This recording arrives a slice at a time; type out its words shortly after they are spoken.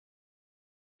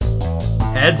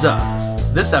Heads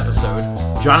up! This episode,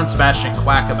 John and Sebastian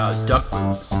quack about duck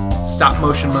boobs,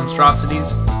 stop-motion monstrosities,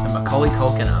 and Macaulay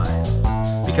Culkin eyes.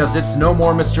 Because it's no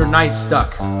more Mr. Nice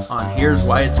Duck on Here's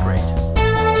Why It's Great.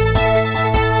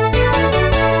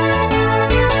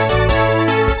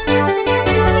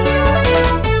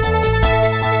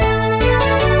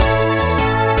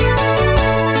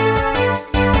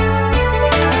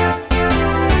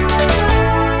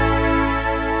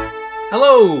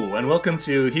 Hello, and welcome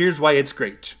to Here's Why It's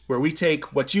Great, where we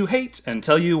take what you hate and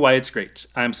tell you why it's great.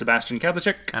 I'm Sebastian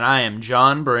Kavlicek. And I am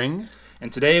John Bring.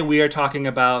 And today we are talking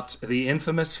about the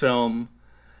infamous film,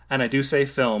 and I do say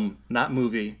film, not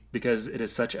movie, because it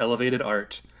is such elevated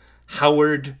art,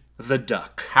 Howard the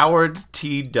Duck. Howard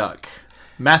T. Duck.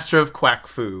 Master of Quack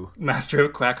Fu. Master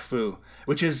of Quack Fu,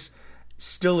 which is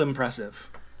still impressive.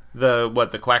 The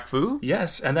Quack Fu?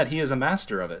 Yes, and that he is a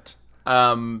master of it.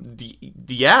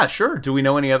 Yeah, sure. Do we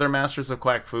know any other masters of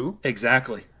Quack Fu?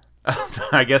 Exactly.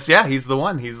 I guess, yeah, he's the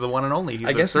one. He's the one and only. He's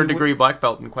a third-degree black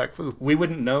belt in Quack Fu. We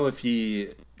wouldn't know if he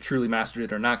truly mastered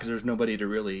it or not, because there's nobody to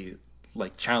really,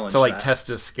 challenge to, that. test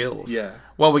his skills. Yeah.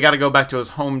 Well, we got to go back to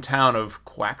his hometown of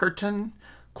Quackerton?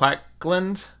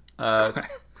 Quackland?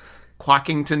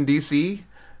 Quackington, D.C.?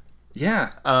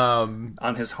 Yeah.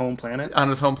 On his home planet? On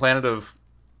his home planet of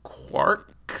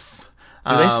Quarks?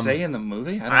 Do they say in the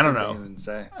movie? I don't know. They even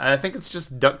say. I think it's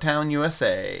just Ducktown,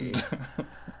 USA.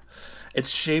 It's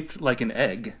shaped like an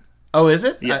egg. Oh, is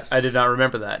it? Yes. I did not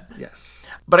remember that. Yes.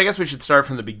 But I guess we should start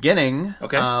from the beginning.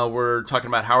 Okay. We're talking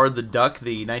about Howard the Duck,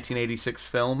 the 1986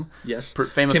 film. Yes.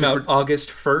 Famously came out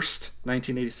August 1st,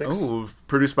 1986. Oh,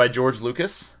 produced by George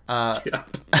Lucas.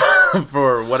 Yep.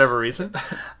 For whatever reason.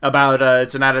 About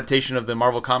it's an adaptation of the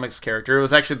Marvel Comics character. It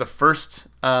was actually the first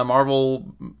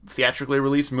Marvel theatrically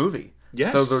released movie.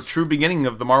 Yes. So the true beginning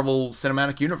of the Marvel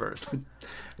Cinematic Universe.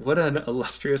 What an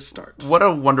illustrious start. What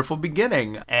a wonderful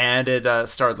beginning. And it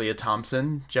starred Leah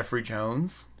Thompson, Jeffrey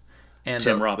Jones, and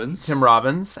Tim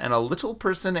Robbins, and a little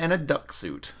person in a duck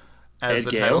suit as Ed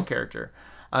the Gale. title character.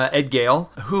 Ed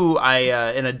Gale, who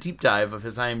I, in a deep dive of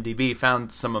his IMDb,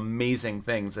 found some amazing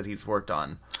things that he's worked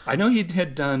on. I know he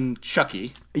had done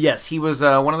Chucky. Yes, he was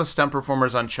one of the stunt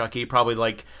performers on Chucky, probably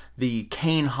like the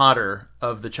Kane Hodder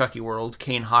of the Chucky world.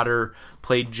 Kane Hodder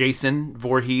played Jason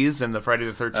Voorhees in the Friday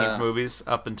the 13th movies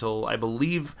up until, I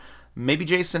believe, maybe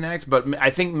Jason X, but I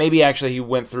think maybe actually he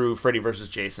went through Freddy vs.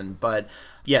 Jason. But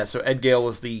yeah, so Ed Gale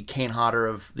was the Kane Hodder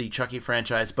of the Chucky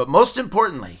franchise. But most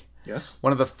importantly, Yes.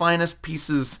 one of the finest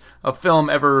pieces of film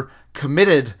ever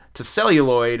committed to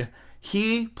celluloid,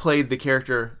 he played the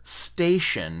character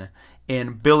Station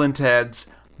in Bill and Ted's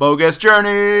Bogus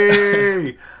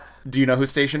Journey. Do you know who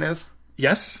Station is?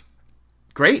 Yes.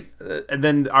 Great. And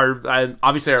then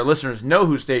obviously our listeners know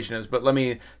who Station is, but let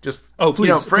me just... Oh,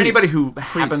 please. For anybody who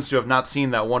happens to have not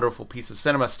seen that wonderful piece of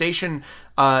cinema, Station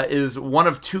is one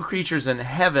of two creatures in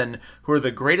heaven who are the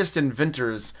greatest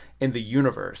inventors in the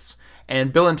universe.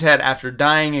 And Bill and Ted, after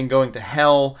dying and going to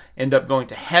hell, end up going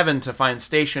to heaven to find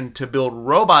Station to build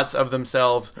robots of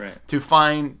themselves to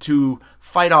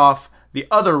fight off the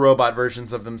other robot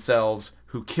versions of themselves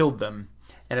who killed them.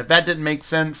 And if that didn't make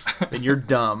sense, then you're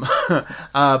dumb.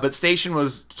 But Station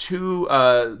was two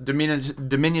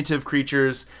diminutive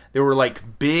creatures. They were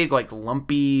like big, like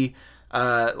lumpy,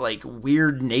 like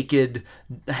weird, naked.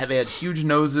 They had huge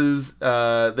noses.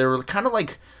 They were kind of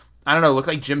like, I don't know, look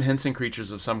like Jim Henson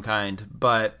creatures of some kind,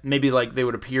 but maybe like they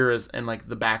would appear as in like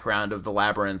the background of the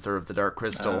Labyrinth or of the Dark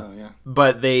Crystal. Oh, yeah.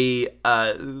 But they,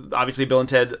 obviously Bill and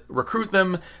Ted recruit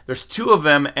them. There's two of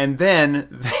them, and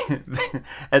then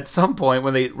at some point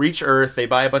when they reach Earth, they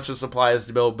buy a bunch of supplies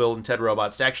to build Bill and Ted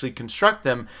robots to actually construct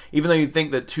them. Even though you'd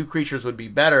think that two creatures would be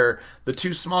better, the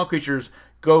two small creatures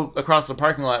go across the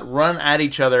parking lot, run at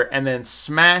each other, and then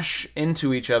smash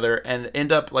into each other and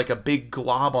end up like a big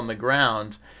glob on the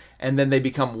ground. And then they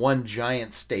become one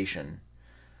giant station.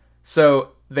 So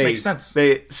Makes sense.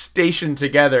 They station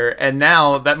together, and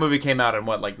now that movie came out in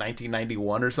what, like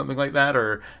 1991 or something like that,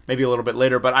 or maybe a little bit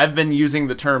later. But I've been using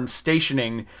the term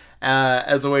stationing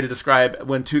as a way to describe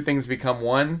when two things become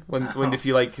one. When if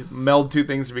you like meld two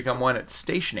things to become one, it's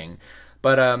stationing.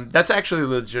 But that's actually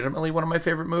legitimately one of my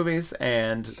favorite movies,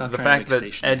 and the fact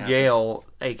that Ed Gale,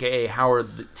 aka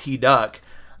Howard T. Duck,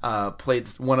 played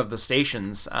one of the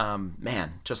stations,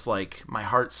 man, just like my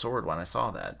heart soared when I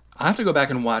saw that. I have to go back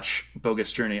and watch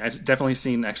Bogus Journey. I've definitely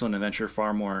seen Excellent Adventure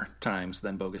far more times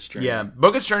than Bogus Journey. Yeah,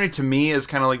 Bogus Journey to me is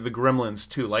kind of like the Gremlins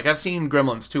 2. Like, I've seen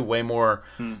Gremlins 2 way more,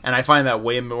 and I find that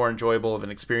way more enjoyable of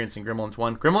an experience than Gremlins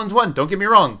 1. Gremlins 1, don't get me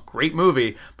wrong, great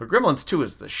movie, but Gremlins 2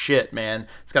 is the shit, man.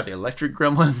 It's got the electric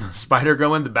gremlin, the spider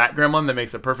gremlin, the bat gremlin that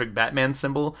makes a perfect Batman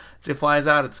symbol as it flies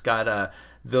out. It's got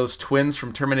those twins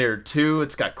from Terminator 2.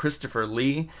 It's got Christopher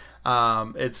Lee.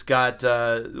 It's got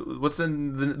what's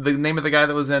in the name of the guy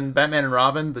that was in Batman and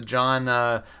Robin? The John.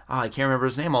 I can't remember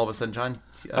his name. All of a sudden, John.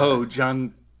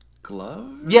 John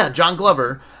Glover. Yeah, John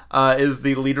Glover is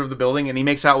the leader of the building, and he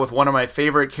makes out with one of my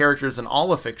favorite characters in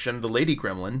all of fiction, the Lady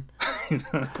Gremlin.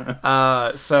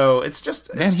 So it's just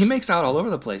he makes out all over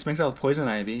the place. Makes out with Poison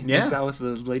Ivy. Yeah. Makes out with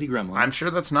the Lady Gremlin. I'm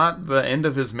sure that's not the end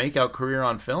of his makeout career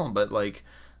on film, but like,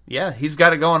 yeah, he's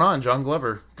got it going on. John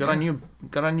Glover, good on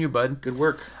you, bud. Good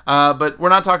work. But we're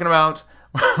not talking about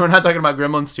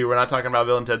Gremlins 2. We're not talking about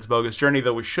Bill and Ted's Bogus Journey,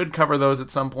 though we should cover those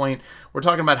at some point. We're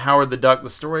talking about Howard the Duck, the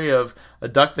story of a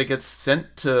duck that gets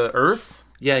sent to Earth.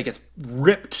 Yeah, he gets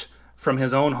ripped from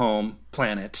his own home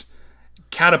planet,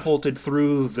 catapulted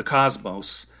through the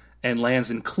cosmos, and lands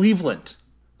in Cleveland,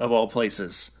 of all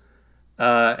places.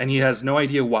 And he has no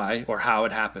idea why or how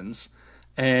it happens,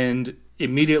 and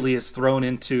immediately is thrown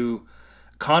into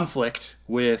conflict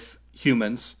with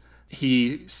humans.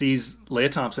 He sees Leah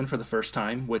Thompson for the first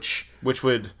time, which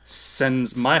would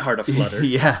sends my heart aflutter.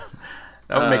 Yeah,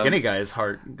 that would make any guy's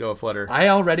heart go aflutter. I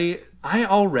already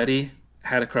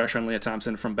had a crush on Leah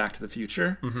Thompson from Back to the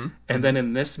Future, and then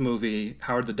in this movie,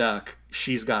 Howard the Duck,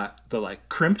 she's got the like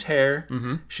crimped hair,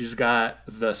 she's got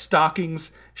the stockings,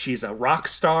 she's a rock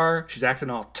star, she's acting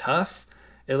all tough.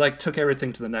 It like took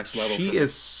everything to the next level. She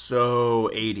is so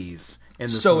 80s in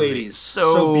this so movie. 80s,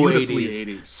 so beautifully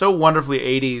 80s, so wonderfully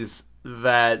 80s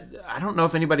that I don't know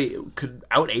if anybody could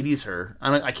out 80s her.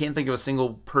 I can't think of a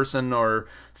single person or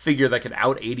figure that could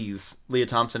out 80s Leah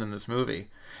Thompson in this movie.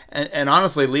 And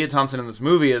honestly, Leah Thompson in this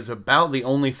movie is about the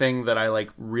only thing that I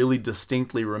like really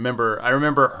distinctly remember. I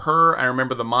remember her. I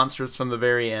remember the monsters from the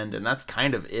very end, and that's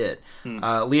kind of it.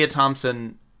 Leah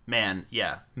Thompson, man,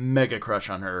 yeah, mega crush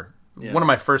on her. Yeah. One of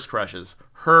my first crushes.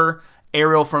 Her,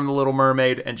 Ariel from The Little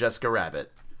Mermaid, and Jessica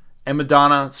Rabbit. And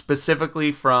Madonna,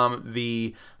 specifically from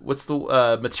the,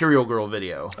 Material Girl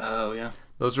video. Oh, yeah.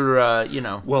 Those are,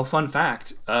 Well, fun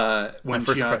fact, when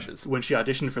she crushes. When she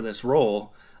auditioned for this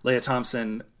role, Leah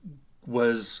Thompson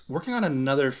was working on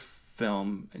another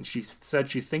film, and she said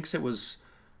she thinks it was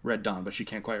Red Dawn, but she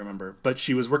can't quite remember. But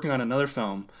she was working on another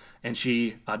film, and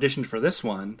she auditioned for this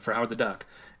one, for Howard the Duck,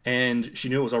 and she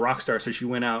knew it was a rock star, so she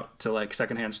went out to like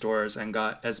secondhand stores and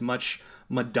got as much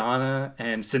Madonna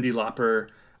and Cyndi Lauper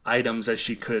items as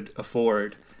she could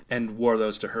afford and wore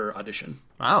those to her audition.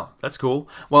 Wow, that's cool.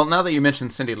 Well, now that you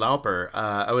mentioned Cyndi Lauper,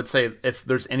 I would say if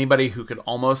there's anybody who could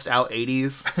almost out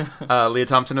 80s Leah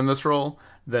Thompson in this role,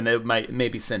 then it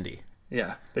maybe Cyndi.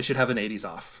 Yeah, they should have an 80s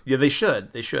off. Yeah, they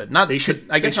should. Not. They should.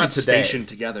 I guess they not should today. Station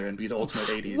together and be the ultimate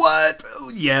 80s. What? Oh,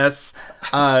 yes.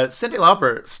 Cyndi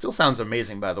Lauper still sounds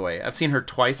amazing. By the way, I've seen her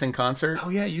twice in concert. Oh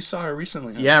yeah, you saw her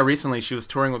recently. Huh? Yeah, recently she was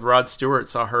touring with Rod Stewart.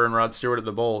 Saw her and Rod Stewart at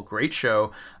the Bowl. Great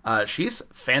show. She's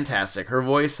fantastic. Her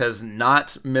voice has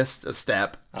not missed a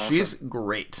step. Awesome. She's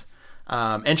great.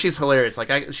 And she's hilarious.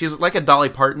 She's like a Dolly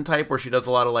Parton type, where she does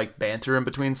a lot of like banter in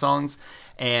between songs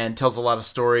and tells a lot of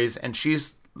stories. And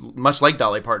she's much like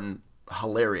Dolly Parton,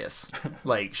 hilarious.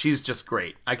 Like, she's just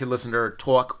great. I could listen to her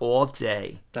talk all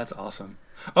day. That's awesome.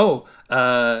 Oh,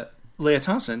 Leah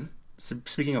Thompson,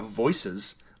 speaking of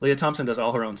voices, Leah Thompson does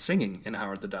all her own singing in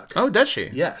Howard the Duck. Oh, does she?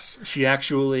 Yes. She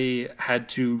actually had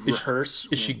to rehearse.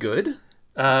 Is she good?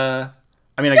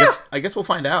 I mean, I guess we'll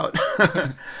find out.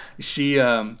 Pop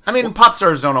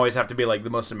stars don't always have to be like the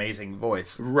most amazing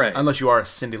voice, right? Unless you are a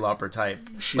Cyndi Lauper type.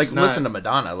 Listen to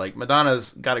Madonna. Like,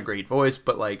 Madonna's got a great voice,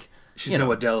 but like, she's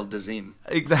no Adele Dazeem.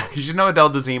 Exactly, she's no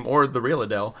Adele Dazeem or the real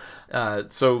Adele.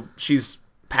 So she's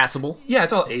passable. Yeah,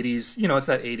 it's all 80s. It's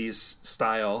that 80s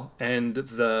style. And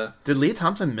did Leah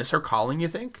Thompson miss her calling? You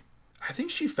think? I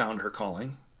think she found her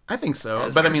calling. I think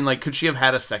so, but I mean, like, could she have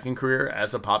had a second career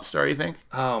as a pop star? You think?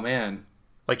 Oh man.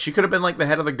 Like, she could have been like the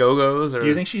head of the Go-Go's. Or... Do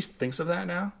you think she thinks of that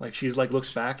now? Like, she's like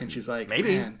looks back and she's like,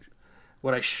 maybe, man,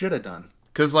 what I should have done.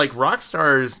 Because, like, rock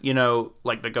stars,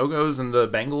 like the Go-Go's and the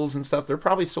Bengals and stuff, they're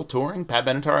probably still touring. Pat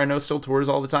Benatar, I know, still tours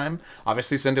all the time.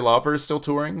 Obviously, Cyndi Lauper is still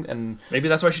touring. And maybe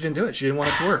that's why she didn't do it. She didn't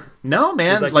want to tour. No,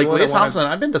 man. Like Leah Thompson,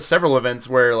 I've been to several events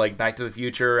where, like, Back to the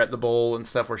Future at the Bowl and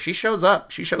stuff, where she shows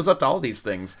up. She shows up to all these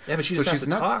things. Yeah, but she doesn't have to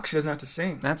talk. She doesn't have to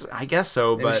sing. I guess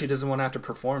so, maybe but... she doesn't want to have to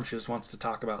perform. She just wants to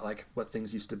talk about, like, what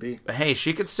things used to be. But hey,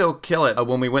 she could still kill it.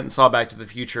 When we went and saw Back to the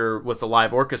Future with the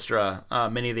live orchestra,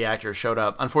 many of the actors showed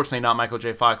up. Unfortunately, not Michael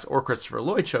J. Fox or Christopher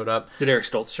Lloyd showed up. Did Eric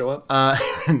Stoltz show up?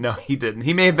 No, he didn't.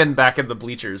 He may have been back at the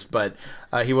bleachers, but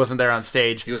he wasn't there on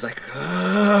stage. He was like,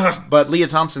 ugh. But Leah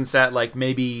Thompson sat like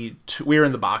maybe we were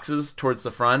in the boxes towards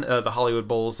the front. The Hollywood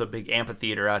Bowl is a big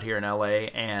amphitheater out here in LA,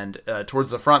 and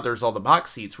towards the front there's all the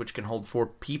box seats, which can hold 4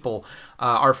 people.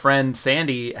 Our friend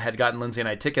Sandy had gotten Lindsay and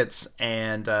I tickets,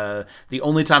 and the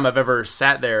only time I've ever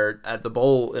sat there at the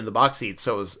bowl in the box seats,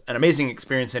 so it was an amazing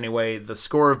experience anyway. The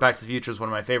score of Back to the Future is one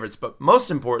of my favorites, but most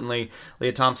importantly,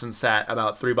 Leah Thompson sat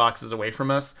about 3 boxes away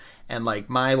from us, and like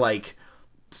my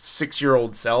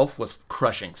 6-year-old self was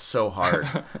crushing so hard.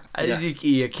 Yeah.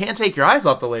 You can't take your eyes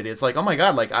off the lady. It's like, oh my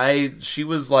god, she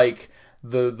was like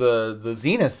the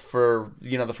zenith for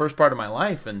the first part of my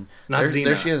life, and Not there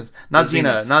Xena. she is. Not The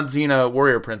Xena, zenith. not Xena,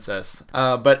 warrior princess.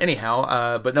 But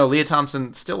anyhow, but no, Leah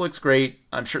Thompson still looks great.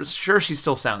 I'm sure she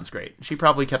still sounds great. She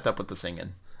probably kept up with the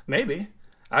singing. Maybe.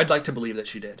 I'd like to believe that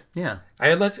she did. Yeah.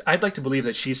 I'd like to believe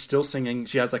that she's still singing.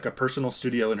 She has like a personal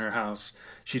studio in her house.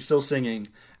 She's still singing,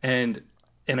 and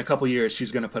in a couple years,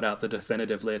 she's going to put out the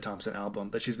definitive Leah Thompson album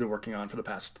that she's been working on for the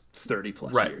past 30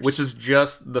 plus years. Which is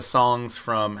just the songs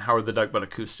from Howard the Duck, but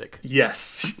acoustic.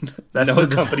 Yes. That's no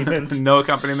accompaniment. No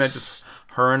accompaniment, just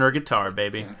her and her guitar,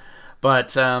 baby. Yeah. But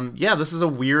this is a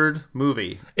weird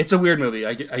movie. It's a weird movie.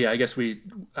 I guess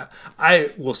I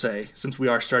will say, since we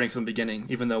are starting from the beginning,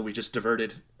 even though we just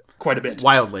diverted quite a bit.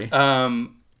 Wildly.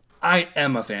 I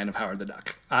am a fan of Howard the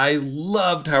Duck. I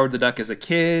loved Howard the Duck as a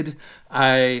kid.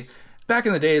 Back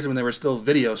in the days when there were still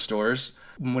video stores,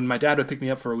 when my dad would pick me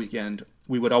up for a weekend,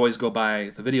 we would always go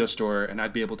by the video store and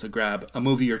I'd be able to grab a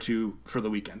movie or two for the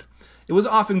weekend. It was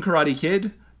often Karate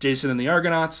Kid, Jason and the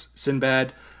Argonauts,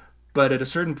 Sinbad, but at a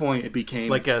certain point it became...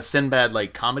 Like a Sinbad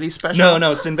comedy special?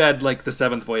 No, Sinbad like The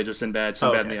Seventh Voyage of Sinbad,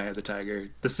 Sinbad and okay. the Eye of the Tiger,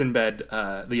 the Sinbad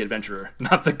the Adventurer,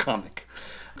 not the comic.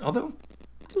 Although...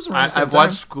 I've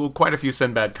watched quite a few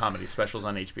Sinbad comedy specials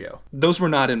on HBO. Those were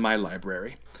not in my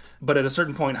library. But at a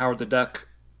certain point, Howard the Duck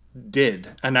did.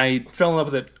 And I fell in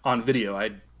love with it on video.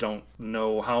 I don't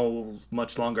know how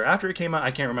much longer after it came out.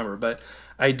 I can't remember. But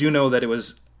I do know that it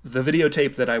was the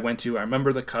videotape that I went to. I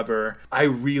remember the cover. I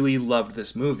really loved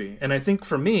this movie. And I think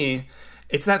for me,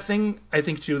 it's that thing, I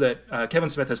think, too, that Kevin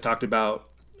Smith has talked about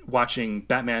watching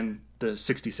Batman, the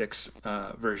 66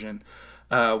 version,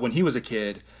 when he was a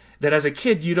kid. That as a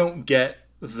kid, you don't get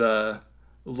the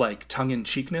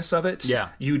tongue-in-cheekness of it. Yeah.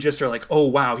 You just are like, oh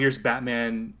wow, here's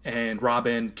Batman and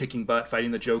Robin kicking butt,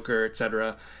 fighting the Joker,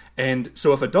 etc. And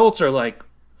so if adults are like,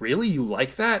 really, you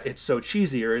like that? It's so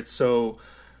cheesy or it's so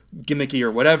gimmicky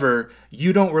or whatever,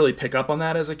 you don't really pick up on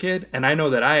that as a kid. And I know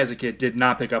that I, as a kid, did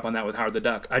not pick up on that with Howard the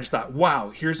Duck. I just thought, wow,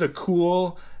 here's a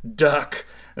cool duck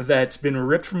that's been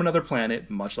ripped from another planet,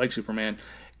 much like Superman,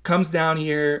 comes down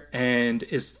here and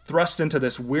is thrust into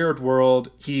this weird world.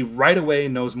 He right away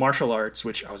knows martial arts,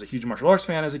 which I was a huge martial arts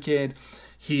fan as a kid.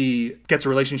 He gets a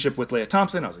relationship with Leah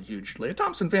Thompson. I was a huge Leah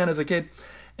Thompson fan as a kid.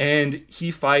 And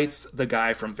he fights the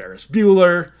guy from Ferris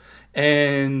Bueller.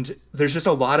 And there's just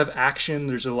a lot of action.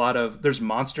 There's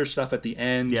monster stuff at the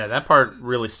end. Yeah, that part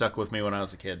really stuck with me when I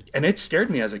was a kid. And it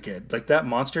scared me as a kid. Like that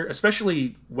monster,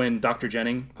 especially when Dr.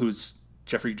 Jennings, who's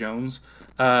Jeffrey Jones,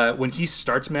 when he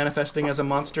starts manifesting as a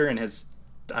monster and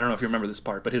I don't know if you remember this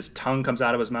part, but his tongue comes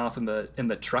out of his mouth in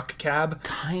the truck cab.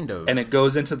 Kind of. And it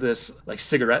goes into this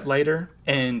cigarette lighter.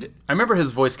 And I remember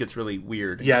his voice gets really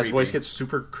weird. Yeah, his voice gets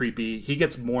super creepy. He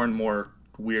gets more and more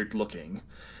weird looking.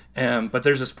 But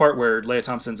there's this part where Leah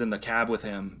Thompson's in the cab with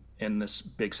him in this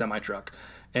big semi-truck.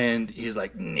 And he's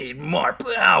like, need more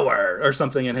power or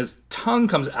something. And his tongue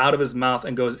comes out of his mouth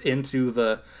and goes into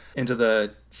the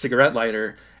cigarette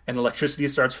lighter. And electricity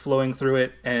starts flowing through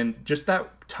it. And just that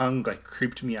tongue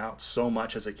creeped me out so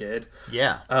much as a kid.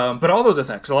 Yeah. But all those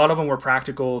effects, a lot of them were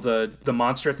practical. The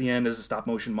monster at the end is a stop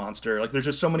motion monster. There's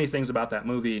just so many things about that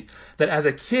movie that as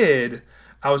a kid,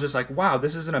 I was just like, wow,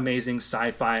 this is an amazing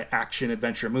sci-fi action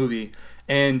adventure movie.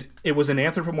 And it was an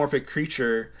anthropomorphic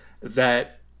creature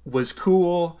that was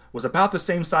cool, was about the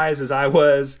same size as I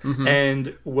was,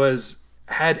 and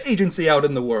had agency out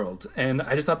in the world. And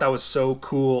I just thought that was so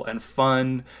cool and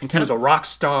fun. And he was a rock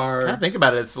star. Kind of think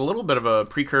about it, it's a little bit of a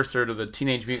precursor to the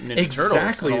Teenage Mutant Ninja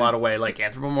Turtles in a lot of ways.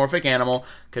 Anthropomorphic animal,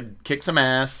 could kick some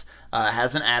ass,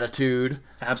 has an attitude.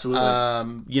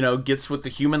 Absolutely. Gets with the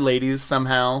human ladies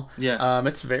somehow. Yeah.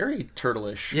 It's very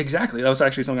turtle-ish. Exactly. That was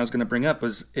actually something I was going to bring up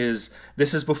is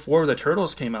this is before the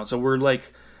Turtles came out. So we're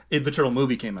the Turtle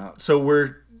movie came out.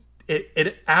 So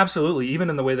it absolutely, even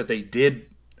in the way that they did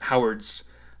Howard's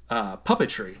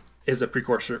puppetry, is a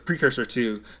precursor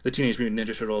to the Teenage Mutant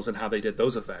Ninja Turtles and how they did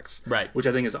those effects. Right. Which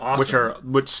I think is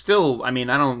awesome. Which still, I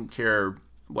don't care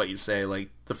what you say,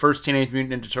 the first Teenage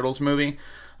Mutant Ninja Turtles movie,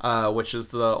 which is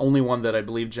the only one that I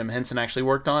believe Jim Henson actually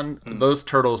worked on. Those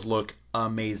turtles look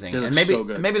amazing. They and look so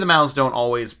good. maybe the mouths don't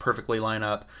always perfectly line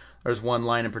up. There's one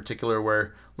line in particular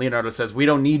where Leonardo says, "We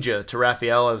don't need you," to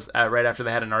Raphael right after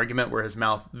they had an argument where his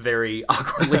mouth very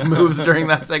awkwardly moves during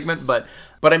that segment. But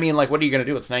I mean, like, what are you going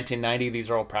to do? It's 1990. These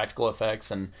are all practical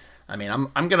effects. And I mean,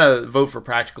 I'm going to vote for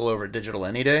practical over digital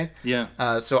any day.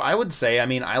 Yeah. So I would say, I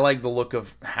mean, I like the look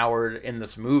of Howard in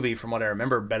this movie, from what I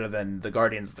remember, better than the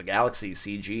Guardians of the Galaxy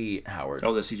CG Howard.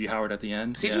 Oh, the CG Howard at the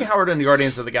end? CG Howard in the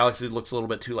Guardians of the Galaxy looks a little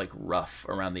bit too, like, rough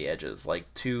around the edges.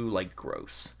 Like, too, like,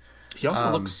 gross. He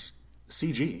also looks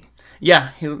CG.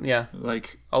 Yeah,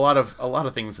 Like, a lot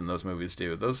of things in those movies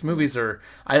do. Those movies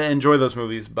I enjoy those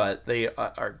movies, but they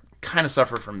are kind of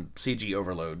suffer from CG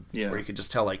overload, where you could just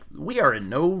tell, like, we are in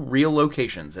no real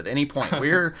locations at any point.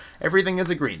 Everything is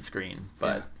a green screen,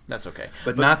 but that's okay.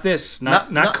 But not this,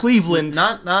 not Cleveland,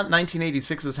 not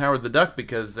 1986's Howard the Duck,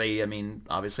 because they, I mean,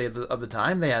 obviously of the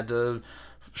time they had to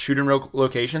shoot in real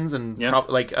locations, and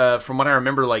from what I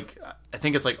remember, like, I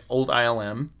think it's like old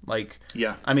ILM, like,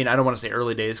 I mean, I don't want to say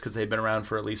early days because they've been around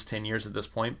for at least 10 years at this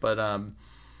point, but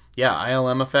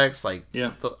ILM effects, like,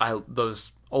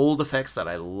 those old effects that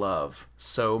I love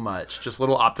so much, just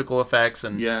little optical effects,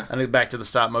 and I think back to the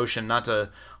stop motion, not to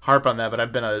harp on that, but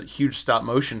I've been a huge stop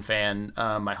motion fan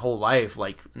my whole life.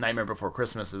 Like, Nightmare Before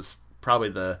Christmas is probably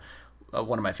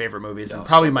one of my favorite movies, and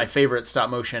probably my favorite stop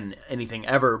motion anything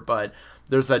ever. But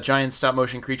there's that giant stop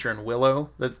motion creature in Willow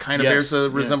that kind of bears a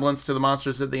resemblance to the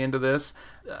monsters at the end of this.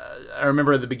 I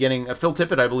remember at the beginning, Phil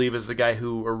Tippett, I believe, is the guy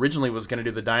who originally was going to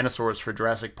do the dinosaurs for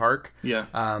Jurassic Park.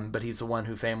 But he's the one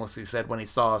who famously said when he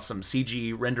saw some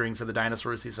CG renderings of the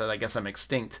dinosaurs, he said, "I guess I'm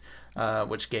extinct,"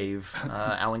 which gave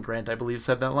Alan Grant, I believe,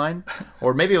 said that line.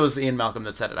 Or maybe it was Ian Malcolm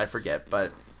that said it, I forget.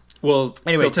 But well,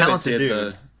 anyway, Phil talented did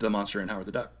dude. The monster in Howard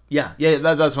the Duck. Yeah,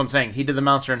 that's what I'm saying. He did the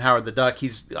monster in Howard the Duck.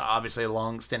 He's obviously a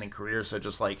long-standing career, so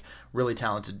just, like, really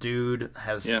talented dude,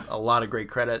 has a lot of great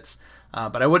credits.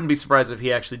 But I wouldn't be surprised if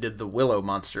he actually did the Willow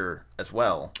monster as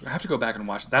well. I have to go back and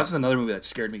watch it. That's another movie that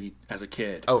scared me as a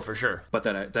kid. Oh, for sure. But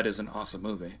that is an awesome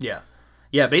movie.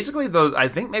 Yeah, basically, though, I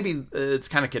think maybe it's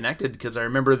kind of connected, because I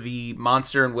remember the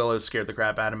monster in Willow scared the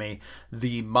crap out of me.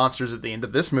 The monsters at the end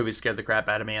of this movie scared the crap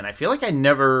out of me, and I feel like I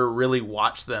never really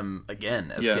watched them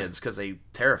again as kids, because they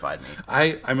terrified me.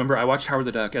 I remember I watched Howard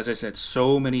the Duck, as I said,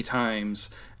 so many times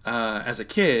as a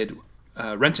kid,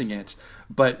 renting it.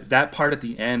 But that part at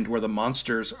the end where the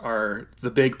monsters are the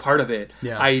big part of it,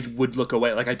 I would look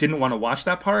away. Like, I didn't want to watch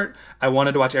that part. I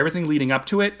wanted to watch everything leading up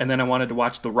to it, and then I wanted to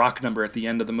watch the rock number at the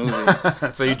end of the movie.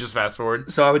 So you just fast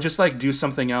forward? So I would just, like, do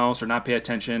something else or not pay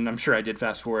attention. I'm sure I did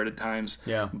fast forward at times.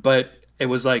 Yeah. But it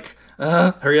was like,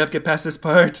 hurry up, get past this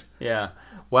part. Yeah.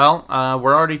 Well,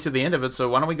 we're already to the end of it, so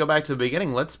why don't we go back to the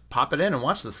beginning? Let's pop it in and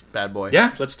watch this bad boy.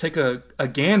 Yeah, let's take a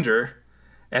gander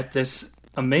at this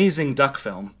amazing duck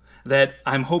film that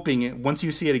I'm hoping once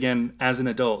you see it again as an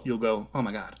adult, you'll go, oh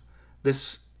my God,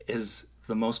 this is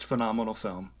the most phenomenal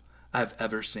film I've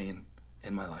ever seen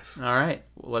in my life. All right,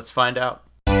 well, let's find out.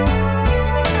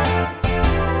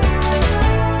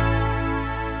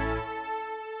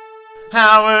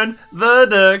 Howard the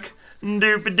Duck,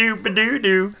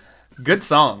 doop-a-doop-a-doo-doo. Good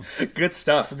song. Good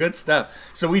stuff, good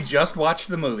stuff. So we just watched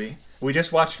the movie. We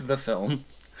just watched the film.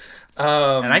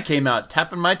 And I came out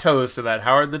tapping my toes to that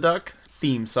Howard the Duck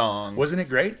theme song. Wasn't it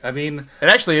great? I mean, it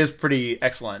actually is pretty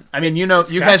excellent. I mean, you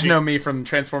guys know me from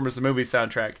Transformers the movie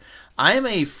soundtrack. I am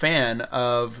a fan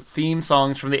of theme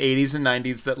songs from the 80s and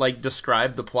 90s that, like,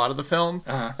 describe the plot of the film.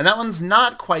 And that one's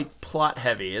not quite plot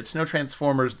heavy. It's no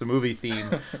Transformers the movie theme,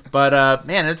 but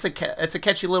man, it's a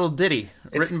catchy little ditty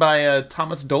written by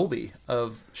Thomas Dolby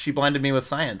of She Blinded Me with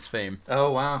Science fame.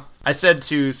 Oh wow. I said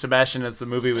to Sebastian as the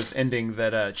movie was ending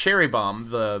that Cherry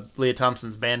Bomb, the Leah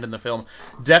Thompson's band in the film,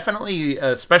 definitely,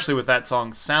 especially with that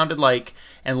song, sounded like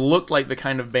and looked like the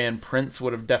kind of band Prince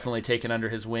would have definitely taken under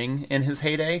his wing in his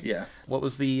heyday. Yeah. What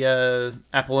was the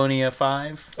Apollonia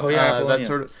 5? Oh yeah,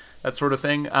 Apollonia. That sort of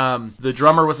thing. The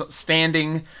drummer was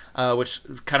standing, which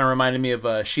kind of reminded me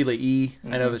of Sheila E.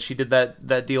 Mm-hmm. I know that she did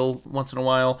that deal once in a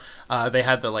while. They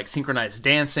had the, like, synchronized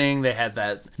dancing. They had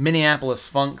that Minneapolis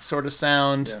funk sort of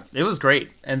sound. Yeah. It was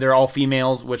great. And they're all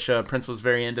females, which Prince was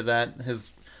very into that.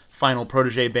 His final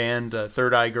protege band,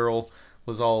 Third Eye Girl,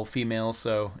 was all female.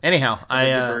 So anyhow, I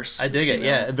dig it.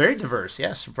 Yeah, very diverse.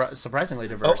 Yeah, surprisingly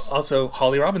diverse. Oh, also,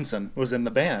 Holly Robinson was in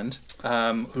the band.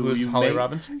 Who's Holly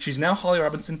Robinson? She's now Holly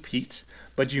Robinson Pete,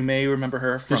 but you may remember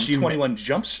her from 21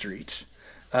 Jump Street.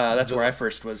 That's where I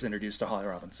first was introduced to Holly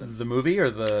Robinson. The movie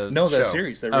or the No, the show?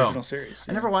 series, the original series.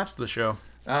 Yeah. I never watched the show.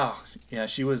 Oh, yeah,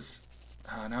 she was...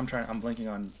 now I'm blanking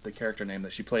on the character name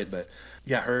that she played, but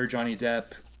yeah, her, Johnny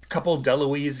Depp, couple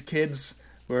DeLuise kids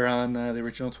were on the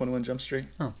original 21 Jump Street.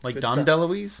 Oh, like Good Dom stuff.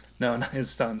 DeLuise? No, not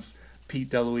his sons. Pete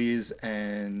DeLuise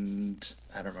and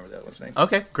I don't remember the other one's name.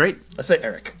 Okay, great. Let's say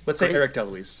Eric. Let's say Great. Eric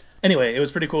DeLuise. Anyway, it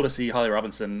was pretty cool to see Holly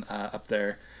Robinson up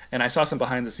there. And I saw some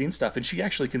behind the scenes stuff, and she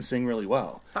actually can sing really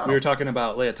well. Oh. We were talking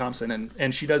about Leah Thompson,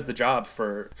 and she does the job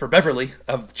for Beverly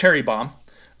of Cherry Bomb.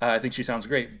 I think she sounds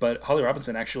great. But Holly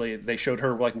Robinson, actually, they showed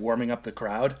her like warming up the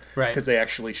crowd. Right. Because they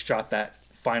actually shot that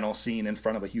final scene in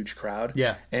front of a huge crowd.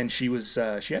 Yeah. And she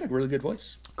had a really good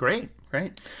voice. Great.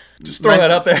 Just throwing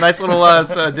that out there. Nice little,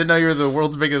 didn't know you were the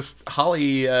world's biggest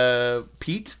Holly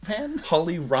Pete fan?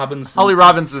 Holly Robinson. Holly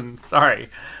Robinson. Sorry.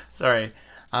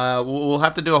 We'll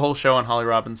have to do a whole show on Holly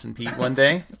Robinson Pete one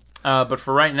day. But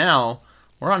for right now,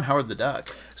 we're on Howard the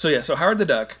Duck. So Howard the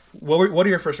Duck, what are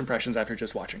your first impressions after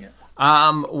just watching it?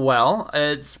 Well,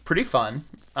 it's pretty fun.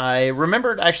 I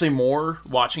remembered actually more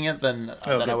watching it than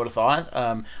I would have thought.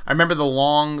 I remember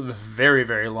the very,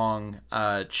 very long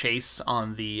chase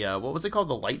on the, what was it called?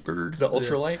 The Lightbird? The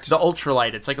Ultralight? The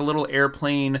Ultralight. It's like a little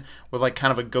airplane with like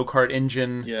kind of a go-kart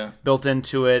engine built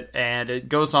into it, and it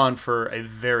goes on for a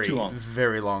very,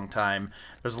 very long time.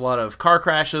 There's a lot of car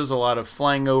crashes, a lot of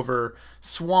flying over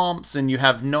swamps, and you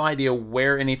have no idea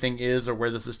where anything is or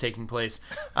where this is taking place.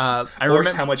 Or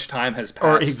how much time has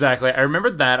passed. Exactly. I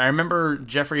remembered that. I remember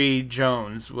Jeffrey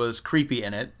Jones was creepy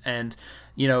in it, and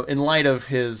in light of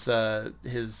his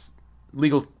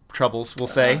legal troubles, we'll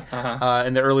say,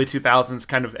 in the early 2000s,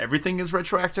 kind of everything is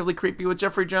retroactively creepy with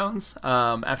Jeffrey Jones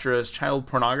after his child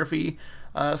pornography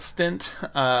stint.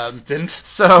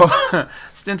 So,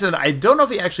 Stinton, I don't know if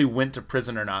he actually went to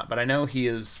prison or not, but I know he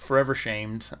is forever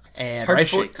shamed, and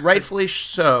rightfully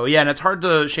so. Yeah, and it's hard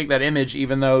to shake that image,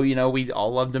 even though we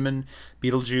all loved him in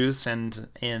Beetlejuice and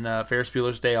in Ferris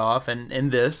Bueller's Day Off, and in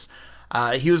this,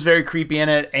 he was very creepy in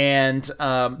it. And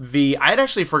I'd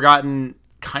actually forgotten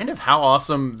kind of how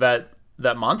awesome that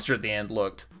monster at the end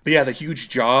looked. But yeah, the huge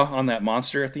jaw on that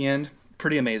monster at the end,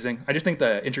 pretty amazing. I just think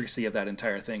the intricacy of that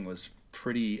entire thing was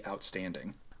pretty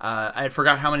outstanding. I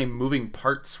forgot how many moving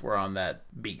parts were on that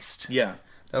beast. Yeah.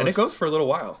 It goes for a little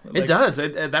while. It does.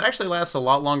 That actually lasts a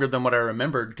lot longer than what I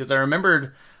remembered, because I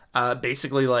remembered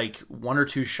basically like one or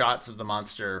two shots of the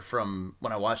monster from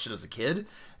when I watched it as a kid.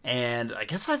 And I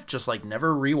guess I've just like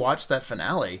never rewatched that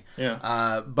finale.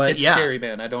 Yeah, but it's scary,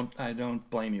 man. I don't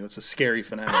blame you. It's a scary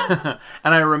finale.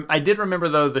 And I did remember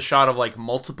though the shot of like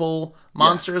multiple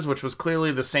monsters, which was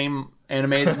clearly the same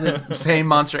same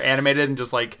monster animated and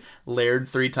just like layered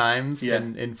 3 times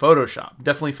in Photoshop.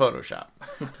 Definitely Photoshop.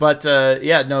 But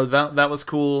that was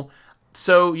cool.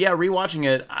 So yeah, rewatching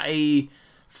it, I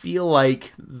feel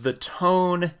like the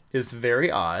tone is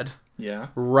very odd. Yeah,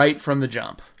 right from the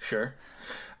jump. Sure.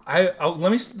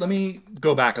 Let me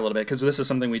go back a little bit, because this is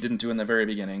something we didn't do in the very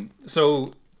beginning.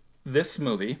 So this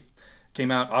movie came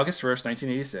out August 1st,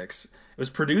 1986. It was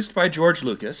produced by George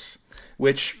Lucas,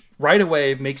 which right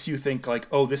away makes you think like,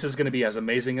 oh, this is going to be as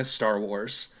amazing as Star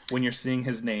Wars when you're seeing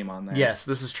his name on there. Yes,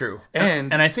 this is true.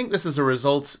 And I think this is a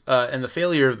result, and the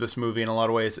failure of this movie in a lot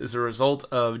of ways is a result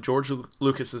of George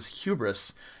Lucas's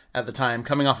hubris at the time,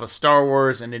 coming off of Star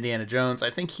Wars and Indiana Jones. I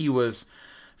think he was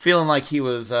feeling like he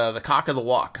was the cock of the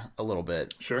walk a little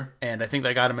bit. Sure. And I think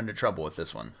that got him into trouble with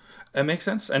this one. That makes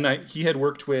sense. And he had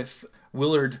worked with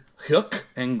Willard Hook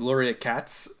and Gloria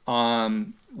Katz.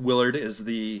 Willard is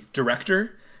the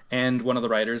director and one of the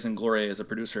writers, and Gloria is a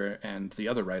producer and the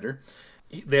other writer.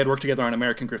 They had worked together on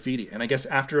American Graffiti. And I guess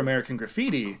after American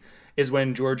Graffiti is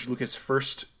when George Lucas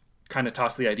first kind of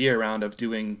tossed the idea around of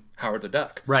doing Howard the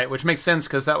Duck. Right, which makes sense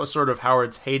because that was sort of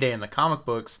Howard's heyday in the comic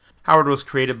books. Howard was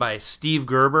created by Steve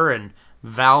Gerber and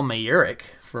Val Mayerik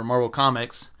for Marvel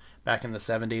Comics back in the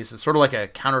 70s. It's sort of like a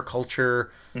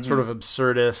counterculture, sort of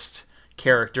absurdist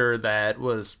character that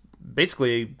was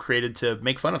basically created to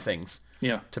make fun of things.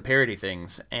 Yeah. To parody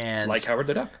things. And like Howard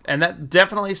the Duck. And that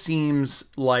definitely seems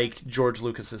like George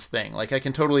Lucas's thing. Like, I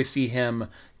can totally see him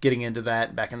getting into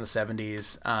that back in the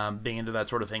 70s, being into that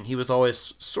sort of thing. He was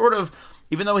always sort of,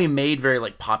 even though he made very,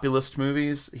 like, populist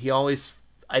movies, he always,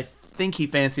 I think he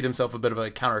fancied himself a bit of a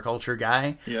counterculture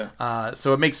guy. Yeah.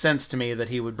 So it makes sense to me that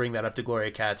he would bring that up to Gloria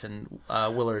Katz and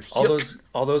Willard Hook.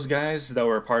 All those guys that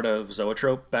were part of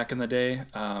Zoetrope back in the day,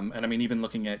 and I mean, even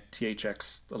looking at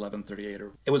THX 1138,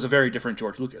 it was a very different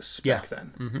George Lucas back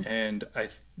then. Mm-hmm. And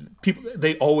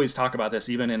they always talk about this,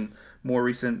 even in more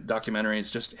recent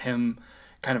documentaries, just him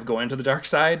kind of going to the dark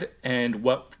side, and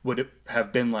what would it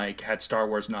have been like had Star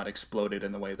Wars not exploded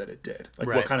in the way that it did? Like,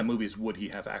 what kind of movies would he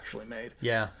have actually made?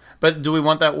 Yeah. But do we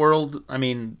want that world? I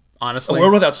mean, honestly, a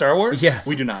world without Star Wars? Yeah.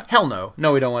 We do not. Hell no.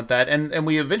 No, we don't want that. And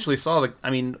we eventually saw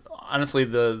honestly,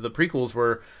 the prequels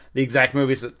were the exact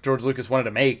movies that George Lucas wanted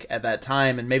to make at that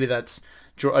time, and maybe that's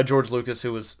a George Lucas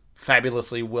who was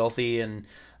fabulously wealthy and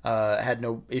had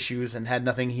no issues and had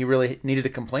nothing he really needed to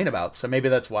complain about. So maybe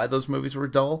that's why those movies were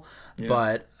dull. Yeah.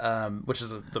 But which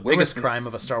is the biggest crime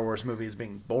of a Star Wars movie, is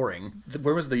being boring.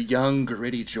 Where was the young,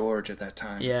 gritty George at that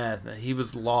time? Yeah, he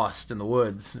was lost in the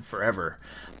woods forever.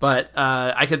 But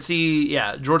I could see,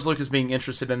 George Lucas being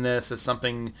interested in this as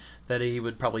something that he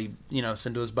would probably,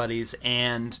 send to his buddies.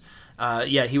 And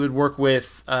he would work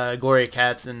with Gloria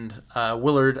Katz and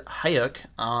Willard Huyck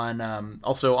on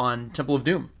also on Temple of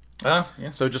Doom. Yeah.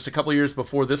 So just a couple years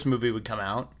before this movie would come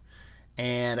out.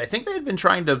 And I think they had been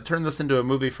trying to turn this into a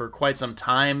movie for quite some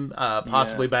time,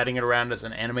 possibly batting it around as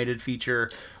an animated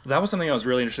feature. That was something that was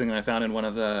really interesting that I found in one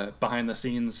of the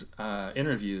behind-the-scenes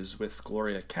interviews with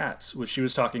Gloria Katz, which she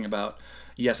was talking about,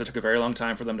 yes, it took a very long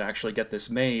time for them to actually get this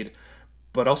made,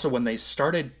 but also when they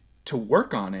started to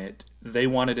work on it, they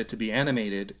wanted it to be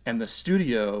animated, and the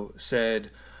studio said,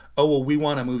 oh, well, we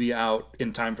want a movie out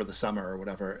in time for the summer or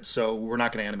whatever, so we're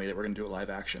not going to animate it, we're going to do it live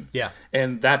action. Yeah.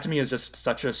 And that to me is just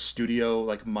such a studio,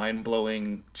 like,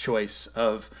 mind-blowing choice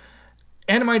of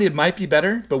animated might be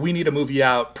better, but we need a movie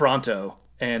out pronto,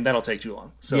 and that'll take too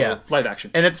long. So live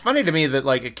action. And it's funny to me that,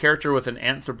 like, a character with an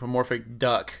anthropomorphic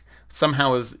duck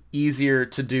somehow is easier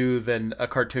to do than a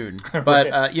cartoon. But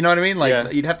right. You know what I mean?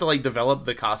 Like you'd have to like develop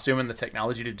the costume and the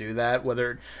technology to do that.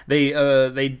 Whether they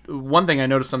one thing I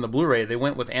noticed on the Blu-ray, they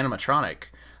went with animatronic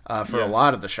for a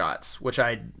lot of the shots, which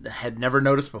I had never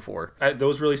noticed before.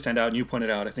 Those really stand out, and you pointed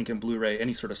out, I think in Blu-ray,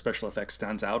 any sort of special effects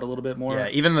stands out a little bit more. Yeah,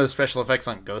 even the special effects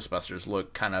on Ghostbusters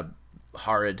look kind of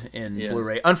horrid in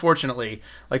Blu-ray. Unfortunately,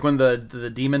 like when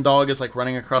the demon dog is like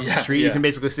running across the street, you can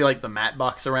basically see like the matte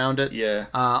box around it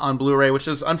on Blu-ray, which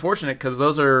is unfortunate because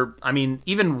those are, I mean,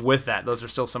 even with that, those are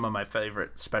still some of my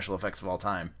favorite special effects of all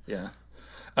time. Yeah.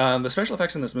 The special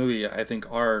effects in this movie, I think,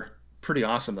 are pretty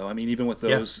awesome, though. I mean, even with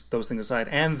those things aside,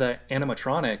 and the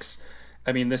animatronics,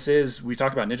 I mean, we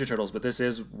talked about Ninja Turtles, but this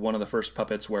is one of the first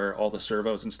puppets where all the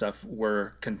servos and stuff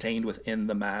were contained within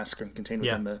the mask and contained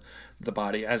within the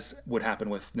body, as would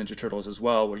happen with Ninja Turtles as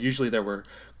well, where usually there were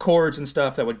cords and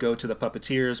stuff that would go to the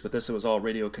puppeteers, but this was all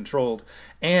radio controlled.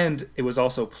 And it was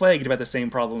also plagued by the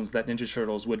same problems that Ninja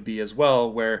Turtles would be as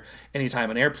well, where anytime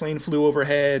an airplane flew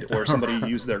overhead or somebody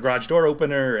used their garage door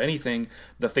opener or anything,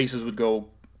 the faces would go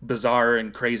bizarre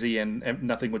and crazy and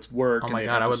nothing would work. Oh my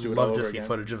god, I would love to see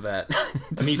footage of that.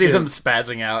 To see them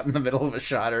spazzing out in the middle of a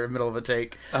shot or middle of a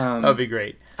take. That would be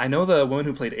great. I know the woman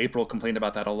who played April complained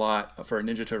about that a lot for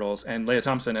Ninja Turtles, and Leah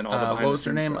Thompson and all the behind the scenes. What was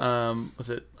her name? Stuff. Was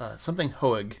it something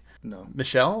Hoeg? No.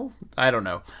 Michelle? I don't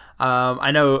know.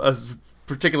 I know a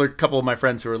particular couple of my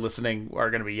friends who are listening are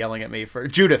going to be yelling at me for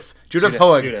Judith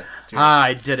Hoeg. Judith.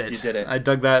 I did it. You did it. I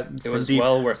dug that. It was deep.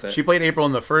 Well worth it. She played April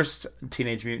in the first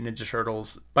Teenage Mutant Ninja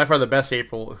Turtles. By far the best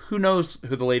April. Who knows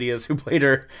who the lady is who played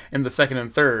her in the second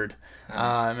and third?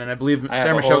 And I believe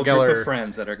Sarah Michelle Gellar. I have a whole group of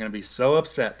friends that are going to be so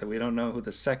upset that we don't know who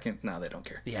the second. No, they don't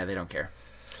care. Yeah, they don't care.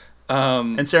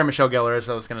 And Sarah Michelle Gellar, as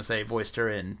I was going to say, voiced her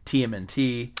in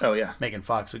TMNT. Oh yeah. Megan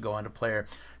Fox would go on to play her.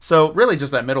 So really,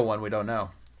 just that middle one we don't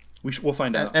know. We'll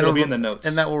find out. And it'll be in the notes,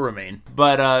 and that will remain.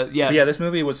 But this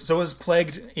movie was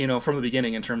plagued, from the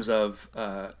beginning in terms of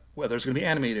whether it's going to be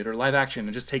animated or live action,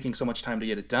 and just taking so much time to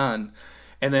get it done,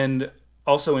 and then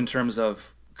also in terms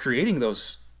of creating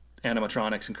those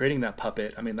animatronics and creating that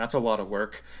puppet. I mean, that's a lot of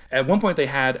work. At one point, they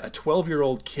had a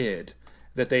 12-year-old kid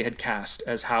that they had cast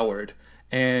as Howard,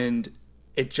 and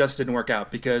it just didn't work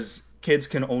out because kids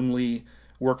can only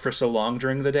work for so long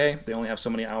during the day. They only have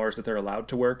so many hours that they're allowed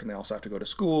to work, and they also have to go to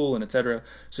school and etc.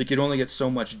 So you could only get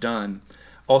so much done.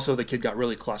 Also, the kid got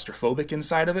really claustrophobic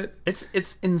inside of it.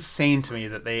 It's insane to me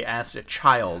that they asked a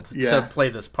child to play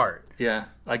this part. Yeah.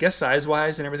 I guess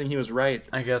size-wise and everything, he was right.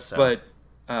 I guess so. But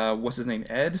what's his name?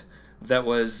 Ed? That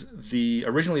was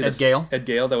Ed Gale? Ed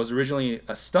Gale. That was originally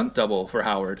a stunt double for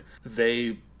Howard.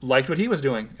 They liked what he was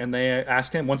doing, and they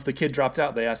asked him, once the kid dropped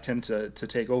out, they asked him to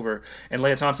take over. And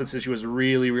Leah Thompson said she was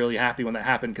really, really happy when that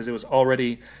happened because it was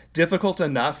already difficult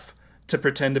enough to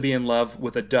pretend to be in love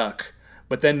with a duck,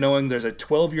 but then knowing there's a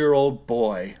 12-year-old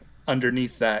boy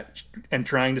underneath that and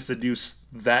trying to seduce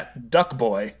that duck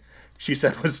boy, she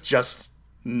said was just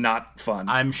not fun.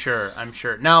 I'm sure.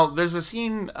 Now, there's a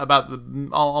scene about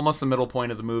almost the middle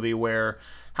point of the movie where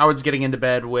Howard's getting into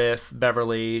bed with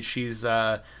Beverly. She's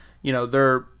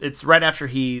it's right after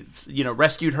he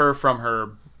rescued her from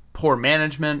her poor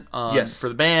management for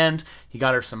the band. He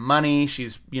got her some money.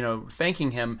 She's,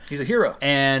 thanking him. He's a hero.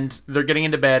 And they're getting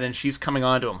into bed, and she's coming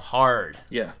on to him hard.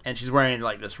 Yeah. And she's wearing,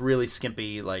 like, this really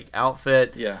skimpy, like,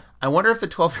 outfit. Yeah. I wonder if the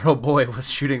 12-year-old boy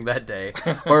was shooting that day,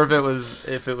 or if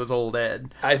it was old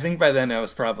Ed. I think by then I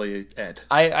was probably Ed.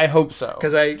 I hope so.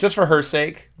 Just for her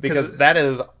sake, because that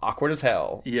is awkward as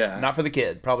hell. Yeah. Not for the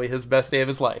kid. Probably his best day of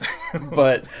his life.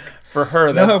 But for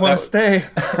her, I want to stay.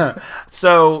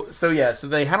 So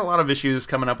they had a lot of issues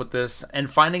coming up with this,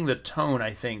 and finding the tone,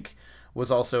 I think,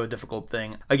 was also a difficult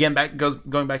thing. Again,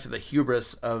 going back to the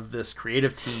hubris of this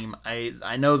creative team,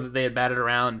 I know that they had batted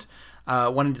around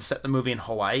wanting to set the movie in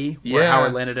Hawaii, where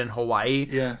Howard landed in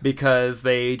Hawaii, because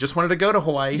they just wanted to go to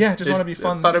Hawaii. Yeah, just want to be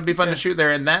fun. Thought it'd be fun to shoot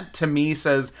there, and that to me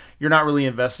says you're not really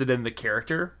invested in the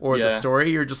character or the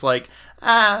story. You're just like,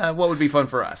 what would be fun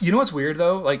for us? You know what's weird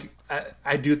though? Like,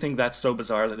 I do think that's so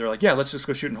bizarre that they're like, yeah, let's just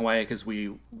go shoot in Hawaii because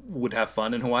we would have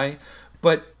fun in Hawaii.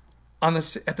 But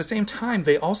at the same time,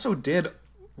 they also did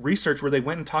research where they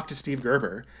went and talked to Steve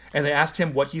Gerber and they asked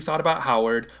him what he thought about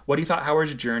Howard, what he thought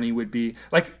Howard's journey would be.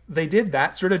 Like, they did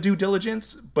that sort of due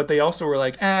diligence, but they also were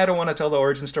like, I don't want to tell the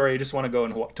origin story. I just want to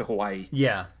go to Hawaii.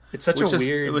 Yeah. It's such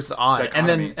weird. It was odd.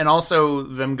 Dichotomy. And also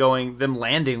them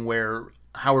landing where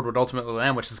Howard would ultimately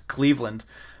land, which is Cleveland,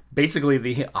 basically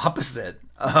the opposite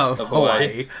of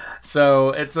Hawaii. So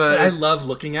it's I love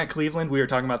looking at Cleveland. We were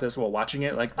talking about this while watching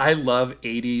it. Like, I love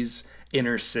 80s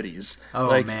inner cities. Oh,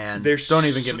 like, man. Don't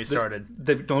even get me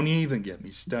started. Don't even get me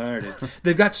started.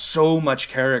 They've got so much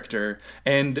character,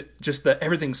 and just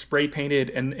everything's spray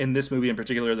painted. And in this movie in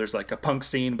particular, there's like a punk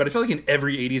scene. But I feel like in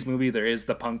every 80s movie, there is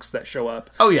the punks that show up.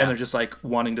 Oh, yeah. And they're just like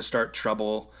wanting to start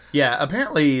trouble. Yeah,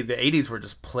 apparently the 80s were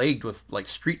just plagued with like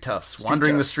street toughs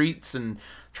wandering the streets and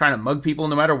trying to mug people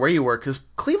no matter where you were, because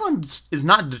Cleveland is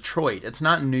not Detroit. It's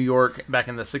not New York back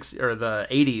in the 60s or the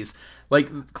 80s.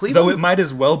 Like, Cleveland, though it might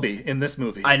as well be in this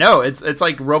movie. I know it's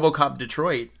like RoboCop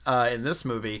Detroit in this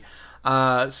movie.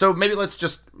 So maybe let's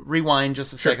just rewind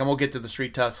just a second. We'll get to the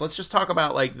street toughs. Let's just talk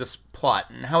about like this plot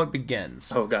and how it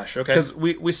begins. Oh gosh, okay. Because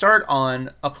we start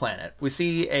on a planet. We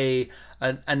see a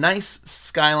nice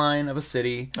skyline of a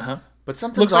city. But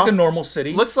something looks like a normal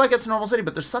city. Looks like it's a normal city,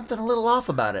 but there's something a little off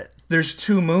about it. There's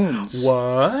 2 moons.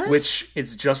 What? Which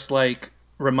it's just like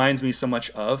reminds me so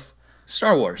much of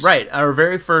Star Wars. Right. Our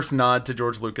very first nod to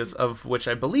George Lucas, of which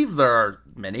I believe there are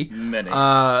many. Many.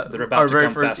 They're about to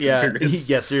come fast and furious.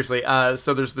 Yeah, seriously.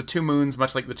 So there's the 2 moons,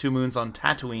 much like the 2 moons on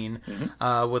Tatooine,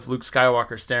 with Luke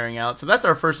Skywalker staring out. So that's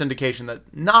our first indication that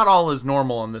not all is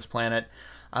normal on this planet.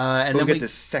 And then we get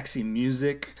this sexy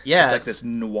music. Yeah, it's like this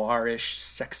noirish,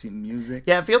 sexy music.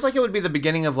 Yeah, it feels like it would be the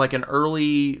beginning of like an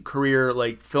early career,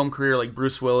 like film career, like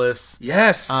Bruce Willis.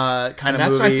 Yes, kind of.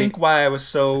 That's movie. I think why I was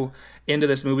so into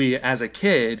this movie as a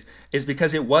kid is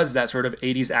because it was that sort of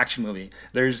 80s action movie.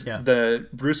 There's the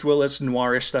Bruce Willis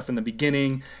noirish stuff in the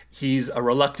beginning. He's a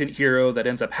reluctant hero that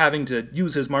ends up having to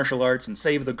use his martial arts and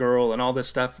save the girl and all this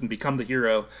stuff and become the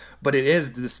hero. But it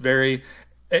is this very.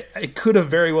 It could have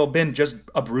very well been just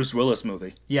a Bruce Willis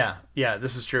movie. Yeah,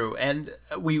 this is true. And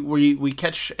we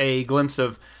catch a glimpse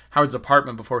of Howard's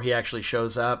apartment before he actually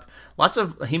shows up.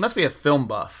 He must be a film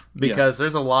buff because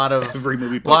there's a lot of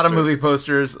movie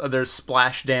posters. There's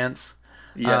Splash Dance.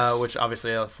 Yes. Which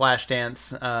obviously a Flash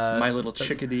Dance. My Little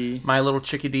Chickadee.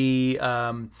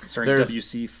 Starring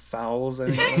W.C. Fowles, I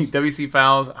think it was. W.C.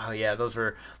 Fowles. Oh yeah, those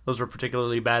were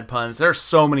particularly bad puns. There are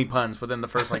so many puns within the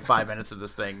first like 5 minutes of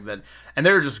this thing and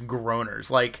they're just groaners.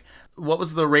 Like, what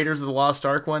was the Raiders of the Lost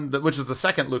Ark one? Which is the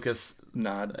second Lucas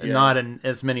nod in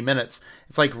as many minutes.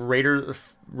 It's like Raiders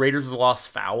of the Lost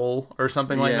Fowl or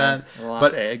something like that.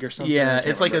 Lost Egg or something. Yeah,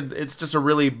 it's just a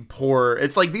really poor.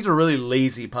 It's like these are really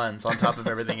lazy puns on top of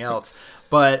everything else.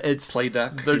 But it's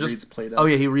Playduck. He reads Playduck. Oh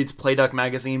yeah, he reads Playduck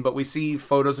magazine. But we see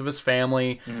photos of his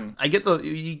family. I get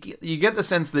you get the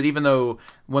sense that even though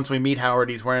once we meet Howard,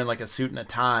 he's wearing like a suit and a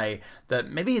tie, that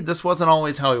maybe this wasn't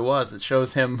always how he was. It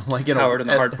shows him like Howard and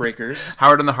the Heartbreakers.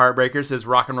 Howard and the Heartbreakers, his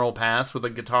rock and roll past with a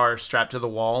guitar strapped to the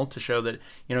wall to show that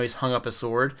he's hung up a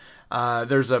sword.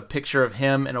 There's a picture of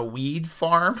him in a weed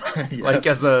farm, like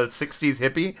as a 60s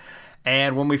hippie.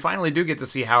 And when we finally do get to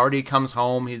see Howard, he comes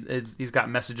home. He's got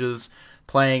messages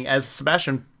playing. As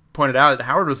Sebastian pointed out,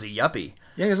 Howard was a yuppie.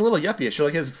 Yeah, he's a little yuppie.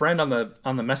 Like his friend on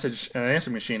the message and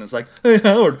answering machine is like, "Hey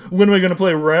Howard, when are we gonna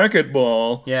play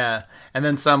racquetball?" Yeah, and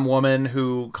then some woman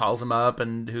who calls him up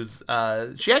and who's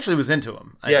she actually was into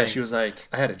him. I think. She was like,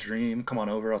 "I had a dream. Come on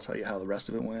over. I'll tell you how the rest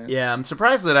of it went." Yeah, I'm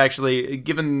surprised that actually,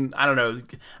 given I don't know,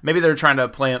 maybe they're trying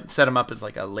to set him up as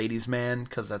like a ladies' man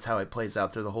because that's how it plays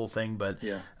out through the whole thing. But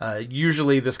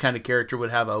usually this kind of character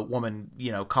would have a woman,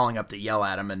 calling up to yell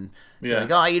at him and. Yeah.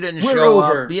 Like, oh, you didn't show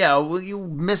up. Yeah, well, you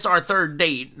miss our third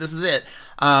date. This is it.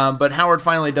 But Howard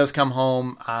finally does come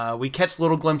home. We catch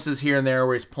little glimpses here and there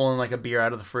where he's pulling like a beer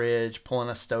out of the fridge, pulling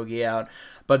a stogie out.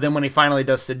 But then when he finally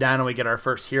does sit down and we get our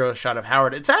first hero shot of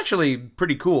Howard, it's actually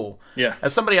pretty cool. Yeah.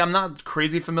 As somebody, I'm not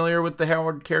crazy familiar with the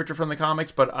Howard character from the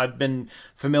comics, but I've been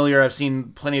familiar. I've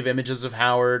seen plenty of images of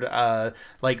Howard.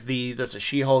 There's a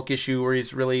She-Hulk issue where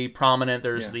he's really prominent.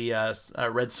 There's the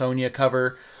Red Sonja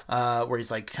cover. Where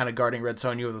he's like kind of guarding Red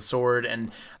Sonja with a sword,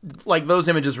 and like those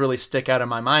images really stick out in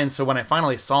my mind. So when I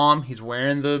finally saw him, he's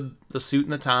wearing the suit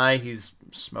and the tie, he's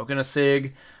smoking a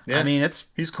cig. Yeah, I mean,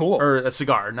 he's cool, or a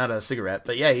cigar, not a cigarette.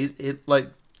 But yeah,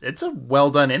 it's a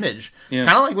well done image. Yeah. It's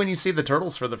kind of like when you see the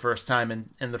turtles for the first time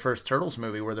in the first Turtles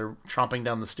movie, where they're tromping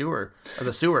down the sewer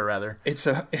rather.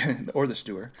 Or the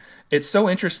sewer. It's so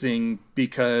interesting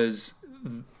because,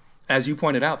 as you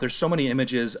pointed out, there's so many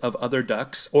images of other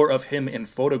ducks or of him in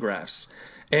photographs.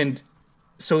 And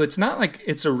so it's not like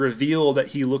it's a reveal that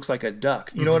he looks like a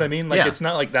duck. You know what I mean? Like, it's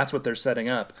not like that's what they're setting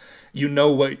up. You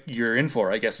know what you're in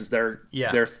for, I guess, is their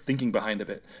thinking behind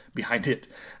it.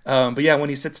 But yeah, when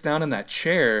he sits down in that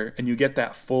chair and you get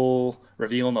that full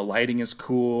reveal and the lighting is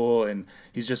cool and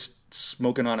he's just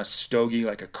smoking on a stogie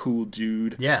like a cool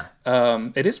dude. Yeah.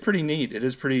 It is pretty neat. It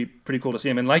is pretty cool to see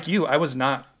him. And like you, I was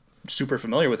not super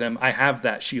familiar with him. I have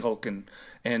that She-Hulk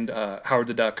and Howard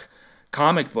the Duck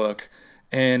comic book,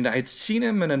 and I'd seen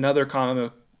him in another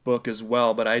comic book as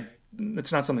well, but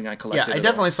it's not something I collected. Yeah, I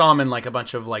definitely saw him in like a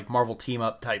bunch of like Marvel team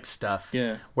up type stuff.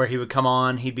 Yeah, where he would come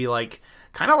on, he'd be like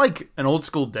kind of like an old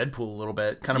school Deadpool a little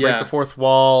bit, kind of break the fourth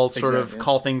wall, sort of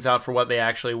call things out for what they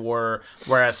actually were.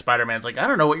 Whereas Spider-Man's like, I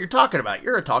don't know what you're talking about.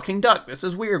 You're a talking duck. This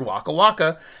is weird. Waka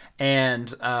waka. And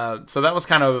so that was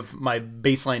kind of my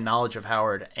baseline knowledge of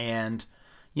Howard. And,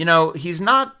 he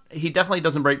definitely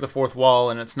doesn't break the fourth wall,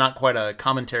 and it's not quite a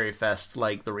commentary fest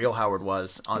like the real Howard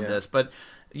was on this. But,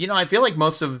 I feel like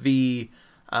most of the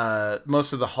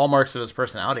hallmarks of his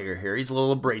personality are here. He's a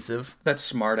little abrasive. That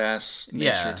smart-ass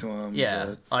nature to him.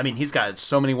 Yeah. I mean, he's got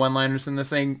so many one-liners in this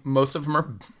thing. Most of them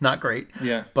are not great.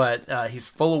 Yeah. But he's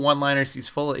full of one-liners. He's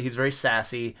very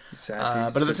sassy.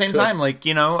 But at the same time, like,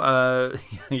 he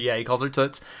calls her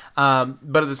toots.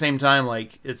 But at the same time,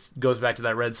 like, it goes back to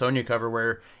that Red Sonja cover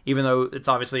where even though it's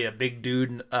obviously a big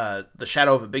dude, the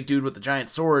shadow of a big dude with a giant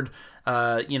sword,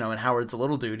 and Howard's a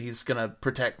little dude, he's going to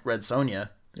protect Red Sonja.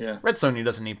 Yeah. Red Sonja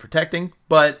doesn't need protecting,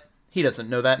 but he doesn't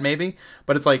know that maybe.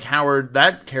 But it's like Howard,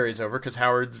 that carries over because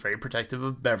Howard's very protective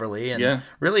of Beverly. And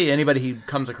really anybody he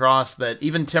comes across that,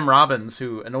 even Tim Robbins,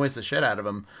 who annoys the shit out of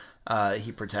him,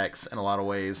 he protects in a lot of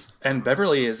ways. And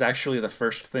Beverly is actually the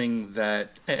first thing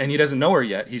that, and he doesn't know her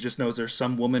yet, he just knows there's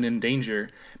some woman in danger,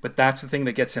 but that's the thing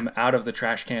that gets him out of the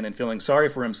trash can and feeling sorry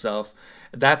for himself.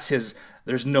 That's his,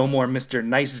 there's no more Mr.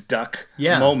 Nice Duck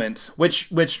moment. Which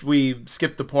we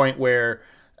skipped the point where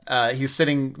he's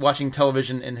sitting watching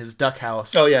television in his duck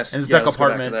house. Oh yes, in his duck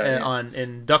apartment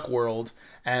in Duck World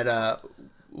at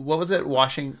what was it?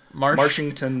 Washington,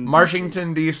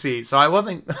 D.C. So I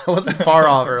wasn't far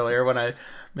off earlier when I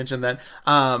mentioned that.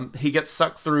 He gets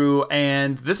sucked through,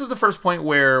 and this is the first point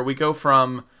where we go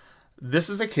from this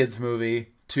is a kids movie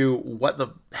to what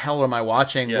the hell am I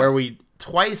watching? Yeah. Where we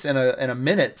twice in a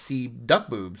minute see duck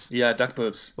boobs. Yeah, duck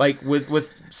boobs. Like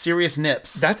with serious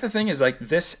nips. That's the thing is like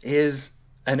this is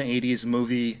an 80s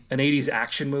movie, an 80s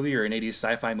action movie or an 80s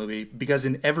sci-fi movie, because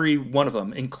in every one of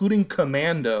them, including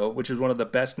Commando, which is one of the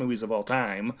best movies of all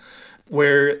time,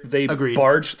 where they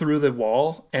barge through the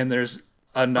wall and there's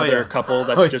another couple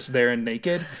that's just there and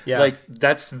naked. Yeah. Like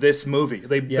that's this movie.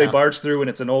 They barge through and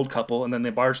it's an old couple, and then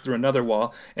they barge through another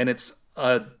wall and it's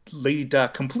a Lady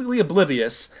Duck completely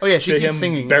oblivious she to him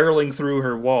singing. Barreling through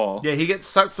her wall. Yeah, he gets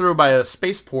sucked through by a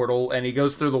space portal and he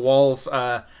goes through the walls.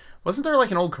 Wasn't there like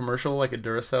an old commercial, like a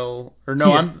Duracell? Or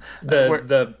no,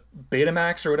 the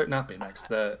Betamax or whatever. Not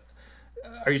Betamax.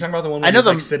 Are you talking about the one where he's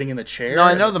like sitting in the chair? No,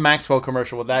 I know the Maxwell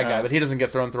commercial with that guy, but he doesn't get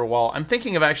thrown through a wall. I'm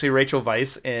thinking of actually Rachel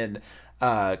Weisz in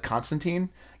Constantine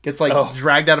gets like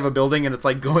dragged out of a building and it's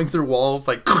like going through walls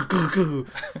like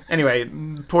anyway,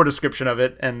 poor description of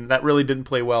it, and that really didn't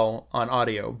play well on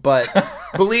audio, but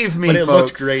believe me, but it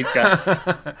folks, looked great, guys.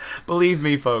 believe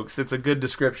me, folks, it's a good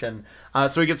description.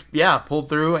 So he gets pulled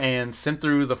through and sent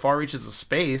through the far reaches of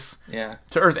space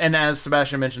to Earth, and as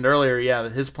Sebastian mentioned earlier,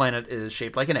 his planet is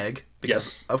shaped like an egg.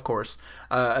 Because, of course,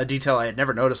 a detail I had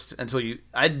never noticed until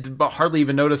I hardly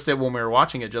even noticed it when we were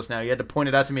watching it just now. You had to point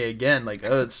it out to me again, like,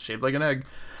 oh, it's shaped like an egg.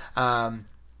 I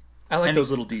like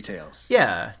those little details.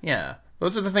 Yeah.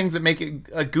 Those are the things that make it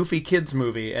a goofy kids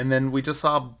movie. And then we just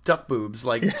saw duck boobs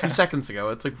like 2 seconds ago.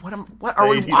 It's like, what are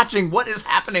we watching? What is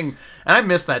happening? And I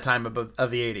missed that time of the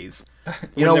 80s.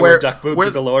 You know, where duck boobs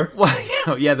galore.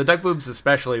 Well, yeah, the duck boobs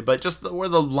especially, but just where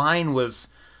the line was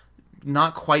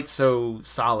not quite so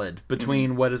solid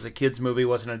between what is a kid's movie,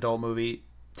 what's an adult movie.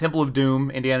 Temple of Doom,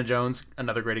 Indiana Jones,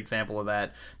 another great example of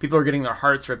that. People are getting their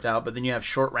hearts ripped out, but then you have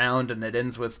Short Round, and it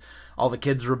ends with all the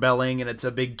kids rebelling, and it's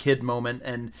a big kid moment.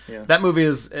 And that movie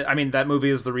is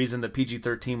the reason that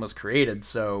PG-13 was created,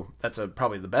 so that's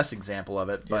probably the best example of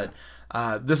it. But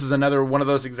this is another one of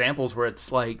those examples where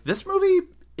it's like, this movie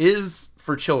is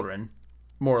for children,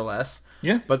 more or less.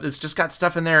 Yeah. But it's just got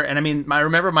stuff in there. And I mean, I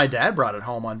remember my dad brought it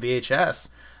home on VHS.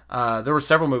 There were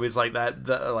several movies like that,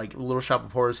 like Little Shop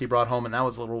of Horrors he brought home, and that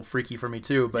was a little freaky for me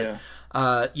too. But,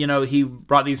 he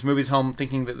brought these movies home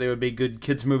thinking that they would be good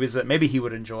kids' movies that maybe he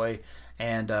would enjoy.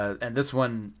 And this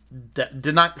one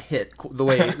did not hit the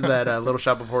way that Little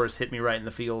Shop of Horrors hit me right in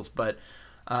the feels. But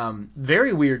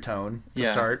very weird tone to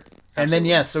start. And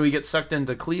then, so he gets sucked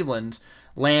into Cleveland,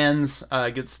 lands,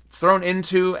 gets thrown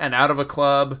into and out of a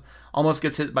club, almost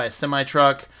gets hit by a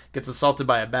semi-truck, gets assaulted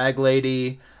by a bag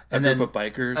lady. And a group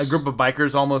of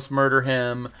bikers almost murder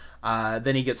him.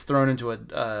 Then he gets thrown into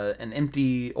an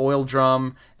empty oil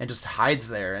drum and just hides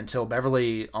there until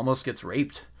Beverly almost gets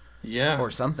raped. Yeah. Or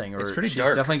something. Or it's pretty she's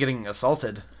dark. Definitely getting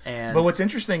assaulted. But what's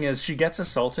interesting is she gets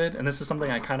assaulted, and this is something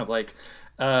I kind of like.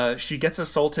 She gets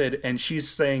assaulted, and she's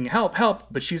saying, help, help,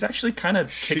 but she's actually kind of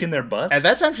kicking their butts. At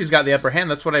that time, she's got the upper hand.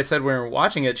 That's what I said when we were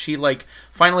watching it. She,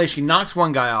 finally, she knocks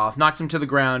one guy off, knocks him to the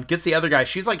ground, gets the other guy.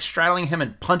 She's, straddling him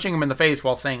and punching him in the face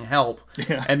while saying help.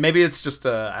 Yeah. And maybe it's just,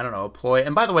 a ploy.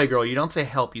 And by the way, girl, you don't say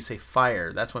help, you say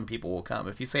fire. That's when people will come.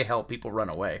 If you say help, people run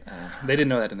away. They didn't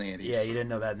know that in the 80s. Yeah, you didn't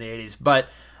know that in the 80s. But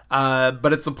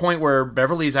it's the point where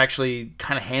Beverly's actually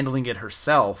kind of handling it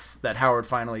herself that Howard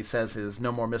finally says is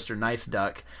no more Mr. Nice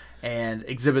Duck, and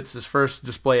exhibits his first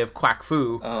display of quack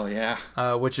foo. Oh, yeah.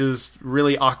 Which is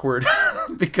really awkward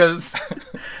because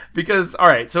all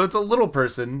right, so it's a little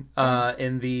person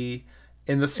in the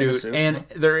suit, and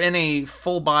they're in a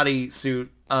full body suit.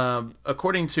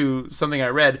 According to something I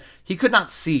read, he could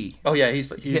not see. Oh yeah, he's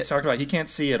talked about he can't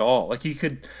see at all. Like, he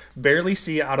could barely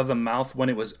see out of the mouth when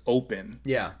it was open.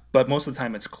 Yeah. But most of the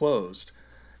time it's closed.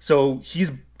 So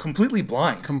he's completely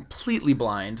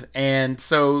blind. And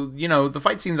so, the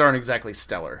fight scenes aren't exactly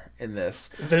stellar in this.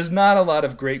 There's not a lot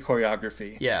of great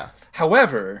choreography. Yeah.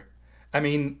 However, I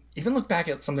mean, even look back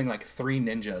at something like Three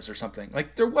Ninjas or something.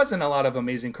 Like, there wasn't a lot of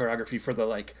amazing choreography for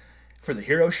the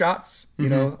hero shots.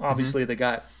 Obviously they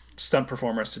got stunt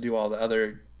performers to do all the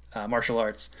other martial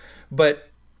arts.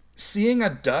 But seeing a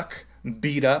duck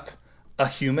beat up a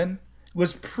human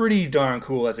was pretty darn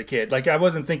cool as a kid. Like, I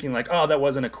wasn't thinking oh, that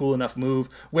wasn't a cool enough move.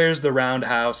 Where's the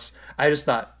roundhouse? I just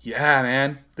thought, yeah,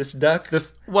 man, this duck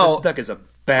is a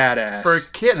badass. For a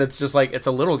kid, it's just it's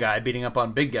a little guy beating up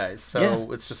on big guys.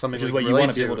 So it's just something which is what you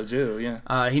want to be able to do.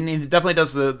 Yeah. He definitely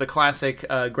does the classic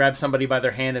grab somebody by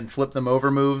their hand and flip them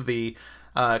over move. The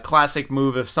classic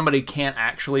move if somebody can't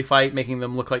actually fight, making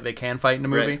them look like they can fight in a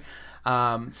movie.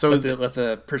 Right. So let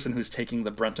the person who's taking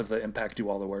the brunt of the impact do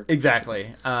all the work.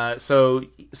 Exactly. So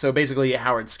basically,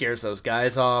 Howard scares those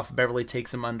guys off. Beverly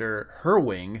takes him under her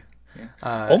wing.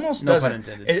 Yeah. Almost no doesn't. Pun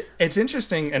intended. It's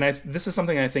interesting, and this is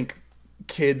something I think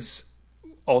kids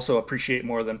also appreciate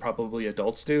more than probably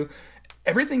adults do.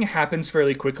 Everything happens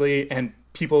fairly quickly, and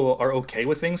people are okay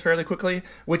with things fairly quickly,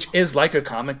 which is like a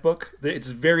comic book. It's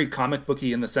very comic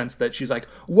booky in the sense that she's like,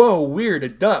 "Whoa, weird, a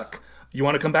duck. You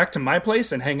want to come back to my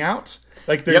place and hang out?"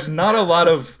 Like, there's not a lot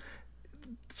of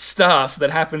stuff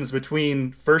that happens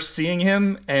between first seeing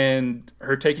him and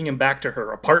her taking him back to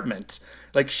her apartment.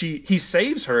 Like, he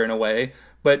saves her in a way,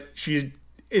 but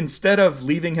instead of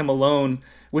leaving him alone,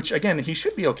 which again, he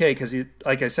should be okay, because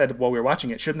like I said while we were watching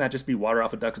it, shouldn't that just be water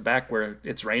off a duck's back where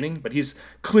it's raining? But he's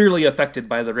clearly affected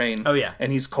by the rain. Oh yeah.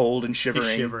 And he's cold and shivering.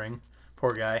 He's shivering.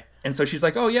 Poor guy. And so she's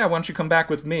like, "Oh yeah, why don't you come back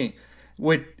with me?"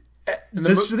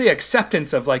 This is the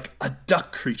acceptance of a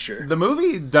duck creature. The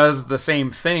movie does the same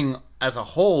thing as a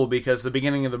whole, because the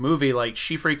beginning of the movie,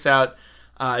 she freaks out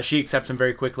She accepts him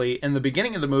very quickly. In the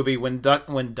beginning of the movie, when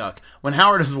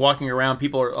Howard is walking around,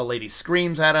 a lady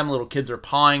screams at him, little kids are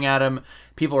pawing at him,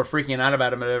 people are freaking out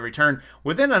about him at every turn.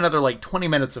 Within another like 20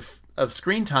 minutes of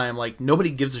screen time, like nobody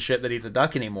gives a shit that he's a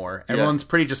duck anymore. Everyone's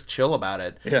pretty just chill about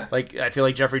it. Yeah. Like I feel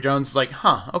like Jeffrey Jones is like,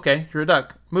 okay, you're a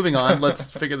duck. Moving on,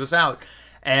 let's figure this out.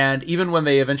 And even when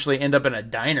they eventually end up in a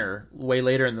diner way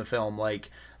later in the film,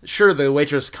 like, sure, the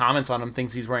waitress comments on him,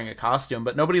 thinks he's wearing a costume,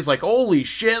 but nobody's like, holy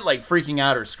shit, like freaking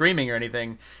out or screaming or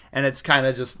anything. And it's kind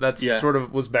of just, sort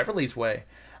of was Beverly's way.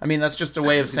 I mean, that's just a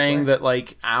way of saying that,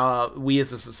 like, we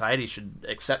as a society should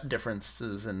accept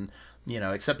differences and,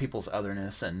 accept people's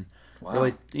otherness and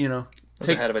really,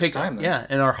 take ahead of its time, then. Yeah,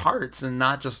 in our hearts and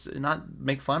not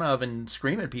make fun of and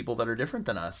scream at people that are different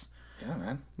than us. Yeah,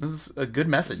 man. This is a good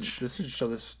message. This should show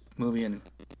this movie in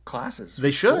classes.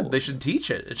 They should. Cool. They should teach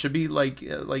it. It should be like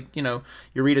you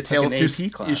read a tale of two.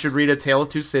 class. You should read A Tale of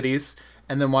Two Cities,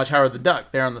 and then watch Howard the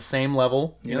Duck. They're on the same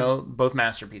level. Both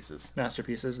masterpieces.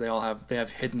 They all have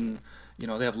hidden.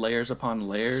 They have layers upon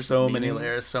layers. So many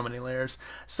layers.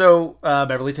 So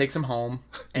Beverly takes him home,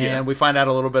 and we find out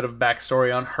a little bit of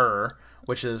backstory on her.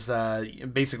 Which is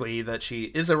basically that she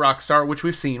is a rock star, which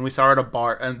we've seen. We saw her at a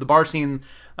bar. And the bar scene,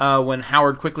 when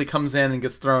Howard quickly comes in and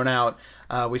gets thrown out,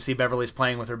 we see Beverly's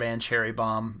playing with her band Cherry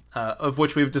Bomb, of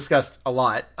which we've discussed a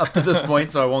lot up to this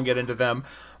point, so I won't get into them.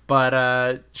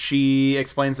 But she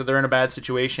explains that they're in a bad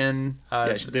situation.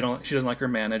 She doesn't like her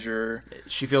manager.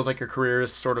 She feels like her career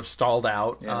is sort of stalled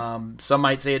out. Yeah. Some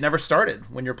might say it never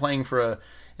started when you're playing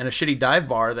in a shitty dive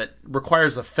bar that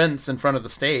requires a fence in front of the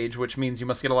stage, which means you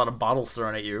must get a lot of bottles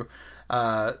thrown at you.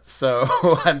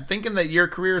 So I'm thinking that your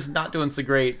career is not doing so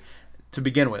great to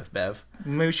begin with, Bev.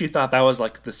 Maybe she thought that was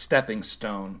like the stepping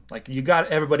stone. Like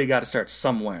everybody got to start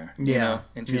somewhere. You know?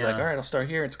 And she's like, all right, I'll start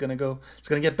here. It's gonna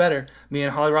get better. Me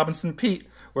and Holly Robinson Pete,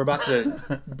 we're about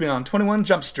to be on 21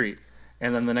 Jump Street,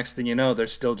 and then the next thing you know, they're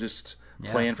still just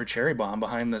playing for Cherry Bomb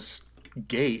behind this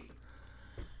gate.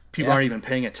 People aren't even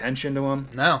paying attention to him.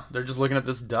 No, they're just looking at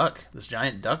this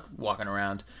giant duck walking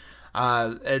around.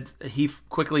 He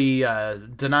quickly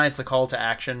denies the call to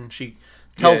action. She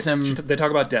tells him... They talk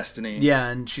about destiny. Yeah,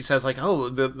 and she says, like,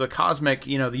 the cosmic,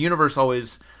 the universe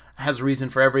always has a reason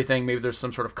for everything. Maybe there's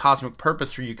some sort of cosmic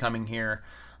purpose for you coming here.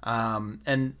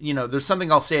 And, there's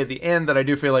something I'll say at the end that I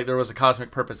do feel like there was a cosmic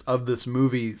purpose of this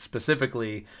movie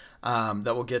specifically that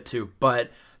we'll get to. But...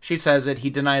 She says it.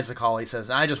 He denies the call. He says,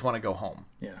 I just want to go home.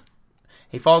 Yeah.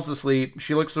 He falls asleep.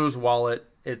 She looks through his wallet.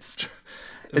 This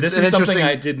is something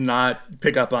I did not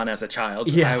pick up on as a child.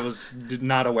 Yeah. I was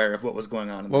not aware of what was going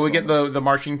on in this Well, we moment. get the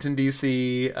Washington,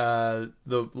 D.C.,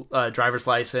 the driver's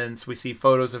license. We see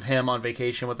photos of him on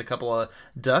vacation with a couple of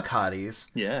duck hotties.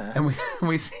 Yeah. And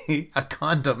we see a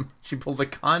condom. She pulls a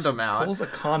condom out.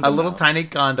 A little tiny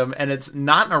condom, and it's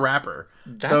not in a wrapper.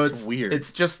 That's weird.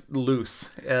 It's just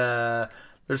loose.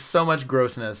 There's so much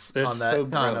grossness on that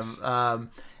condom. Gross.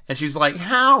 And she's like,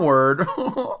 Howard,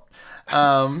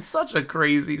 such a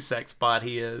crazy sex bot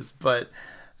he is. But,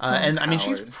 I mean,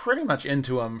 she's pretty much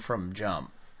into him from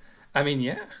jump. I mean,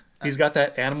 yeah. He's got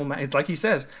that it's like he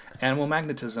says, animal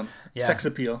magnetism, sex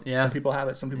appeal. Yeah. Some people have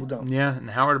it, some people don't. Yeah, and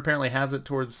Howard apparently has it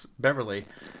towards Beverly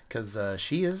because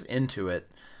she is into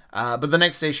it. But the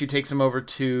next day she takes him over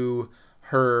to...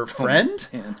 her friend,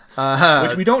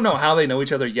 which we don't know how they know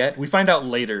each other yet. We find out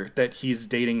later that he's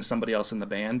dating somebody else in the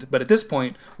band, but at this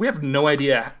point, we have no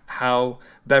idea how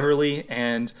Beverly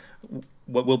and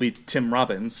what will be Tim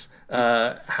Robbins,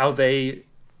 how they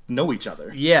know each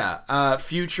other. Yeah,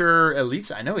 future, at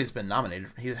least I know he's been nominated.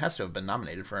 He has to have been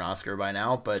nominated for an Oscar by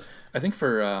now, but I think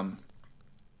for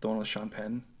the one with Sean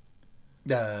Penn.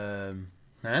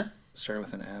 Started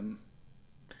with an M.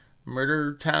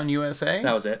 Murder Town, USA?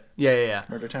 That was it. Yeah.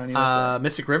 Murder Town, USA.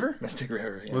 Mystic River? Mystic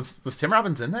River, yeah. Was Tim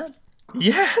Robbins in that?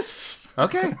 Yes!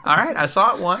 Okay, all right. I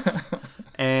saw it once,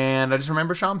 and I just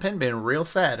remember Sean Penn being real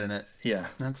sad in it. Yeah.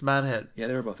 That's about it. Yeah,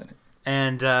 they were both in it.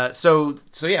 And so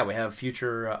yeah, we have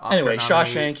future Oscar Anyway, nominee.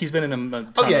 Shawshank, he's been in a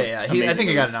ton yeah. I think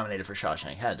he got movies. nominated for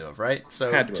Shawshank. Had to have, right?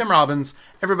 So Had to Tim have. Robbins,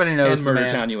 everybody knows And the Murder man.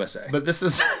 Town, USA. But this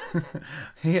is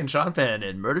he and Sean Penn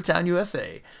in Murder Town,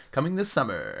 USA, coming this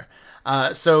summer.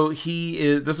 So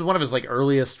this is one of his like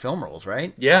earliest film roles,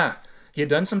 right? Yeah. He had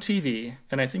done some TV,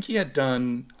 and I think he had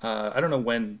done, I don't know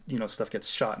when, stuff gets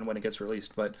shot and when it gets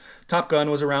released, but Top Gun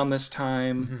was around this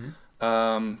time.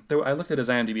 Mm-hmm. I looked at his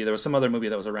IMDb. There was some other movie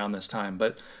that was around this time,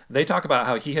 but they talk about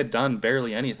how he had done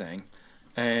barely anything,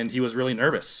 and he was really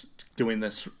nervous doing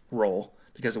this role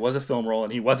because it was a film role,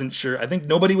 and he wasn't sure. I think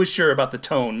nobody was sure about the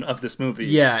tone of this movie.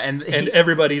 Yeah, and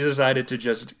everybody decided to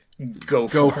just go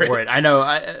for it. I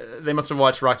know. They must have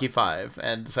watched Rocky V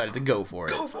and decided to go for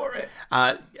it. Go for it.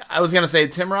 I was going to say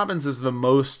Tim Robbins is the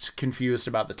most confused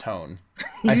about the tone.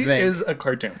 He is a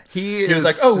cartoon. He is was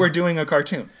like, oh, we're doing a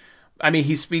cartoon. I mean,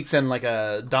 he speaks in like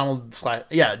a Donald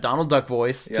Duck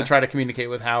voice to try to communicate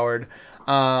with Howard.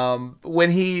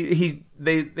 When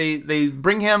they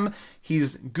bring him,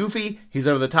 he's goofy, he's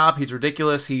over the top, he's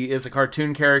ridiculous, he is a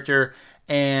cartoon character.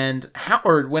 And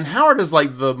when Howard is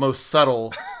like the most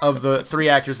subtle of the three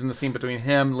actors in the scene between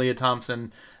him, Leah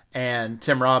Thompson, and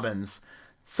Tim Robbins,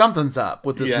 something's up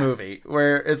with this movie.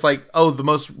 Where it's like, oh, the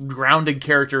most grounded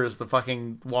character is the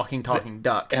fucking walking, talking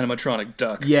duck. Animatronic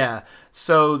duck. Yeah.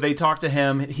 So they talk to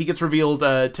him. He gets revealed,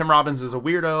 Tim Robbins is a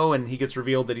weirdo, and he gets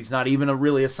revealed that he's not even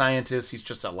really a scientist. He's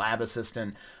just a lab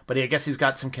assistant. But I guess he's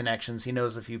got some connections. He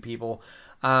knows a few people.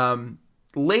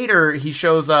 Later, he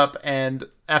shows up, and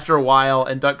after a while,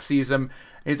 and Duck sees him,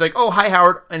 and he's like, oh, hi,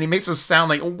 Howard. And he makes a sound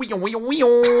like, wee wee wee.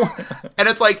 And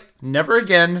it's like, never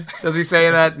again does he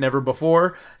say that, never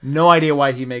before. No idea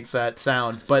why he makes that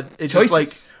sound. But it's just like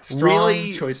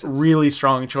really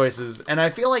strong choices. And I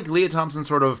feel like Leah Thompson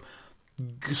sort of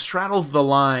straddles the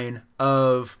line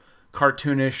of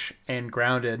cartoonish and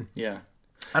grounded. Yeah.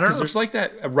 I don't know. Because there's like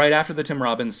that right after the Tim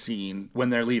Robbins scene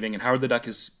when they're leaving and Howard the Duck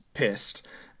is pissed.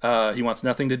 He wants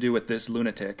nothing to do with this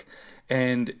lunatic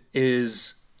and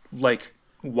is like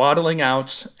waddling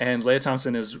out, and Leah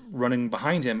Thompson is running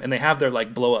behind him, and they have their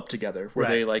like blow up together where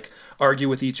they like argue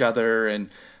with each other, and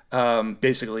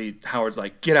basically Howard's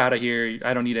like, get out of here,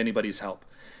 I don't need anybody's help.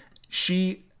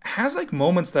 She has like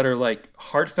moments that are like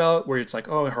heartfelt where it's like,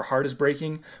 oh, her heart is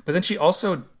breaking, but then she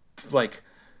also like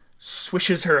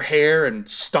swishes her hair and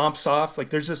stomps off. Like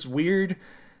there's this weird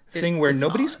thing where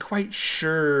nobody's quite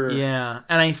sure. Yeah,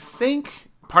 and I think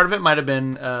part of it might have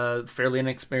been a fairly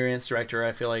inexperienced director.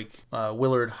 I feel like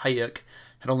Willard Hayek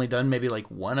had only done maybe like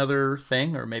one other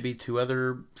thing or maybe two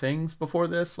other things before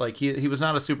this. Like he was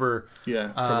not a super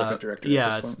prolific director.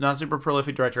 Yeah, it's not a super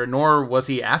prolific director, nor was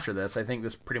he after this. I think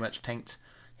this pretty much tanked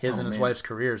his and his wife's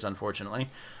careers, unfortunately.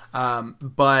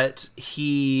 But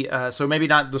he, so maybe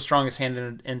not the strongest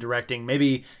hand in directing.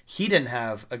 Maybe he didn't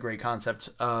have a great concept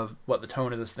of what the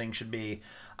tone of this thing should be.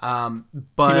 But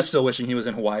he was still wishing he was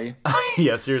in Hawaii.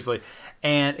 Yeah, seriously.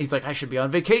 And he's like, I should be on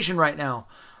vacation right now.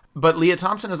 But Leah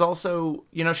Thompson is also,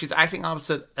 she's acting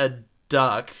opposite a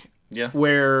duck. Yeah.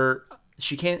 Where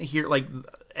she can't hear, like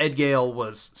Ed Gale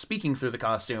was speaking through the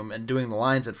costume and doing the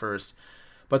lines at first.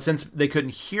 But since they couldn't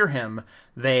hear him,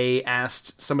 they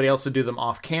asked somebody else to do them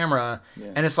off camera.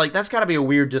 Yeah. And it's like, that's got to be a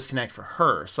weird disconnect for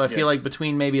her. So I feel like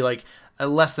between maybe like a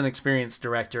less than experienced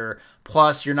director,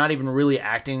 plus you're not even really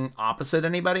acting opposite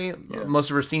anybody. Yeah. Most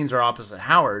of her scenes are opposite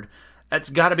Howard. That's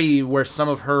got to be where some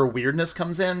of her weirdness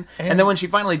comes in. And then when she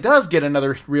finally does get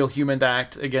another real human to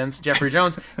act against Jeffrey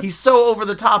Jones, he's so over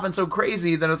the top and so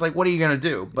crazy that it's like, what are you going to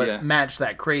do but match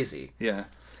that crazy? Yeah.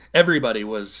 Everybody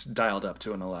was dialed up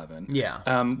to an 11. Yeah.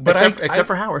 But except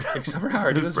for Howard. Except for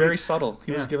Howard. He was very subtle.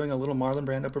 He was giving a little Marlon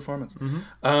Brando performance.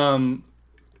 Mm-hmm.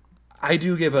 I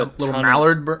do give a little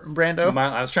Mallard Brando.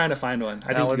 I was trying to find one.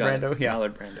 I Mallard think you got Brando. it. Yeah.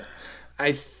 Mallard Brando.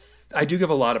 I do give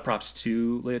a lot of props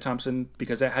to Leah Thompson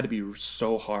because that had to be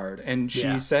so hard. And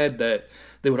she said that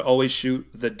they would always shoot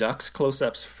the ducks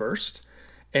close-ups first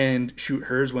and shoot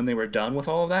hers when they were done with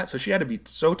all of that. So she had to be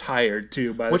so tired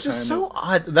too by the time. Which is so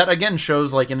odd. That again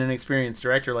shows like an inexperienced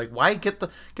director. Like, why get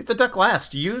the duck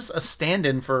last? Use a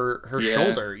stand-in for her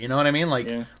shoulder. You know what I mean? Like,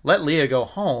 let Leah go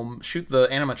home, shoot the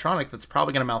animatronic that's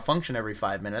probably going to malfunction every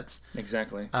 5 minutes.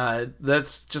 Exactly.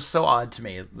 That's just so odd to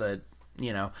me that.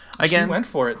 Again, she went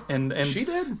for it, and she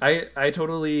did. I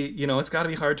totally, it's got to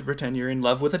be hard to pretend you're in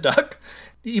love with a duck,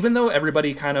 even though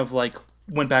everybody kind of like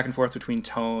went back and forth between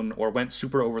tone or went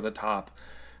super over the top.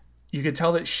 You could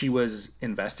tell that she was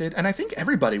invested, and I think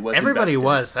everybody was. Everybody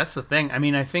was. That's the thing. I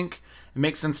mean, I think it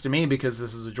makes sense to me because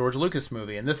this is a George Lucas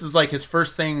movie, and this is like his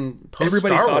first thing post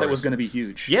Everybody Star thought Wars. It was going to be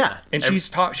huge. Yeah, and she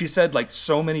said like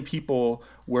so many people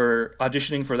were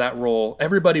auditioning for that role.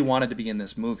 Everybody wanted to be in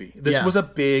this movie. This was a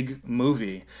big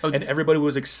movie, and everybody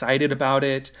was excited about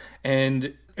it,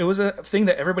 and it was a thing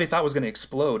that everybody thought was going to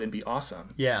explode and be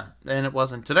awesome. Yeah, and it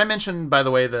wasn't. Did I mention, by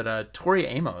the way, that Tori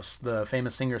Amos, the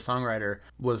famous singer-songwriter,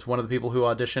 was one of the people who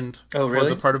auditioned for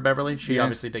the part of Beverly? She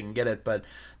obviously didn't get it, but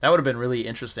that would have been really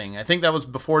interesting. I think that was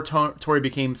before Tori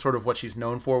became sort of what she's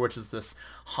known for, which is this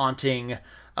haunting,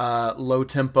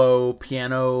 low-tempo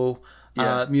piano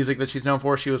music that she's known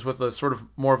for. She was with a sort of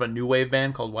more of a new wave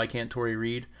band called Why Can't Tori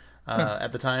Read?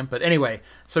 at the time. But anyway,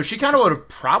 so she kind of would have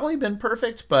probably been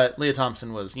perfect, but Leah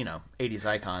Thompson was, 80s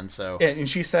icon, so... And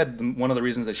she said one of the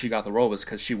reasons that she got the role was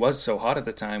because she was so hot at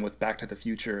the time with Back to the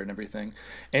Future and everything.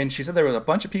 And she said there was a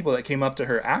bunch of people that came up to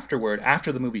her after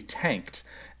the movie tanked,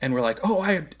 and were like, oh,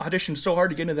 I auditioned so hard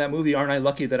to get into that movie, aren't I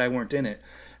lucky that I weren't in it?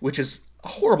 Which is a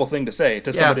horrible thing to say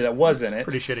to somebody that was in it.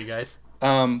 Pretty shitty, guys.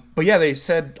 But yeah, they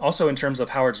said also in terms of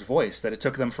Howard's voice that it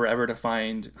took them forever to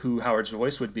find who Howard's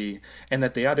voice would be, and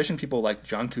that they auditioned people like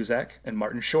John Cusack and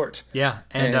Martin Short. Yeah,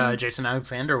 and Jason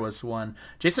Alexander was one.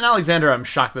 Jason Alexander, I'm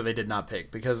shocked that they did not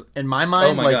pick, because in my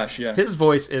mind, his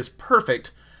voice is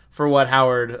perfect for what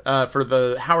Howard, for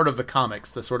the Howard of the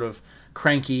comics, the sort of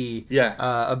cranky,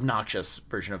 obnoxious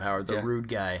version of Howard, the rude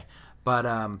guy. But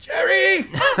Jerry,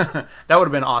 that would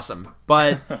have been awesome.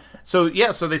 But so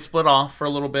they split off for a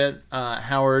little bit.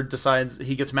 Howard decides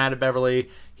he gets mad at Beverly.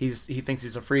 He thinks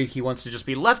he's a freak. He wants to just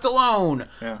be left alone.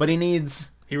 Yeah. But he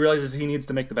realizes he needs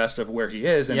to make the best of where he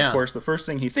is, and of course the first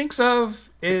thing he thinks of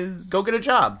is go get a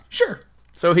job. Sure.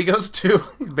 So he goes to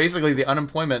basically the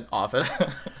unemployment office.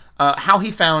 How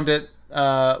he found it,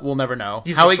 we'll never know.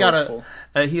 He's how resourceful.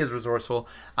 He is resourceful.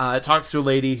 Talks to a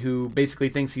lady who basically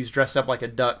thinks he's dressed up like a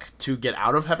duck to get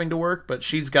out of having to work, but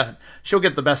she'll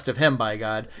get the best of him, by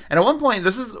God. And at one point,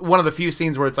 this is one of the few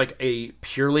scenes where it's like a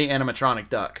purely animatronic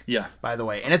duck. Yeah. By the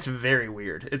way, and it's very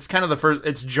weird. It's kind of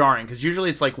it's jarring, because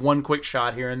usually it's like one quick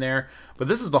shot here and there, but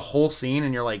this is the whole scene,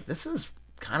 and you're like, this is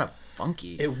kind of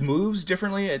funky. It moves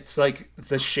differently. It's like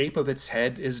the shape of its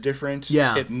head is different.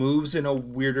 Yeah. It moves in a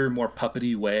weirder, more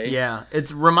puppety way. Yeah.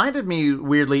 It's reminded me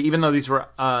weirdly, even though these were,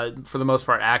 for the most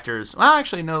part, actors. Well,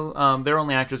 actually, no, they're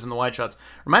only actors in the wide shots.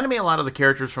 Reminded me a lot of the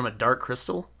characters from A Dark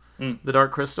Crystal. The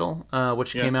Dark Crystal,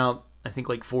 which came out, I think,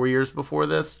 like 4 years before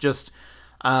this. Just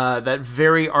that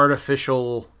very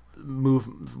artificial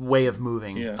way of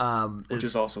moving, which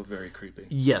is also very creepy.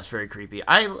 Yes, very creepy.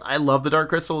 I love The Dark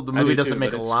Crystal. The movie doesn't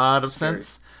make a lot of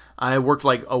sense. I worked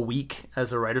like a week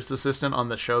as a writer's assistant on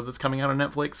the show that's coming out on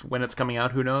Netflix. When it's coming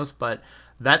out, who knows? But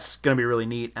that's going to be really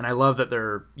neat, and I love that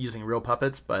they're using real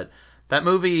puppets. But that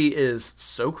movie is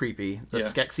so creepy. The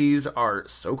Skeksis are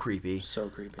so creepy. So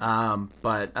creepy.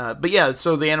 But yeah,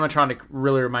 so the animatronic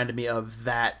really reminded me of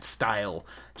that style.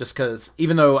 Just because,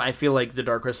 even though I feel like The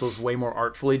Dark Crystal is way more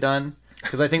artfully done,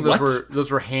 because I think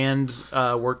those were hand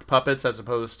worked puppets as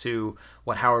opposed to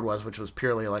what Howard was, which was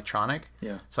purely electronic.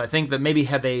 Yeah. So I think that maybe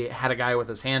had they had a guy with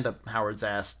his hand up Howard's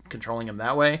ass controlling him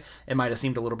that way, it might have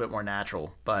seemed a little bit more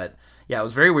natural. But yeah, it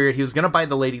was very weird. He was gonna bite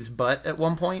the lady's butt at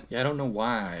one point. Yeah, I don't know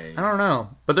why. I don't know,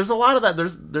 but there's a lot of that.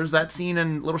 There's that scene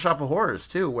in Little Shop of Horrors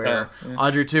too, where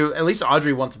Audrey 2, at least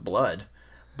Audrey wants blood.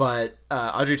 But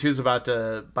Audrey 2 is about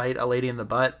to bite a lady in the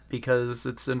butt because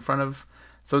it's in front of...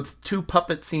 So it's two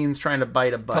puppet scenes trying to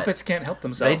bite a butt. Puppets can't help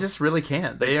themselves. They just really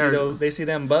can't. They see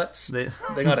them butts. They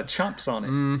got a chomps on it.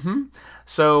 Mm-hmm.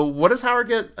 So what does Howard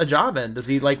get a job in? Does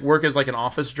he like work as like an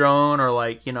office drone or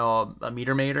like, a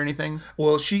meter maid or anything?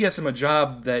 Well, she gets him a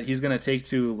job that he's going to take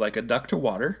to like a duck to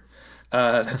water.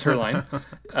 That's her line.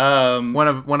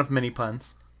 One of many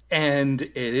puns. And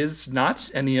it is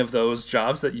not any of those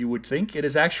jobs that you would think. It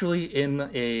is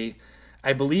actually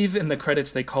I believe in the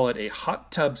credits they call it a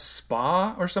hot tub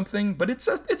spa or something, but it's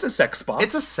a sex spa.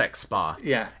 It's a sex spa.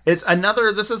 Yeah. This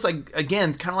is like,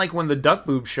 again, kind of like when the duck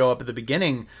boobs show up at the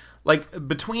beginning. Like,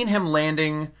 between him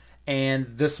landing and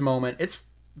this moment, it's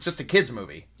just a kid's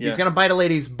movie. Yeah. He's going to bite a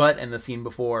lady's butt in the scene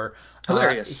before.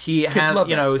 Hilarious. Kids love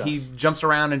that stuff. He jumps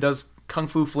around and does kung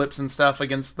fu flips and stuff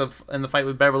in the fight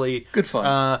with Beverly. Good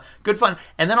fun.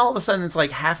 And then all of a sudden it's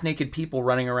like half naked people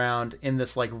running around in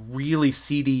this like really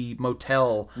seedy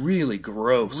motel. Really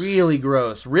gross.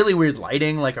 Really weird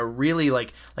lighting, like a really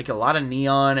like a lot of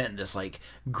neon and this like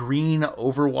green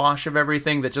overwash of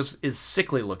everything that just is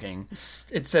sickly looking.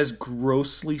 It's as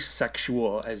grossly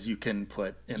sexual as you can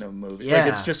put in a movie. Yeah.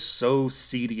 Like it's just so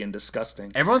seedy and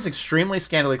disgusting. Everyone's extremely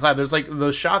scantily clad. There's like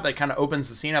the shot that kind of opens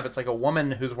the scene up. It's like a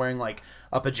woman who's wearing like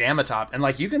a pajama top, and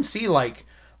like you can see like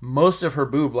most of her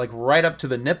boob like right up to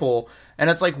the nipple, and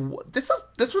it's like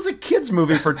this was a kids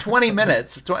movie for 20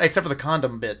 minutes except for the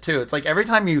condom bit too. It's like every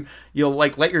time you'll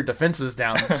like let your defenses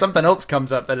down, something else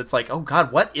comes up that it's like, oh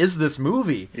god, what is this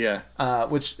movie? Yeah.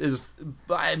 Which is,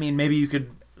 I mean, maybe you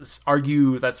could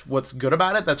argue that's what's good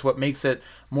about it. That's what makes it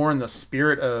more in the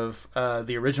spirit of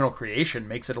the original creation,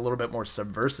 makes it a little bit more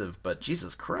subversive. But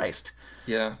Jesus Christ.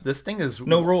 Yeah. This thing is...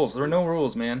 No rules. There are no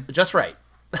rules, man. Just right.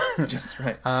 Just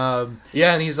right.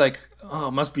 Yeah, and he's like, oh,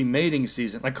 it must be mating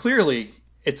season. Like, clearly,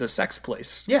 it's a sex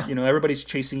place. Yeah. Everybody's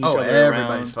chasing each other around.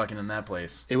 Everybody's fucking in that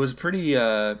place. It was pretty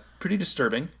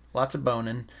disturbing. Lots of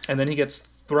boning. And then he gets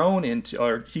thrown into,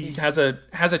 or he has a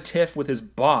tiff with his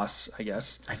boss, I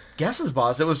guess. I guess his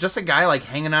boss. It was just a guy like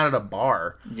hanging out at a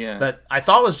bar. Yeah. That I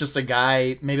thought was just a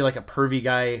guy, maybe like a pervy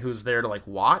guy who's there to like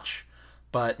watch.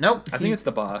 But nope. I think it's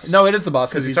the boss. No, it is the boss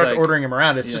because he he's starts like- ordering him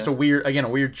around. It's Yeah. just a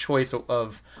weird choice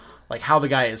of like how the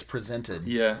guy is presented.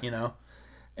 Yeah. You know?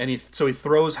 And he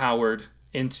throws Howard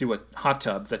into a hot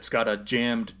tub that's got a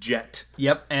jammed jet.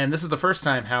 Yep, and this is the first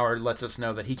time Howard lets us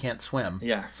know that he can't swim.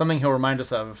 Yeah. Something he'll remind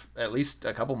us of at least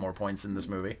a couple more points in this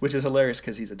movie. Which is hilarious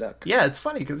because he's a duck. Yeah, it's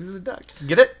funny because he's a duck.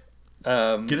 Get it?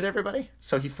 Get it, everybody?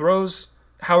 So he throws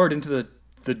Howard into the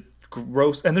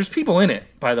gross... And there's people in it,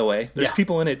 by the way. There's Yeah.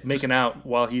 people in it making out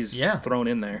while he's Yeah. thrown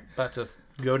in there. About to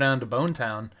go down to Bone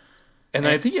Town. And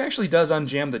then I think he actually does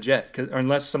unjam the jet, or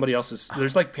unless somebody else is...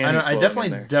 There's like panties I floating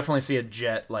in there. definitely see a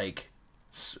jet like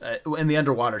in the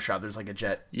underwater shot. There's like a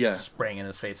jet Yeah. spraying in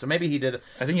his face. So maybe he did.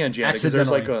 I think he unjammed it because there's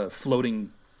like Accidentally. a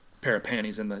floating pair of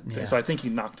panties in the thing. Yeah. So I think he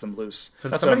knocked them loose. So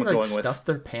did That's what I'm somebody like going with. stuff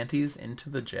their panties into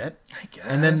the jet? I guess.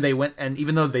 And then they went, and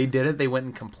even though they did it, they went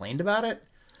and complained about it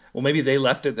Well, maybe they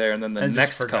left it there, and then the and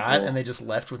next just forgot, couple... and they just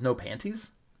left with no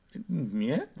panties.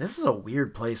 Yeah? This is a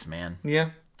weird place, man.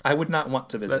 Yeah. I would not want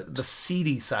to visit. The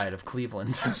seedy side of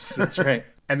Cleveland. That's right.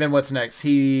 And then what's next?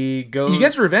 He goes. He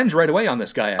gets revenge right away on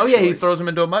this guy, Oh actually. yeah, he throws him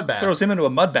into a mud bath. throws him into a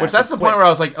mud bath. Which that's the and point where I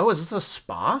quits. was like, oh, is this a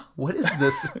spa? What is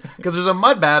this? Because there's a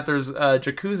mud bath, there's a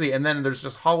jacuzzi, and then there's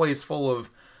just hallways full of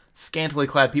scantily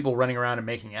clad people running around and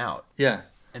making out Yeah.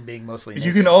 and being mostly You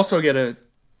naked. can also get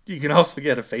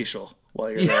a facial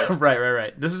while you're Yeah, there.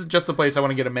 right. This is just the place I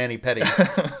want to get a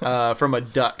mani-pedi from a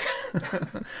duck.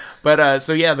 But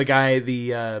so yeah,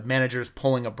 the manager's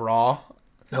pulling a bra.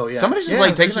 Oh yeah. Somebody's just Yeah,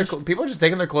 like taking there's people are just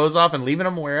taking their clothes off and leaving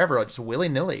them wherever, just willy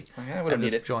nilly. Yeah, I wouldn't at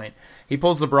need this it. joint. He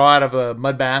pulls the bra out of a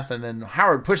mud bath, and then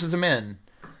Howard pushes him in,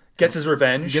 Gets his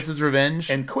revenge. gets his revenge,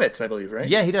 and quits, I believe, right?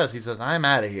 yeah, he does. He says, "I'm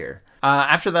out of here."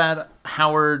 After that,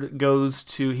 Howard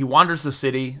he wanders the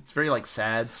city. It's very like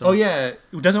sad. So Oh yeah.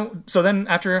 So then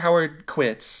after Howard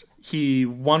quits, he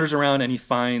wanders around and he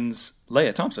finds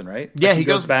Leia Thompson, right? Yeah, Like, he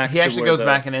goes back. He to actually where goes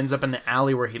back and ends up in the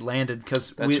alley where he landed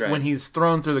because That's right. when he's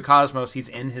thrown through the cosmos, he's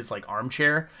in his like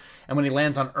armchair, and when he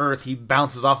lands on Earth, he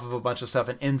bounces off of a bunch of stuff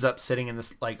and ends up sitting in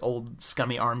this like old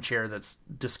scummy armchair that's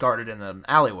discarded in the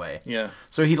alleyway. Yeah.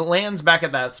 So he lands back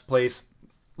at that place,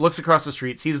 looks across the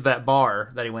street, sees that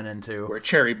bar that he went into, Where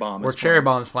Cherry Bomb where is Cherry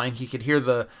Bomb's playing. He could hear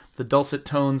the dulcet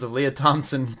tones of Leah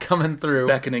Thompson coming through.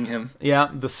 beckoning him. Yeah,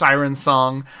 the siren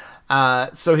song.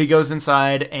 So he goes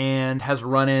inside and has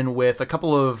run in with a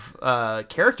couple of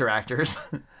character actors.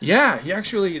 Yeah, he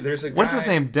actually there's a guy. What's his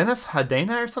name? Dennis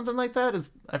Hadena or something like that?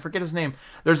 I forget his name.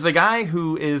 There's the guy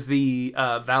who is the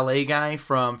valet guy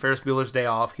from Ferris Bueller's Day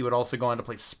Off. He would also go on to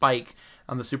play Spike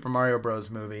on the Super Mario Bros.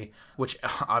 Movie, which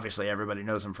obviously everybody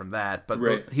knows him from that. But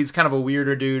Right. he's kind of a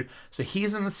weirder dude. So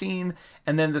he's in the scene.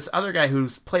 And then this other guy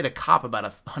who's played a cop about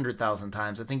 100,000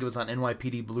 times. I think it was on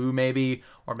NYPD Blue maybe.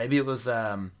 Or maybe it was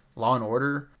Law and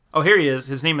Order. Oh, here he is.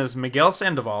 His name is Miguel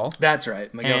Sandoval. That's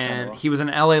right, Miguel And Sandoval. he was in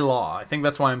LA Law. I think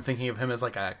that's why I'm thinking of him as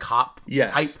like a cop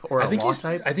Yes. type or I a think law he's,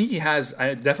 type. I think he has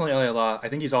definitely LA Law. I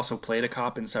think he's also played a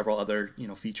cop in several other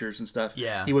features and stuff.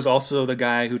 Yeah. He was also the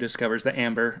guy who discovers the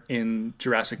amber in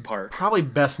Jurassic Park. Probably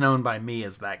best known by me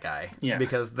as that guy. Yeah.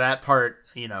 Because that part,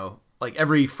 like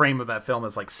every frame of that film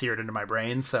is like seared into my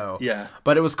brain. So Yeah.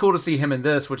 But it was cool to see him in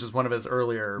this, which is one of his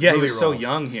earlier. Yeah, he movie was so roles.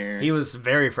 young here. He was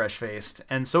very fresh faced,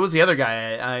 and so was the other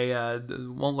guy. I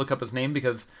won't look up his name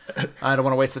because I don't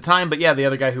want to waste the time. But yeah, the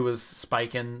other guy who was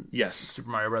Spike in Yes. Super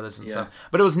Mario Brothers and Yeah. stuff.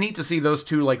 But it was neat to see those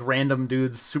two like random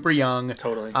dudes, super young.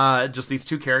 Totally. Just these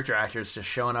two character actors just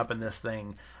showing up in this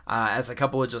thing as a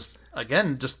couple of just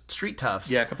street toughs.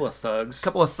 Yeah, a couple of thugs.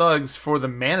 Couple of thugs for the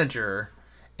manager.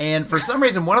 And for some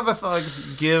reason, one of the thugs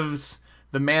gives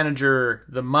the manager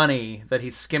the money that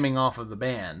he's skimming off of the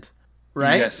band.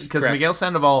 Right? Yes, Because correct. Miguel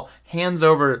Sandoval hands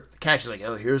over the cash. He's like,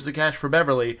 oh, here's the cash for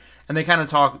Beverly. And they kind of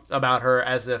talk about her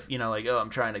as if, like, oh, I'm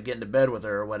trying to get into bed with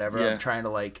her or whatever. Yeah. I'm trying to,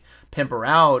 like, pimp her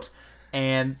out.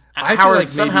 And I feel Howard like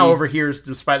somehow maybe- overhears,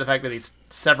 despite the fact that he's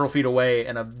several feet away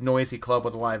in a noisy club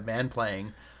with a live band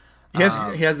playing. He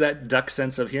has that duck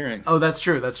sense of hearing. Oh, that's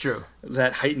true. That's true.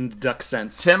 That heightened duck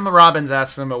sense. Tim Robbins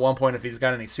asks him at one point if he's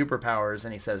got any superpowers,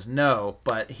 and he says no,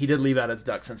 but he did leave out his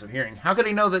duck sense of hearing. How could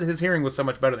he know that his hearing was so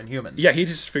much better than humans? Yeah, he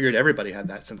just figured everybody had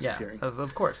that sense Yeah, of hearing.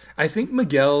 of course. I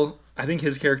think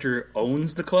his character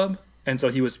owns the club, and so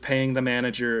he was paying the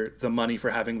manager the money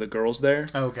for having the girls there.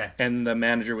 Oh, okay. And the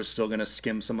manager was still going to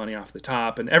skim some money off the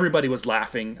top, and everybody was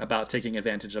laughing about taking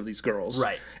advantage of these girls.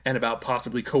 Right. And about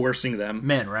possibly coercing them.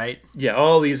 Men, right? Yeah,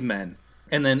 all these men.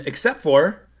 And then, except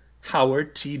for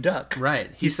Howard T. Duck.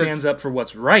 Right. He stands up for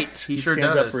what's right. He sure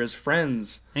stands up does. for his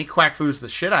friends. And he quack foos the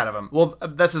shit out of him. Well,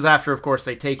 this is after, of course,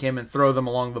 they take him and throw them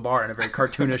along the bar in a very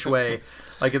cartoonish way.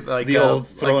 Like the old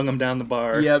throwing them down the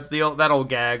bar. Yeah, that old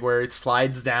gag where it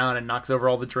slides down and knocks over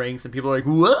all the drinks, and people are like,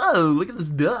 "Whoa, look at this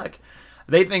duck!"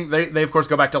 They think they of course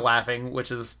go back to laughing,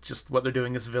 which is just what they're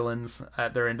doing as villains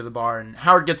at their end of the bar. And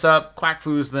Howard gets up, quack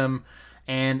foos them,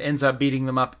 and ends up beating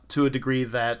them up to a degree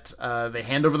that they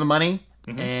hand over the money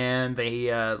and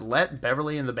they let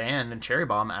Beverly and the band and Cherry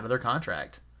Bomb out of their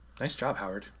contract. Nice job,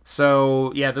 Howard.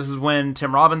 So, yeah, this is when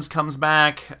Tim Robbins comes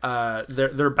back.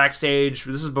 They're backstage.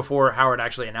 This is before Howard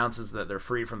actually announces that they're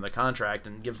free from the contract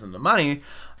and gives them the money.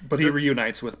 But he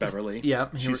reunites with Beverly. Yeah.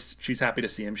 She's happy to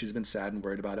see him. She's been sad and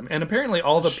worried about him. And apparently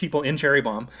all the people in Cherry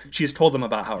Bomb, she's told them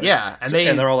about Howard. Yeah. And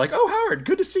they're all like, "Oh, Howard,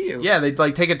 good to see you." Yeah,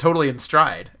 they take it totally in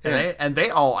stride. Yeah. And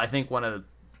they all, I think, want to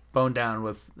bone down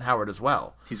with Howard as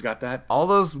well. He's got that. All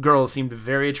those girls seemed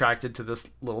very attracted to this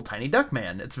little tiny duck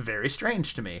man. It's very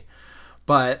strange to me.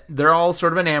 But they're all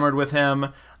sort of enamored with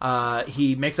him.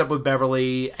 He makes up with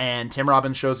Beverly, and Tim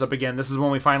Robbins shows up again. This is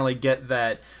when we finally get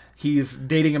that he's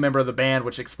dating a member of the band,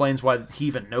 which explains why he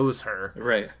even knows her.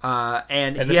 Right.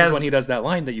 And this is when he does that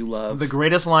line that you love. The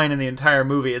greatest line in the entire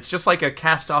movie. It's just like a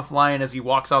cast-off line as he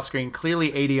walks off screen,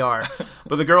 clearly ADR.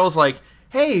 But the girl's like,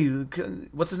 "Hey,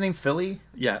 what's his name, Philly?"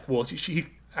 Yeah, well,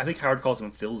 I think Howard calls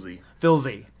him Philzy.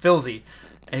 Philzy.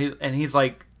 And he's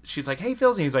like, she's like, "Hey,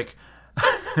 Philzy." He's like,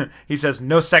 he says,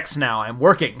 "No sex now, I'm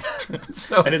working."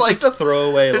 So and it's like, just a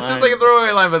throwaway line. It's just like a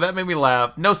throwaway line, but that made me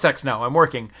laugh. "No sex now, I'm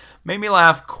working." Made me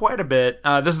laugh quite a bit.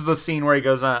 This is the scene where he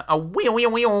goes, a wee wee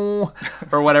wee, or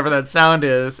whatever that sound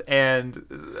is. And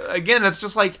again, it's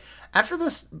just like, after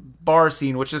this bar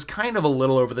scene, which is kind of a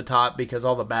little over the top because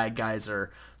all the bad guys are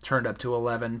turned up to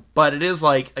 11, but it is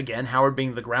like, again, Howard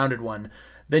being the grounded one.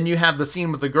 Then you have the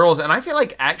scene with the girls, and I feel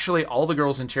like actually all the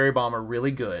girls in Cherry Bomb are really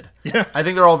good. Yeah. I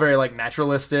think they're all very like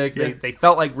naturalistic. Yeah. They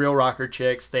felt like real rocker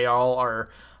chicks. They all are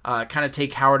kind of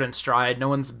take Howard in stride. No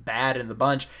one's bad in the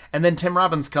bunch. And then Tim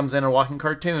Robbins comes in a walking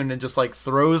cartoon and just like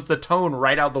throws the tone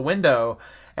right out the window.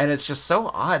 And it's just so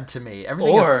odd to me.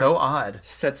 Everything is so odd.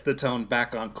 Sets the tone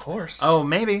back on course. Oh,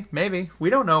 maybe. We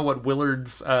don't know what Willard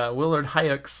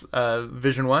Hayek's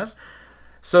vision was.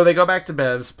 So they go back to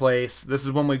Bev's place. This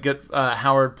is when we get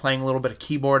Howard playing a little bit of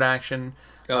keyboard action.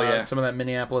 Oh, yeah. Some of that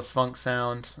Minneapolis funk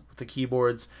sound with the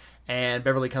keyboards. And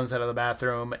Beverly comes out of the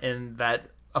bathroom in that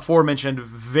aforementioned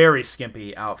very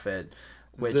skimpy outfit.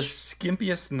 The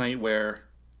skimpiest nightwear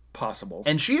possible.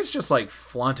 And she is just like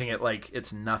flaunting it like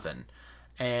it's nothing.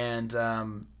 And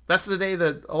that's the day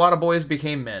that a lot of boys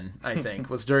became men, I think,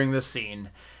 was during this scene.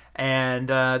 And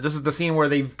this is the scene where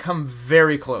they've come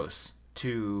very close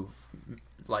to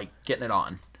like getting it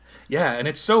on. Yeah, and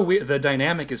it's so weird. The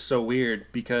dynamic is so weird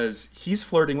because he's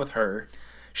flirting with her.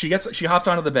 She hops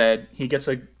onto the bed. He gets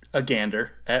a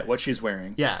gander at what she's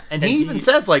wearing. Yeah, and he even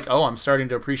says like, "Oh, I'm starting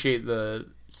to appreciate the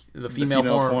female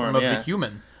form of the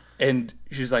human." And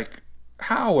she's like,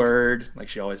 "Howard," like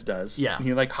she always does. Yeah. And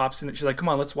he like hops in. She's like, "Come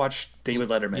on, let's watch David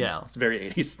Letterman." Yeah. It's very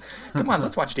 80s. "Come on,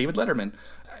 let's watch David Letterman."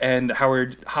 And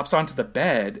Howard hops onto the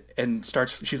bed and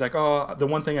starts. She's like, "Oh, the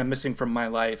one thing I'm missing from my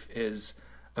life is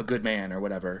a good man," or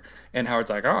whatever. And Howard's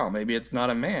like, "Oh, maybe it's not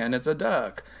a man, it's a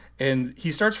duck." And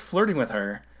he starts flirting with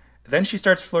her. Then she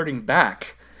starts flirting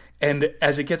back. And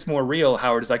as it gets more real,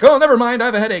 Howard is like, "Oh, never mind, I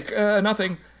have a headache.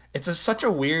 Nothing." It's such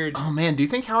a weird... Oh, man, do you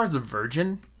think Howard's a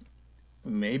virgin?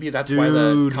 Maybe that's why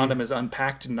the condom is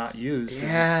unpacked and not used.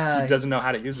 Yeah. He doesn't know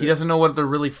how to use it. He doesn't know what they're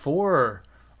really for.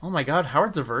 Oh my God,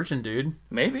 Howard's a virgin, dude.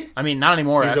 Maybe. I mean, not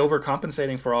anymore. He's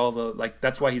overcompensating for all the, like,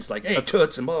 that's why he's like, "Hey,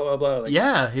 toots," and blah, blah, blah. Like,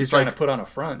 yeah, he's trying to put on a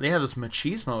front. Yeah, this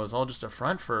machismo is all just a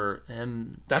front for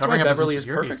him. That's why Beverly is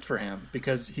perfect for him,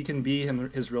 because he can be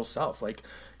his real self. Like,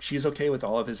 she's okay with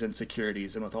all of his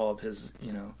insecurities and with all of his,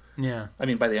 Yeah. I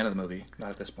mean, by the end of the movie, not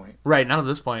at this point. Right, not at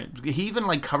this point. He even,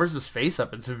 like, covers his face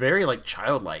up. It's very, like,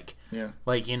 childlike. Yeah.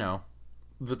 Like,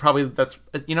 probably that's,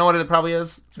 you know what it probably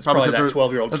is? It's probably that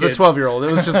 12-year-old kid. It's a 12-year-old.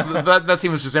 It was just, that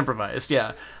scene was just improvised,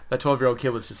 yeah. That 12-year-old kid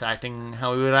was just acting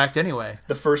how he would act anyway.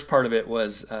 The first part of it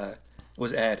was Ed,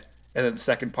 and then the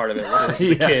second part of it was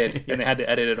the kid, and they had to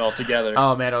edit it all together.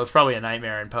 Oh, man, it was probably a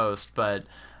nightmare in post, but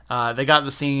they got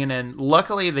the scene, and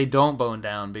luckily they don't bone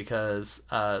down, because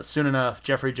soon enough,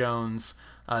 Jeffrey Jones,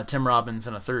 Tim Robbins,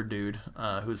 and a third dude,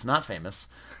 who's not famous,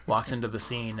 walks into the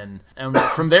scene, and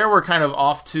from there we're kind of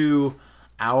off to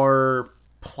our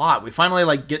plot. We finally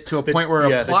like get to a point where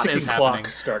a plot is happening. Clock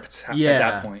starts at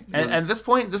that point. And this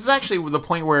point, this is actually the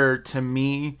point where, to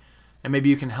me, and maybe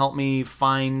you can help me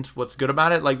find what's good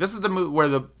about it. Like, this is the where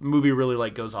the movie really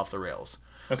like goes off the rails.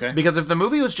 Okay. Because if the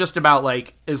movie was just about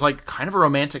is kind of a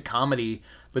romantic comedy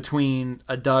between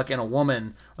a duck and a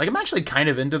woman, I'm actually kind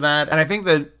of into that. And I think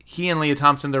that he and Leah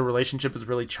Thompson, their relationship is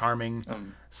really charming.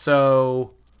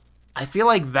 So I feel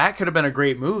like that could have been a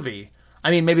great movie. I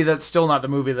mean, maybe that's still not the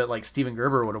movie that Steven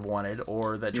Gerber would have wanted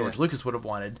or that George Lucas would have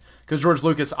wanted, because George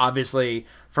Lucas obviously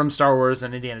from Star Wars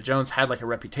and Indiana Jones had a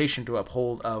reputation to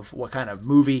uphold of what kind of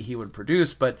movie he would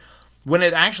produce. But when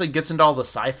it actually gets into all the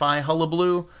sci-fi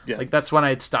hullabaloo, that's when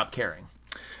I'd stop caring.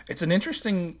 It's an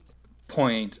interesting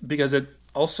point because it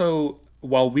also,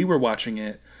 while we were watching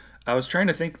it, I was trying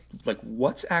to think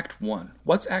what's Act 1?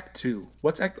 What's Act 2?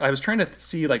 I was trying to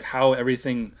see how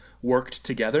everything worked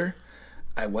together.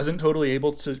 I wasn't totally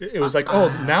able to. It was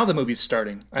now the movie's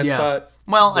starting. I thought.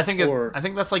 Well, I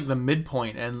think that's the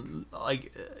midpoint, and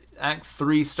Act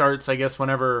 3 starts, I guess,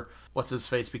 whenever what's his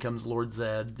face becomes Lord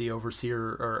Zed, the overseer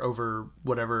or over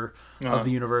whatever of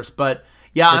the universe. But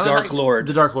yeah, the Dark Lord.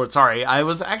 The Dark Lord. Sorry, I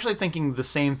was actually thinking the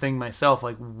same thing myself.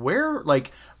 Where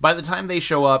by the time they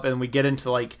show up and we get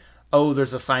into oh,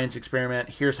 there's a science experiment.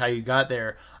 Here's how you got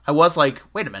there. I was wait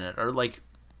a minute, or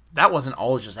that wasn't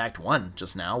all just Act 1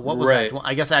 just now. What was Act 1?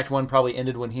 I guess Act 1 probably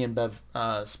ended when he and Bev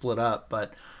split up.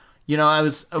 But, I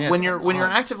was when you're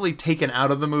actively taken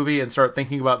out of the movie and start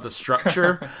thinking about the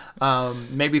structure,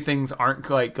 maybe things aren't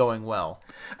quite going well.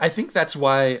 I think that's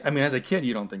why, as a kid,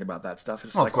 you don't think about that stuff.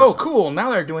 It's cool,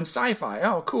 now they're doing sci-fi.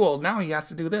 Oh, cool, now he has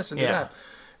to do this and do that.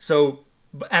 So,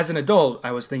 as an adult,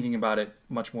 I was thinking about it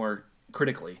much more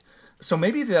critically. So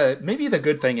maybe the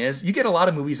good thing is you get a lot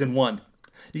of movies in one.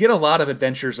 You get a lot of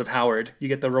adventures of Howard. You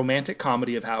get the romantic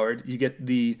comedy of Howard. You get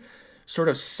the sort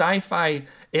of sci-fi.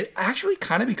 It actually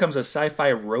kind of becomes a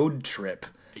sci-fi road trip.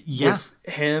 Yeah.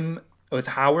 With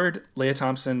Howard, Leah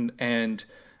Thompson, and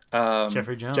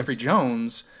Jeffrey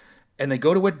Jones. And they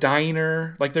go to a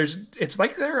diner. It's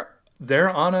like they're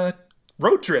on a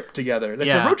road trip together.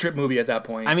 That's a road trip movie at that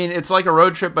point. I mean, it's like a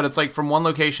road trip, but it's from one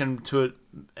location to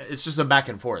it's just a back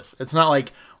and forth. It's not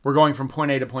like we're going from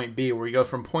point A to point B, where you go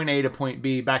from point A to point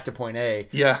B back to point A.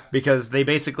 Yeah. Because they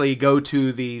basically go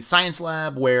to the science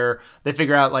lab where they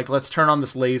figure out, let's turn on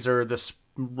this laser, this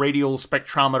radial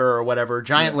spectrometer or whatever,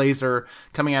 giant laser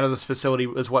coming out of this facility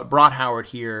is what brought Howard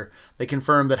here. They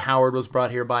confirm that Howard was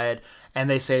brought here by it, and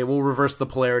they say, we'll reverse the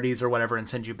polarities or whatever and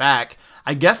send you back.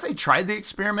 I guess they tried the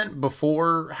experiment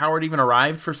before Howard even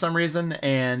arrived for some reason,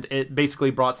 and it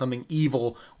basically brought something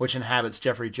evil, which inhabits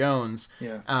Jeffrey Jones.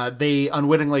 Yeah. They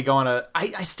unwittingly go on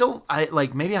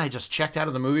maybe I just checked out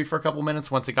of the movie for a couple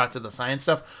minutes once it got to the science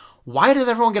stuff. Why does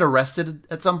everyone get arrested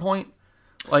at some point?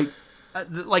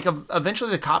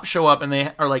 Eventually the cops show up and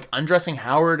they are undressing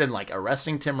Howard and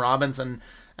arresting Tim Robbins, and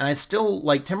I still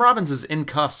Tim Robbins is in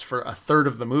cuffs for a third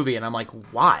of the movie, and I'm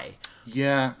why?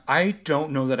 Yeah, I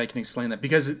don't know that I can explain that,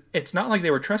 because it's not like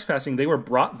they were trespassing. They were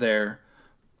brought there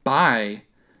by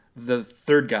the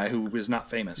third guy who is not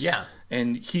famous. Yeah.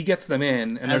 And he gets them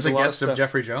in, and as there's a lot guest of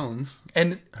Jeffrey Jones,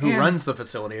 who runs the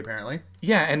facility apparently.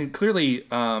 Yeah, and clearly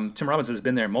Tim Robbins has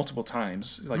been there multiple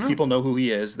times. People know who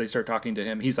he is. They start talking to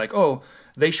him. He's like, "Oh,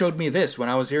 they showed me this when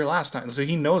I was here last time." So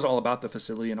he knows all about the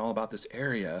facility and all about this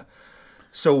area.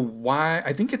 So why?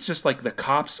 I think it's just the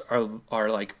cops are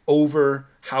over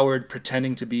Howard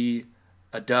pretending to be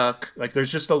a duck. There's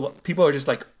just people are just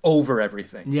over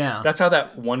everything. Yeah. That's how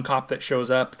that one cop that shows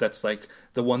up, that's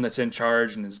the one that's in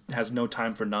charge and has no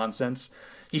time for nonsense.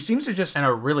 He seems to just... And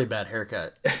a really bad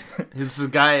haircut. It's a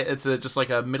guy, it's just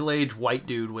a middle-aged white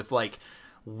dude with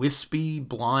wispy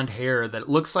blonde hair that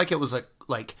looks like it was a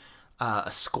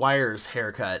Squire's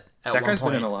haircut at one point. That guy's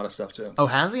been in a lot of stuff too. Oh,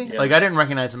 has he? Yeah. I didn't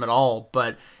recognize him at all,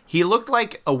 but he looked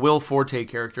like a Will Forte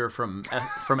character from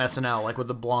SNL, with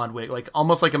the blonde wig,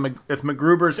 almost if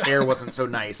MacGruber's hair wasn't so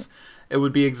nice, it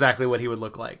would be exactly what he would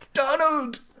look like.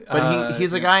 Donald. But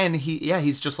he's a guy, and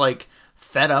he's just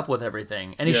fed up with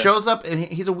everything, and he shows up, and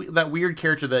he's that weird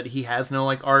character that he has no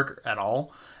arc at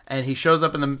all, and he shows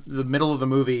up in the middle of the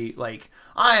movie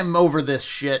I'm over this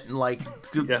shit, and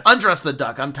undress the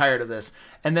duck. I'm tired of this.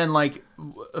 And then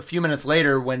a few minutes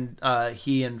later, when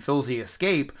he and Filzy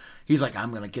escape, he's like,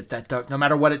 I'm gonna get that duck no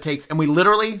matter what it takes. And we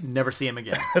literally never see him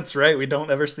again. That's right. We don't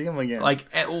ever see him again.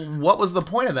 What was the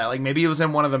point of that? Maybe he was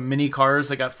in one of the mini cars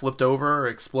that got flipped over or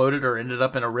exploded or ended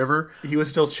up in a river. He was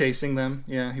still chasing them.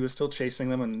 Yeah, he was still chasing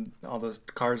them, and all the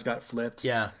cars got flipped.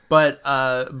 Yeah, but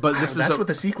that's what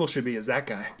the sequel should be. Is that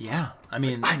guy? Yeah, I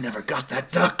mean, I never got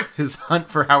that duck. His hunt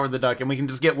for Howard the Duck, and we can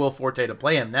just get Will Forte to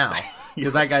play him now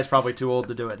because that guy's probably too old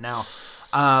to do it now.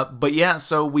 But yeah,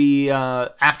 so we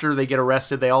after they get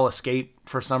arrested, they all escape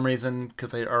for some reason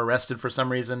because they are arrested for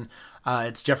some reason.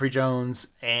 It's Jeffrey Jones,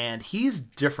 and he's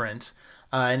different.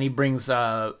 and he brings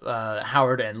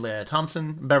Howard and Leah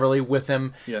Thompson, Beverly, with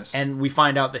him. Yes. And we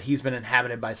find out that he's been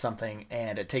inhabited by something,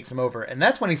 and it takes him over. And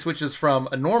that's when he switches from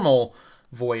a normal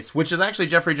voice, which is actually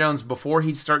Jeffrey Jones, before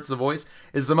he starts the voice,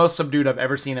 is the most subdued I've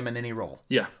ever seen him in any role.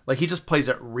 Yeah. Like, he just plays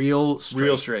it real straight.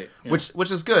 Real straight. Yeah.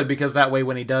 Which is good, because that way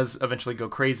when he does eventually go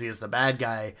crazy as the bad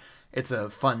guy, it's a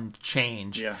fun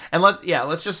change. Yeah. And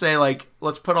let's just say, like,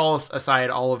 let's put aside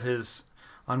all of his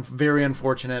very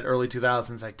unfortunate early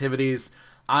 2000s activities.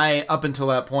 I, up until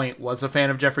that point, was a fan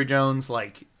of Jeffrey Jones.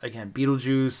 Like, again,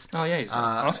 Beetlejuice. Oh yeah, he's an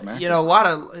awesome actor. You know, a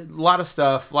lot of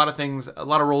stuff, a lot of things, a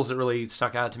lot of roles that really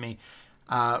stuck out to me.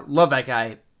 Love that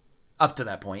guy up to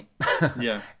that point.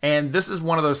 Yeah. And this is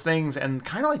one of those things, and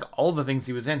kind of like all the things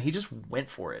he was in, he just went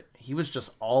for it. He was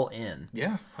just all in.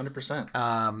 Yeah,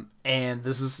 100%. And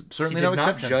this is He certainly did no not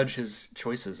exception. judge his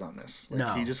choices on this. Like,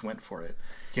 No. he just went for it.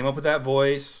 Came up with that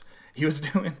voice. He was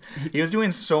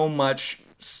doing so much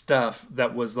stuff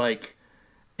that was like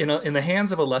in the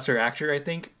hands of a lesser actor, I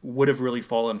think, would have really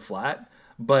fallen flat.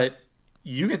 But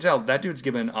you can tell that dude's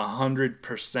given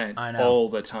 100% I know. all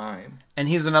the time. And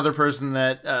he's another person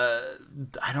that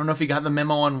I don't know if he got the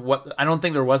memo on what. I don't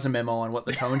think there was a memo on what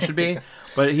the tone should be,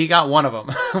 but he got one of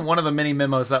them. One of the many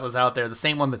memos that was out there. The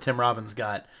same one that Tim Robbins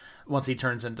got once he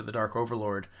turns into the Dark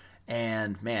Overlord.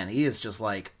 And man, he is just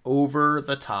like over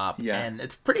the top. Yeah. And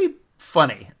it's pretty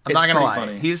funny. I'm It's not gonna pretty lie.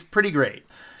 funny. He's pretty great.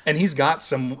 And he's got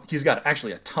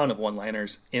actually a ton of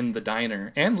one-liners in the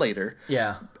diner and later.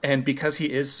 Yeah. And because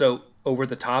he is so over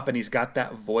the top and he's got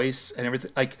that voice and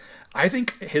everything, like, I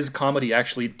think his comedy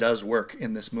actually does work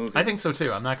in this movie. I think so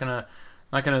too. I'm not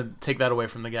gonna take that away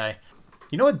from the guy.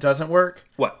 You know what doesn't work?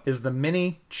 What? Is the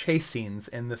mini chase scenes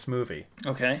in this movie.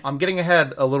 Okay. I'm getting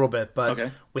ahead a little bit, but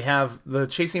Okay. we have the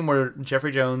chase scene where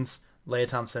Jeffrey Jones, Leah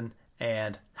Thompson,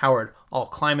 and Howard all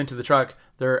climb into the truck.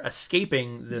 They're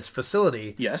escaping this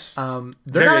facility. Yes. They're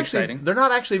Very not exciting. They're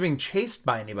not actually being chased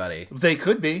by anybody. They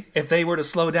could be. If they were to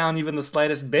slow down even the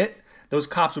slightest bit, those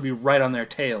cops would be right on their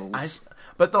tails.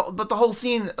 But the whole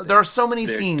scene, there are so many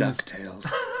They're scenes.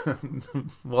 DuckTales.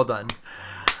 Well done.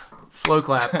 Slow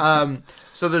clap.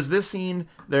 So there's this scene.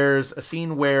 There's a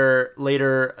scene where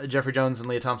later Jeffrey Jones and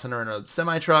Leah Thompson are in a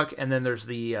semi truck, and then there's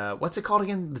the what's it called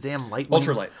again? The damn light.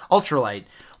 Ultralight. Ultralight,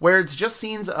 where it's just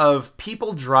scenes of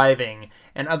people driving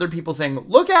and other people saying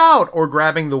 "look out" or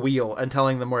grabbing the wheel and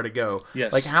telling them where to go.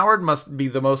 Yes. Like Howard must be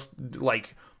the most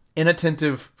like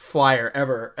inattentive flyer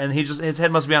ever, and his head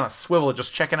must be on a swivel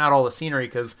just checking out all the scenery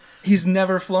because He's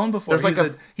never flown before. There's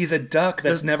like He's a duck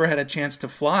that's never had a chance to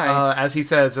fly. as he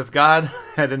says, if God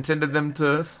had intended them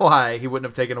to fly, he wouldn't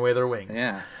have taken away their wings.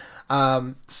 yeah.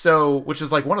 So, which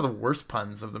is like one of the worst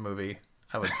puns of the movie,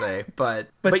 I would say. But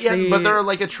But but see- there are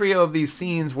like a trio of these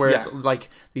scenes where it's Yeah. like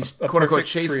these A quote unquote perfect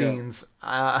chase trio. scenes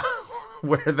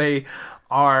where they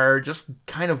are just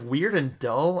kind of weird and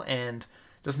dull and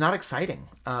just not exciting.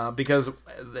 Because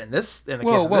in the case of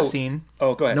whoa. this scene,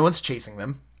 Oh, go ahead. no one's chasing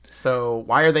them. So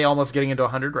why are they almost getting into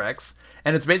 100 wrecks?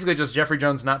 And it's basically just Jeffrey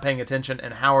Jones not paying attention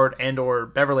and Howard and or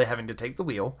Beverly having to take the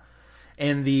wheel.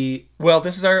 And Well,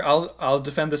 this is I'll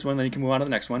defend this one, then you can move on to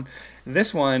the next one.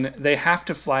 This one, they have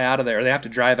to fly out of there, or they have to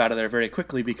drive out of there very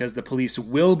quickly because the police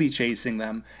will be chasing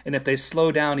them. And if they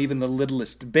slow down even the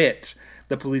littlest bit,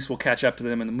 the police will catch up to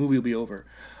them and the movie will be over.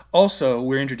 Also,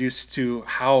 we're introduced to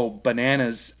how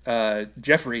bananas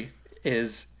Jeffrey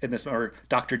is in this, or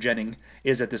Dr. Jennings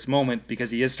is at this moment, because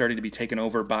he is starting to be taken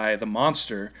over by the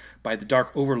monster, by the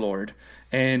Dark Overlord.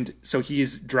 And so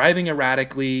he's driving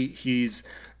erratically, he's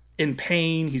in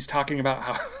pain, he's talking about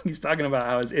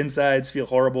how his insides feel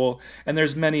horrible, and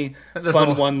there's many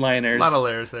fun one-liners. a lot of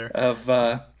layers there. Of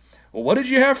well, what did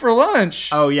you have for lunch?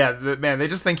 Oh yeah, man, they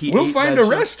just think he We'll ate find that a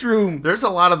shit. restroom. There's a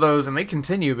lot of those, and they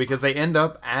continue because they end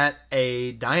up at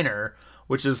a diner,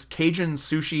 which is Cajun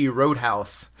Sushi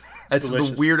Roadhouse. It's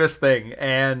Delicious. the weirdest thing,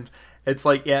 and it's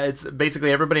like, yeah, it's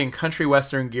basically everybody in country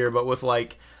western gear, but with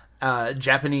like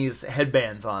Japanese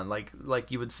headbands on, like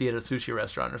you would see at a sushi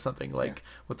restaurant or something, like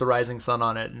with the rising sun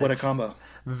on it. And What a it's combo.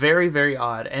 very, very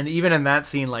odd. And even in that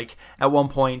scene, like at one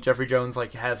point, Jeffrey Jones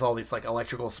like has all these like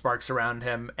electrical sparks around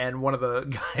him, and one of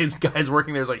the guys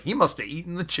working there is like, he must have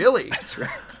eaten the chili. That's right.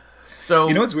 So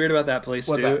You know what's weird about that place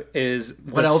What's too that? is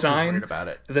What the else is sign. weird about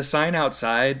it? The sign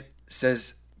outside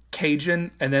says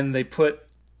Cajun, and then they put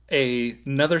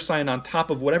another sign on top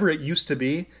of whatever it used to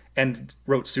be and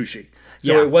wrote sushi.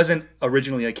 So Yeah. it wasn't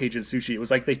originally a Cajun sushi. It was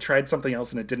like they tried something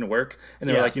else and it didn't work, and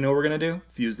they were Yeah. like, you know what we're gonna do?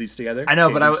 Fuse these together. I know,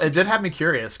 but Cajun it did have me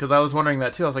curious because I was wondering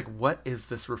that too. I was like, what is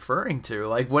this referring to?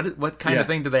 Like, what kind Yeah. of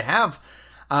thing do they have?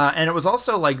 And it was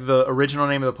also like the original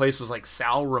name of the place was like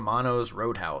Sal Romano's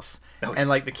Roadhouse. And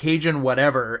like the Cajun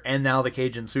whatever and now the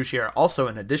Cajun Sushi are also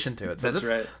in addition to it. So That's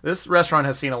right. This restaurant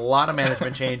has seen a lot of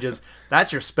management changes.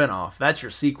 That's your spinoff. That's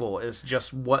your sequel. Is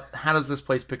just how does this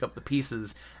place pick up the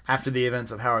pieces after the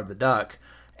events of Howard the Duck?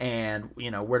 And,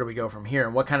 where do we go from here?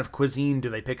 And what kind of cuisine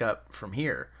do they pick up from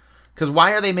here? Because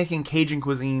why are they making Cajun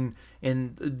cuisine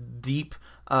in deep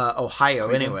Ohio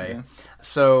anyway? Yeah.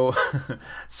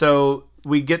 So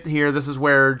we get here. This is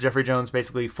where Jeffrey Jones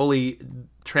basically fully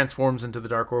transforms into the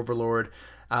Dark Overlord.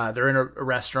 They're in a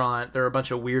restaurant. They're a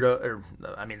bunch of they're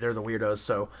the weirdos,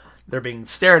 so they're being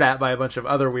stared at by a bunch of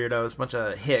other weirdos, a bunch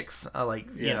of hicks,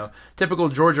 typical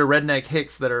Georgia redneck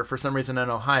hicks that are for some reason in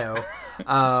Ohio.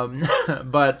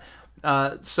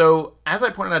 So as I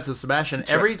pointed out to Sebastian,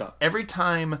 every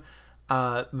time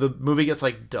the movie gets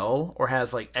like dull or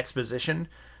has like exposition,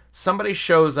 somebody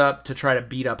shows up to try to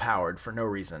beat up Howard for no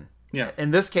reason. Yeah.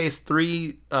 In this case,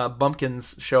 3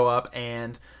 bumpkins show up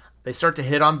and they start to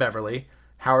hit on Beverly.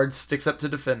 Howard sticks up to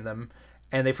defend them,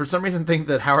 and they for some reason think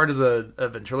that Howard is a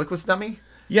ventriloquist dummy.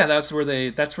 Yeah, that's where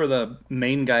the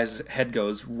main guy's head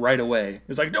goes right away.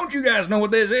 It's like, don't you guys know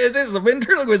what this is? This is a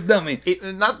ventriloquist dummy.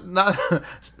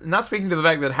 Not speaking to the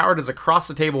fact that Howard is across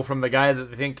the table from the guy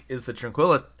that they think is the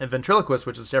ventriloquist,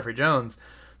 which is Jeffrey Jones.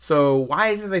 So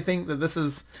why do they think that this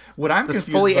is this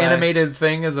fully animated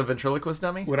thing is a ventriloquist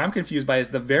dummy? What I'm confused by is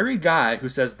the very guy who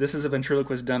says this is a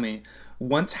ventriloquist dummy.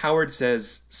 Once Howard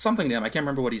says something to him, I can't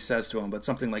remember what he says to him, but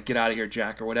something like "Get out of here,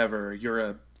 Jack" or whatever.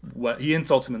 Or he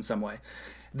insults him in some way.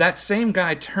 That same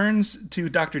guy turns to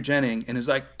Dr. Jennings and is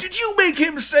like, "Did you make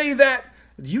him say that?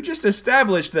 You just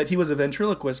established that he was a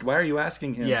ventriloquist. Why are you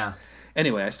asking him?" Yeah.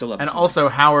 Anyway, I still love. And also,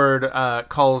 Howard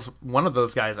calls one of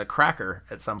those guys a cracker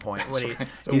at some point. That's right.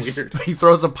 So weird. He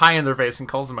throws a pie in their face and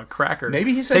calls them a cracker.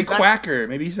 Maybe he said quacker.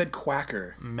 Maybe he said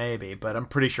quacker. Maybe, but I'm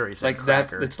pretty sure he said like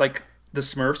cracker. That. It's like the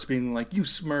Smurfs being like, "You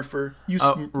Smurfer, you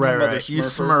right. Smurfer. You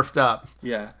smurfed up."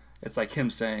 Yeah. It's like him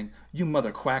saying, "You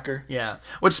mother quacker." Yeah.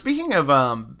 Which, speaking of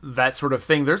that sort of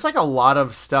thing, there's like a lot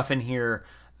of stuff in here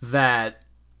that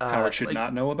Howard should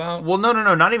not know about. Well, no,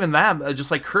 not even that. Just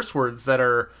like curse words that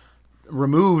are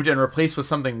removed and replaced with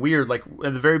something weird. Like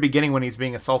at the very beginning, when he's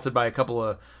being assaulted by a couple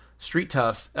of street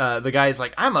toughs, the guy's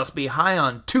like, "I must be high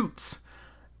on toots."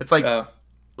 It's like.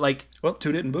 Well,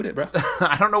 toot it and boot it, bro.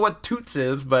 I don't know what toots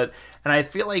is, and I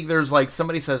feel like there's like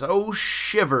somebody says, "Oh,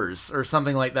 shivers," or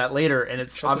something like that later, and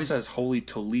it's also says "Holy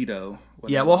Toledo."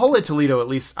 Yeah, well, Holy Toledo at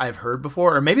least I've heard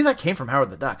before, or maybe that came from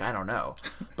Howard the Duck. I don't know,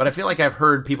 but I feel like I've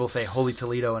heard people say Holy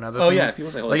Toledo and other things. Oh yeah,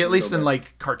 people say Holy Toledo, at least but... in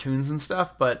like cartoons and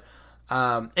stuff. But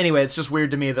anyway, it's just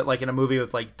weird to me that like in a movie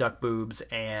with like duck boobs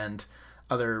and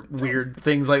other weird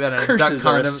things like that, and curses duck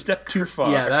condom, are a step too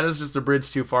far. Yeah, that is just a bridge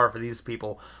too far for these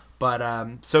people. But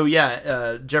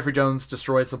Jeffrey Jones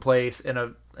destroys the place in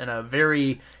a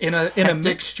very in a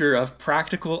mixture of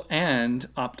practical and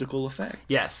optical effects.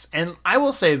 Yes, and I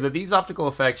will say that these optical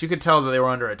effects, you could tell that they were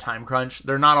under a time crunch.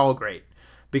 They're not all great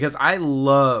because I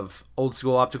love old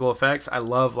school optical effects. I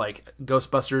love like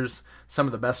Ghostbusters, some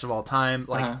of the best of all time,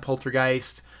 like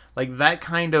Poltergeist, like that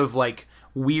kind of like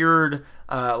weird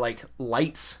like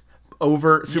lights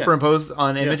superimposed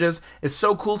on images is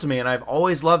so cool to me, and I've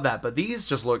always loved that. But these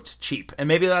just looked cheap, and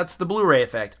maybe that's the Blu-ray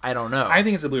effect. I don't know. I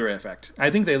think it's a Blu-ray effect.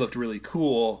 I think they looked really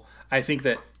cool. I think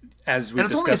that as we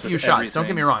discussed, only a few shots. Don't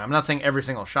get me wrong. I'm not saying every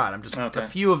single shot. I'm just a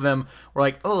few of them were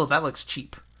like, oh, that looks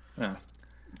cheap. Yeah.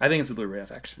 I think it's the Blu-ray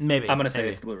effect. Maybe I'm going to say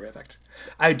it's the Blu-ray effect.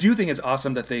 I do think it's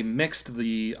awesome that they mixed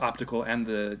the optical and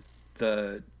the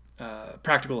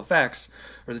practical effects,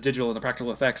 or the digital and the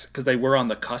practical effects, because they were on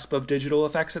the cusp of digital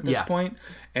effects at this point.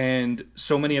 And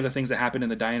so many of the things that happen in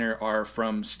the diner are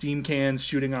from steam cans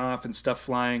shooting off and stuff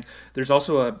flying. There's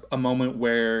also a moment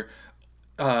where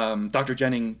Dr.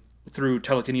 Jennings, through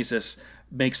telekinesis,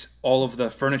 makes all of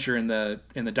the furniture in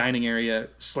the dining area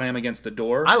slam against the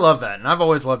door. I love that, and I've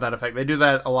always loved that effect. They do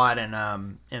that a lot in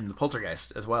the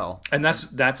Poltergeist as well. And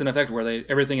that's an effect where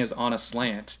everything is on a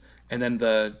slant, and then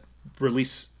the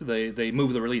release they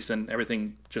move the release and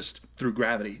everything just through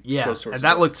gravity. Yeah, and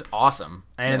that looked awesome.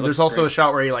 And there's also a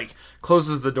shot where he like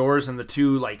closes the doors and the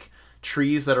two like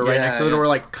trees that are right next to the door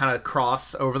like kind of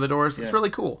cross over the doors. It's really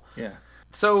cool. Yeah.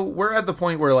 So we're at the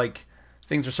point where like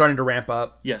things are starting to ramp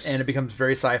up. Yes. And it becomes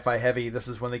very sci-fi heavy. This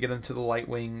is when they get into the light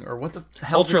wing, or what the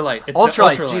hell? Ultralight. It's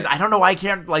ultralight. Jeez, I don't know why I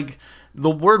can't like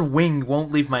the word wing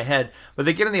won't leave my head. But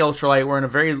they get in the ultralight. We're in a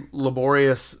very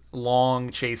laborious, long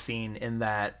chase scene in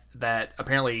that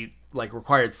apparently like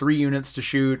required 3 units to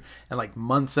shoot and like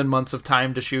months and months of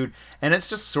time to shoot, and it's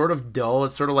just sort of dull.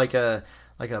 It's sort of like a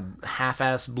a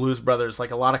half-ass Blues Brothers,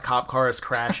 like a lot of cop cars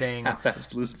crashing. Half-ass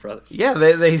Blues Brothers. Yeah,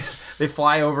 they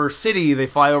fly over city, they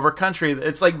fly over country.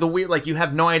 It's like the weird, like you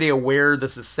have no idea where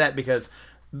this is set because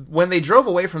when they drove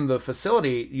away from the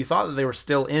facility, you thought that they were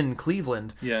still in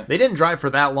Cleveland. Yeah. They didn't drive for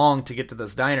that long to get to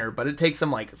this diner, but it takes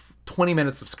them like 20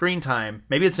 minutes of screen time.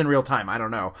 Maybe it's in real time, I don't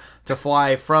know, to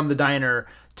fly from the diner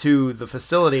to the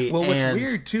facility. Well, what's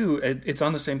weird, too, it's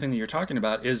on the same thing that you're talking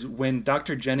about, is when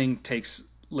Dr. Jennings takes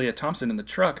Leah Thompson in the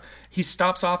truck, he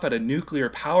stops off at a nuclear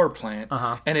power plant,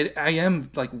 and I am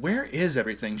like, where is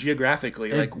everything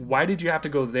geographically? Like, why did you have to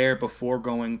go there before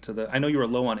going to the... I know you were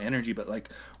low on energy, but like,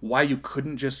 why you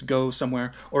couldn't just go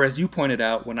somewhere? Or as you pointed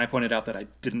out, when I pointed out that I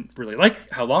didn't really like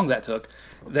how long that took,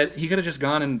 that he could have just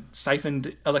gone and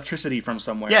siphoned electricity from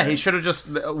somewhere. Yeah, he should have just...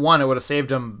 One, it would have saved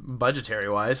him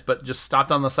budgetary-wise, but just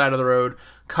stopped on the side of the road,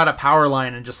 cut a power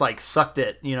line, and just like sucked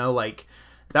it, like...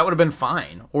 That would have been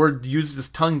fine. Or used his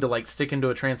tongue to like stick into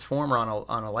a transformer on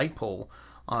a light pole,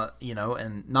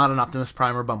 and not an Optimus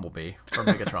Prime or Bumblebee or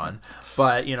Megatron,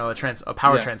 but a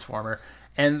power transformer,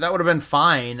 and that would have been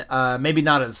fine. Maybe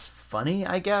not as funny,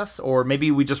 I guess, or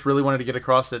maybe we just really wanted to get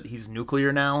across that he's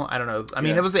nuclear now. I don't know. I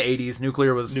mean, it was the '80s.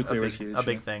 Nuclear was huge, a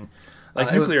big thing.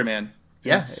 Like Nuclear Man.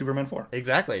 Yeah, Superman 4.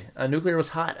 Exactly. Nuclear was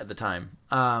hot at the time.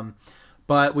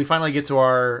 But we finally get to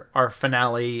our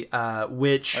finale,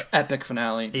 which... Our epic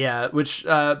finale. Yeah, which,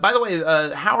 by the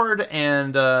way, Howard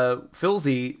and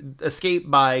Filzy escape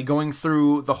by going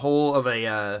through the hole of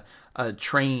a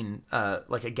train,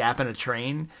 like a gap in a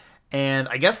train. And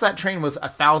I guess that train was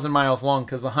 1,000 miles long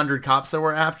because the 100 cops that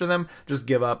were after them just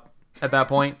give up at that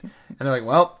point. And they're like,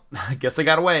 well, I guess they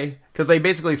got away. Because they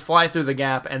basically fly through the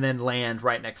gap and then land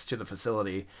right next to the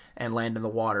facility and land in the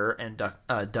water and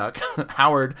duck.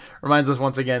 Howard reminds us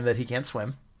once again that he can't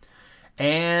swim.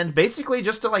 And basically,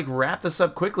 just to like wrap this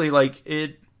up quickly, like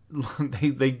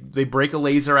they break a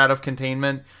laser out of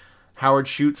containment. Howard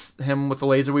shoots him with the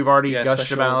laser. We've already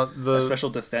gushed about a special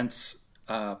defense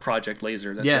project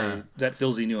laser that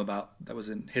Filzy knew about that was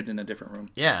hidden in a different room.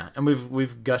 Yeah, and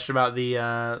we've gushed about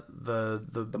the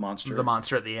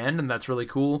monster at the end, and that's really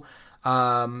cool.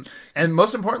 And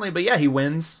most importantly, but yeah, he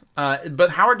wins.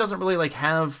 But Howard doesn't really like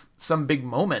have some big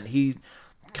moment. He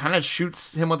kind of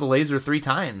shoots him with the laser 3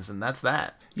 times, and that's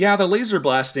that. Yeah, the laser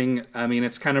blasting, I mean,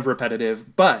 it's kind of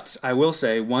repetitive, but I will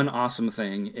say one awesome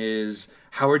thing is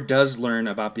Howard does learn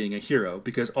about being a hero,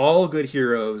 because all good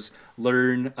heroes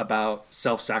learn about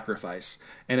self-sacrifice.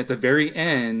 And at the very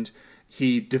end,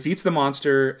 he defeats the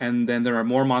monster, and then there are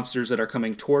more monsters that are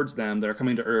coming towards them, that are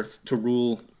coming to Earth to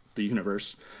rule the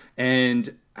universe.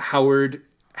 And Howard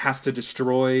has to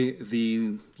destroy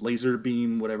the laser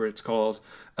beam, whatever it's called.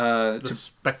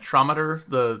 Spectrometer?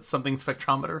 The something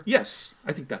spectrometer? Yes,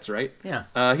 I think that's right. Yeah.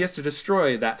 He has to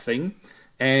destroy that thing,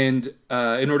 and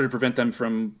in order to prevent them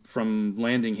from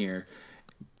landing here.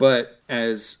 But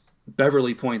as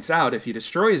Beverly points out, if he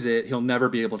destroys it, he'll never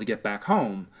be able to get back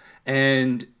home.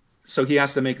 And so he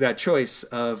has to make that choice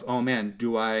of, oh man,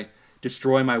 do I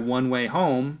destroy my one-way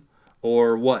home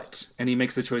or what? And he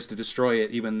makes the choice to destroy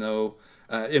it, even though...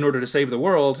 in order to save the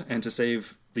world and to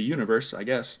save the universe, I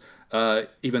guess,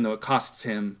 even though it costs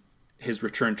him his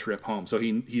return trip home. So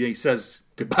he says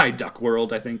goodbye, Duck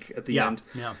World, I think, at the end.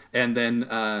 Yeah. And then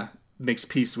makes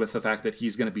peace with the fact that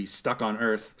he's going to be stuck on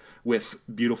Earth with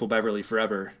beautiful Beverly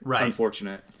forever. Right.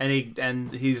 Unfortunate. And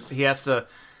he has to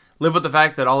live with the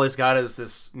fact that all he's got is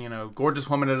this, gorgeous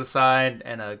woman at his side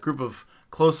and a group of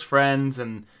close friends,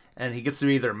 and he gets to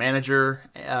be their manager,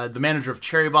 the manager of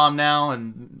Cherry Bomb now,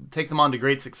 and take them on to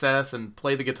great success and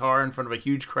play the guitar in front of a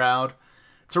huge crowd.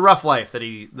 It's a rough life that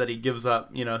he gives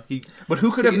up. But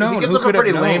who could have known? He gives up a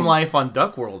pretty lame life on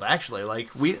Duck World, actually.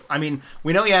 Like we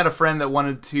know he had a friend that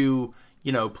wanted to,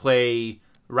 play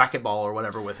racquetball or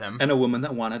whatever with him, and a woman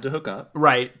that wanted to hook up.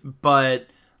 Right, but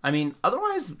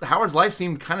otherwise Howard's life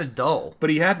seemed kind of dull. But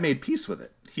he had made peace with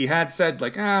it. He had said,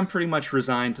 like, I'm pretty much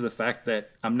resigned to the fact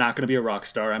that I'm not going to be a rock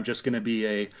star. I'm just going to be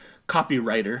a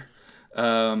copywriter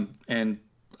and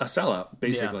a sellout,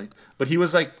 basically. Yeah. But he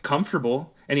was, like,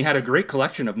 comfortable, and he had a great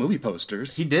collection of movie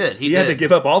posters. He did. He had to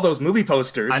give up all those movie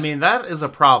posters. That is a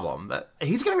problem. That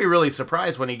he's going to be really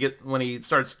surprised when he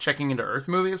starts checking into Earth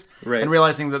movies and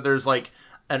realizing that there's, like,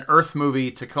 an Earth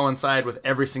movie to coincide with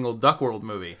every single Duck World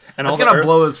movie. And that's going to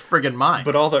blow his friggin' mind.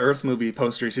 But all the Earth movie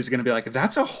posters, he's going to be like,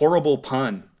 that's a horrible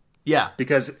pun. Yeah.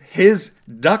 Because his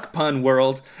duck pun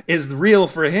world is real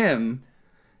for him.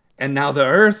 And now the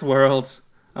Earth world,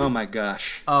 oh my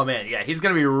gosh. Oh man, yeah. He's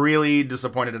going to be really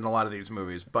disappointed in a lot of these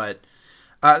movies. But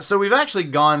So we've actually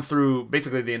gone through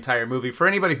basically the entire movie. For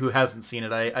anybody who hasn't seen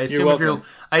it, I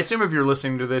assume if you're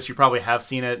listening to this, you probably have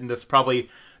seen it, and this probably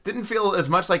didn't feel as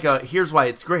much like a here's why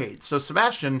it's great. So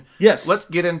Sebastian, yes, let's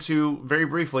get into very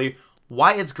briefly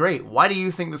why it's great. Why do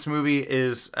you think this movie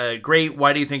is great?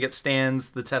 Why do you think it stands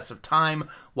the test of time?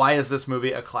 Why is this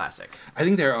movie a classic? I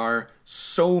think there are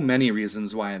so many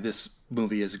reasons why this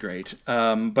movie is great,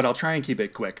 but I'll try and keep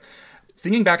it quick.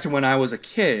 Thinking back to when I was a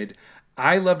kid,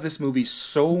 I loved this movie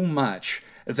so much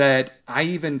that I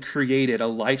even created a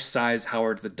life-size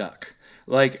Howard the Duck.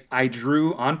 Like, I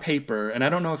drew on paper, and I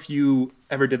don't know if you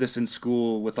ever did this in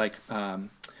school with, like,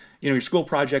 your school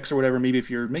projects or whatever, maybe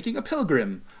if you're making a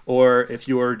pilgrim or if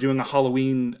you're doing a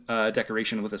Halloween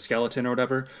decoration with a skeleton or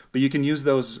whatever, but you can use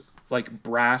those, like,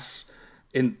 brass,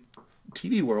 in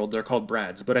TV world, they're called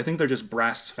brads, but I think they're just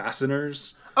brass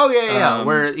fasteners. Oh, yeah,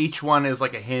 where each one is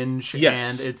like a hinge, yes,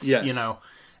 and it's, yes.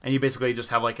 And you basically just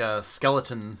have like a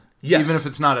skeleton, yes. even if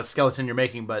it's not a skeleton you're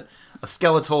making, but a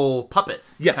skeletal puppet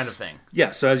yes. kind of thing.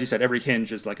 Yeah, so as you said, every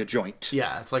hinge is like a joint.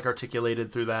 Yeah, it's like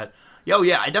articulated through that. Oh,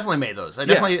 yeah, I definitely made those. I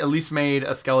definitely at least made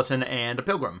a skeleton and a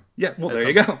pilgrim. Yeah, well, there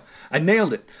you go. I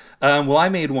nailed it. Well, I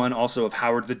made one also of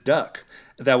Howard the Duck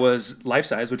that was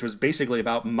life-size, which was basically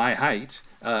about my height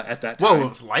at that time. Whoa, it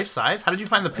was life-size? How did you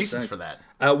find the pieces for that?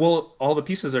 Well, all the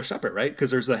pieces are separate, right?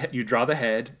 Because there's you draw the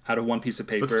head out of one piece of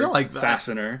paper, but still like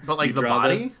fastener. But like the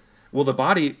body? The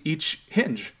body, each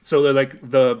hinge. So they're like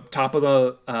the top of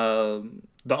the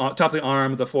top of the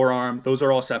arm, the forearm, those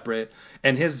are all separate.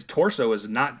 And his torso is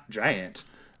not giant.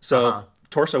 So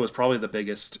torso was probably the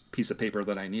biggest piece of paper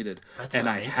that I needed. That's and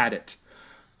amazing. I had it.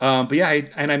 But yeah,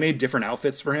 I made different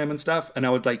outfits for him and stuff. And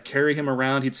I would like carry him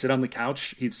around. He'd sit on the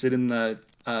couch. He'd sit in the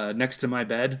next to my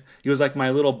bed. He was like my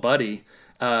little buddy.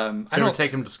 Did you ever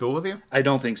take him to school with you? I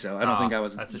don't think so. I don't think I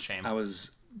was. That's a shame. I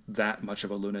was that much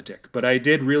of a lunatic. But I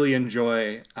did really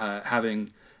enjoy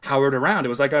having Howard around. It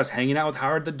was like I was hanging out with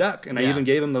Howard the Duck, and I even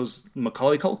gave him those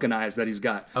Macaulay Culkin eyes that he's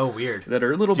got. Oh, weird. That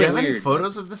are a little bit weird. Do you have any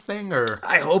photos of this thing? Or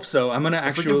I hope so. I'm going to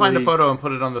actually... If we can find a photo and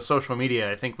put it on the social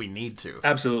media, I think we need to.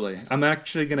 Absolutely. I'm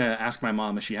actually going to ask my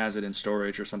mom if she has it in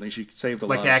storage or something. She saved a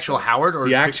lot of stuff. Like the actual Howard? Or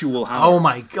the actual Howard. Oh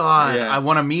my God. Yeah. I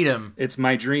want to meet him. It's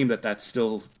my dream that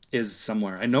still is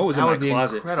somewhere. I know it was in my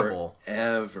closet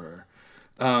forever.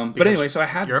 But anyway, so I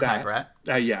had you're that. You're a pack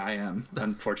rat? Yeah, I am,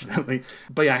 unfortunately.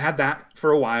 But yeah, I had that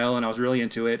for a while, and I was really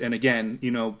into it. And again,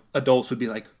 adults would be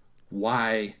like,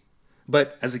 why?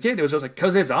 But as a kid, it was just like,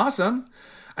 because it's awesome.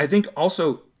 I think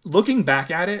also, looking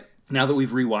back at it, now that we've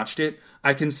rewatched it,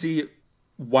 I can see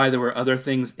why there were other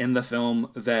things in the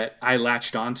film that I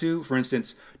latched onto. For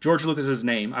instance, George Lucas's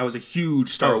name. I was a huge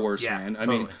Star Wars fan.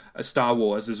 Totally. I mean, Star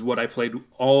Wars is what I played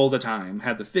all the time.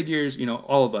 Had the figures,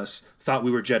 all of us thought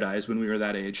we were Jedis when we were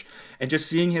that age. And just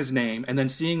seeing his name and then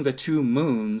seeing the two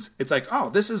moons, it's like, oh,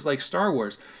 this is like Star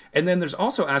Wars. And then there's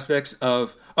also aspects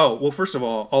of, first of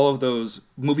all of those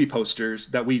movie posters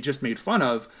that we just made fun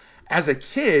of. As a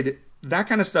kid, that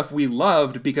kind of stuff we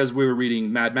loved because we were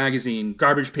reading Mad Magazine,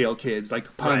 Garbage Pail Kids,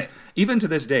 like puns. Right. Even to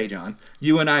this day, John,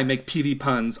 you and I make PV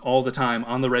puns all the time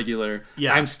on the regular.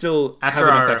 Yeah. I'm still have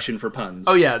an affection for puns.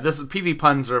 Oh yeah, PV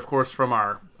puns are of course from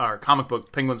our comic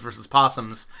book Penguins vs.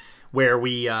 Possums, where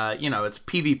we it's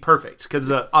PV perfect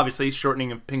because obviously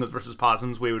shortening of Penguins vs.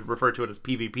 Possums, we would refer to it as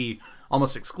PvP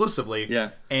almost exclusively. Yeah,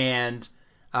 and.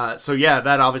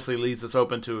 That obviously leaves us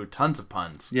open to tons of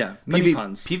puns. Yeah, many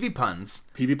puns. PV puns.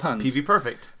 PV puns. PV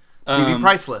perfect. PV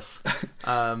priceless.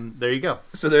 There you go.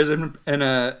 So there's an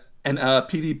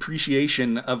PV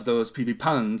appreciation of those PV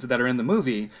puns that are in the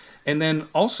movie. And then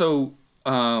also,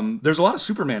 there's a lot of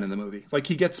Superman in the movie. Like,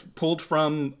 he gets pulled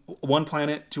from one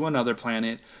planet to another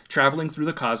planet, traveling through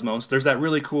the cosmos. There's that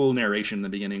really cool narration in the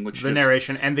beginning, which the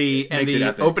narration and the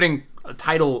opening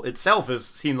title itself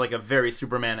seemed like a very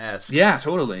Superman-esque. Yeah,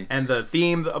 totally. And the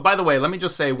theme. By the way, let me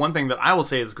just say one thing that I will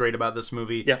say is great about this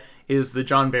movie. Yeah. Is the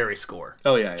John Barry score.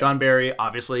 Oh yeah. John Barry,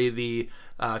 obviously the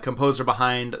composer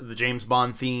behind the James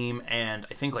Bond theme and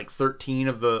I think like 13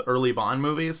 of the early Bond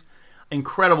movies.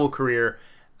 Incredible career.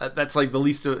 That's like the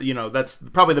least, that's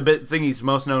probably the thing he's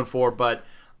most known for, but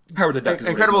Howard the Duck is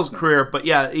incredible career. But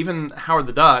yeah, even Howard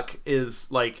the Duck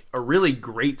is like a really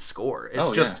great score.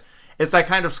 It's it's that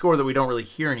kind of score that we don't really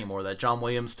hear anymore, that John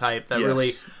Williams type, that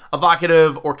really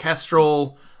evocative,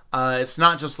 orchestral. It's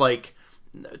not just like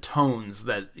tones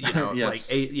that,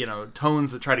 yes. like,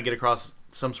 tones that try to get across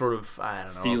some sort of, I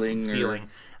don't know, feeling.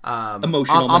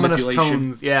 Emotional ominous manipulation.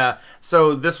 Tones, yeah.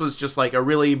 So this was just like a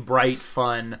really bright,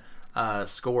 fun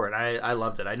score, and I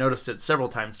loved it. I noticed it several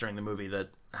times during the movie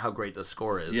how great the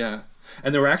score is. Yeah,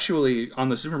 and there were actually, on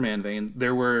the Superman vein,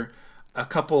 there were a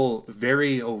couple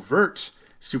very overt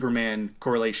Superman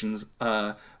correlations.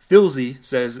 Filzy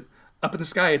says, "Up in the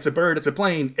sky, it's a bird, it's a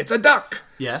plane, it's a duck."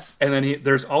 Yes. And then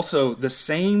there's also the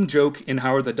same joke in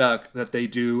Howard the Duck that they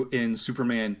do in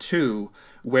Superman 2,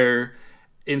 where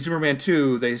in Superman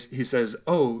 2, he says,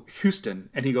 "Oh, Houston."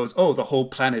 And he goes, "Oh, the whole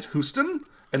planet Houston?"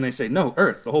 And they say, "No,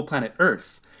 Earth, the whole planet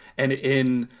Earth." And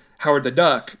in Howard the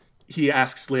Duck, he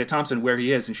asks Leah Thompson where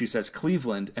he is, and she says,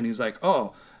 "Cleveland." And he's like,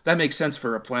 "Oh, that makes sense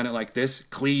for a planet like this,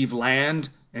 Cleveland."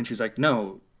 And she's like,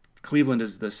 "No, Cleveland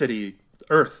is the city.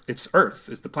 Earth, it's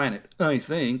the planet, I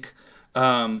think."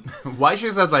 Why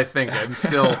she says "I think,"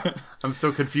 I'm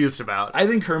still confused about. I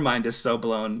think her mind is so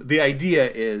blown. The idea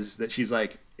is that she's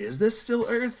like, "Is this still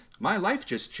Earth? My life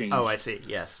just changed." Oh, I see.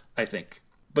 Yes. I think.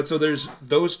 But so there's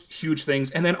those huge things,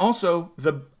 and then also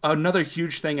another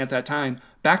huge thing at that time,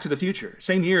 Back to the Future,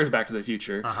 same year as Back to the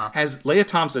Future, has Leah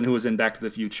Thompson, who was in Back to the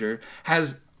Future,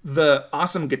 has the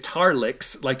awesome guitar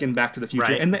licks like in Back to the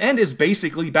Future, Right. and the end is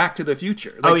basically Back to the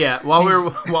Future. Like, Oh yeah. While we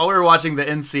were watching the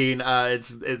end scene,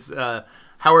 it's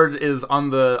Howard is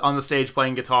on the stage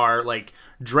playing guitar, like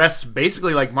dressed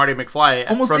basically like Marty McFly,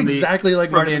 Almost exactly like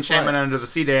from Marty the McFly. Enchantment Under the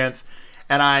Sea dance.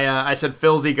 And I said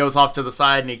Filzy goes off to the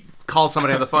side and he calls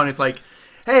somebody on the phone. He's like,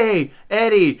 "Hey,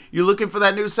 Eddie, you looking for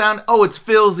that new sound? Oh, it's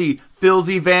Filzy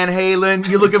Van Halen.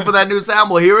 You looking for that new sound?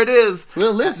 Well, here it is."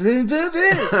 Well, listen to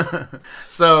this.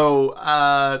 So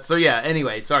yeah.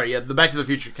 Anyway, sorry. Yeah, the Back to the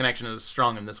Future connection is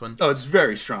strong in this one. Oh, it's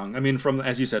very strong. I mean,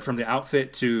 as you said, from the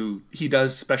outfit to he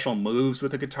does special moves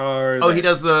with the guitar. Oh, he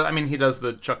does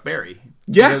the Chuck Berry.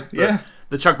 Yeah, He does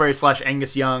the Chuck Berry /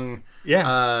 Angus Young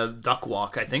duck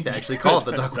walk. I think they actually call it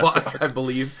the duck walk, I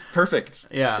believe. Perfect.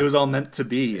 Yeah. It was all meant to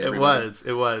be. Everybody.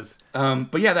 It was.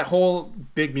 But yeah, that whole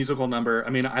big musical number. I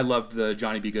mean, I loved the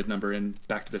Johnny B. Good number in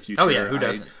Back to the Future. Oh yeah, who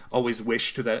doesn't? I always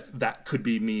wished that could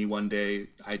be me one day.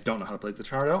 I don't know how to play the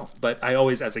guitar at all, but I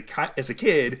always, as a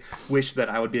kid, wished that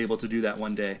I would be able to do that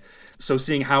one day. So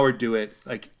seeing Howard do it,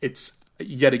 like it's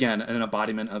yet again an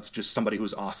embodiment of just somebody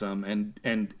who's awesome,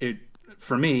 and it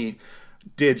for me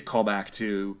did call back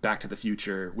to the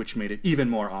Future, which made it even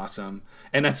more awesome.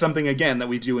 And that's something, again, that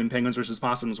we do in Penguins vs.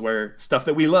 Possums, where stuff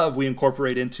that we love, we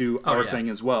incorporate into our thing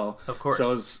as well. Of course.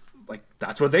 So it's like,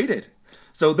 that's what they did.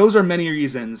 So those are many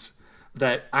reasons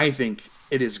that I think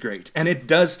it is great. And it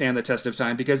does stand the test of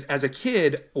time, because as a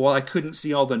kid, while I couldn't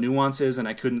see all the nuances and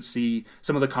I couldn't see,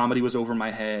 some of the comedy was over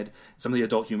my head, some of the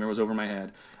adult humor was over my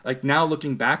head. Like, now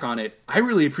looking back on it, I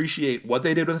really appreciate what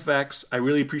they did with effects. I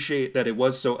really appreciate that it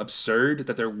was so absurd,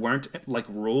 that there weren't like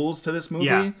rules to this movie.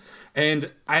 Yeah.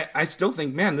 And I still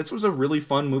think, man, this was a really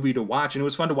fun movie to watch. And it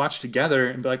was fun to watch together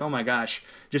and be like, oh my gosh,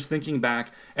 just thinking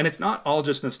back. And it's not all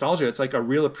just nostalgia. It's like a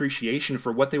real appreciation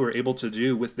for what they were able to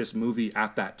do with this movie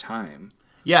at that time.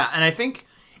 Yeah, and I think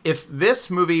if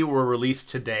this movie were released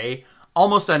today,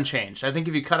 almost unchanged. I think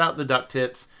if you cut out the duck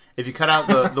tits, if you cut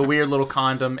out the weird little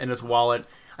condom in his wallet,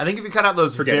 I think if you cut out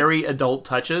those very adult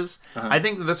touches, I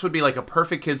think that this would be like a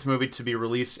perfect kids movie to be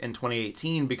released in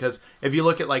 2018. Because if you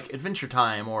look at like Adventure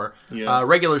Time or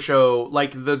Regular Show,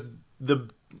 like the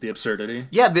absurdity.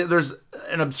 Yeah, there's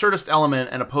an absurdist element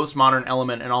and a postmodern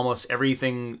element in almost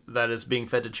everything that is being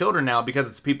fed to children now, because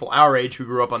it's people our age who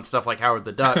grew up on stuff like Howard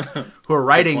the Duck who are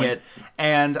writing it.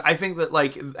 And I think that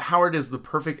like Howard is the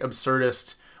perfect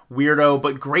absurdist weirdo,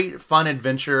 but great fun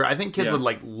adventure. I think kids would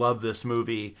like love this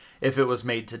movie if it was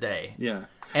made today. Yeah.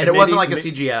 And it wasn't like a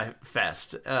CGI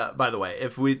fest, by the way.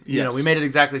 If we, we made it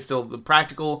exactly still the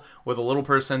practical with a little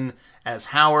person as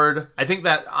Howard. I think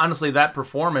that honestly, that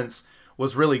performance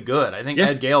was really good. I think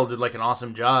Ed Gale did like an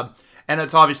awesome job. And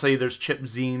it's obviously there's Chip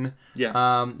Zien.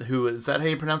 Yeah. Who is that? How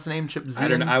you pronounce the name? Chip Zien. I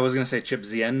don't know. I was gonna say Chip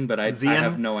Zien, but I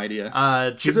have no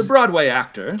idea. He's a Broadway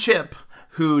actor. Chip,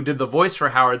 who did the voice for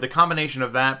Howard. The combination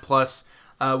of that plus,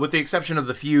 with the exception of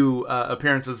the few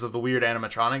appearances of the weird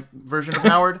animatronic version of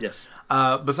Howard. Yes.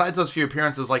 Besides those few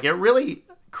appearances, like it really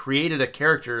created a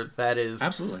character that is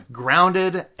absolutely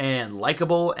grounded and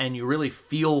likable, and you really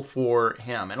feel for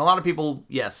him. And a lot of people,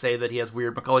 say that he has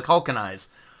weird Macaulay Culkin eyes.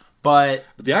 But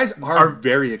the eyes are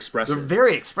very expressive. They're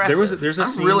very expressive. There's a I'm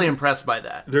scene, really impressed by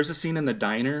that. There's a scene in the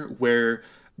diner where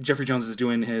Jeffrey Jones is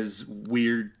doing his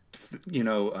weird,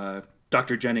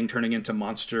 Dr. Jennings turning into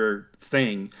monster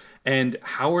thing, and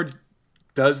Howard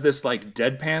does this like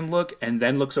deadpan look and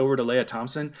then looks over to Leah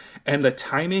Thompson, and the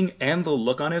timing and the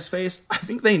look on his face, I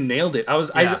think they nailed it.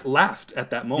 I laughed at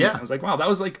that moment. I was like, wow, that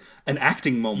was like an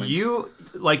acting moment. Here's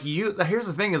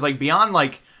the thing is like beyond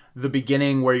like the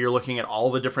beginning where you're looking at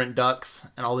all the different ducks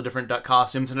and all the different duck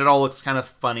costumes, and it all looks kind of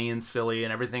funny and silly,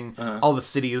 and everything, all the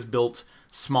city is built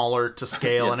smaller to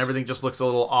scale, and everything just looks a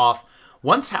little off.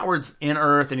 Once Howard's in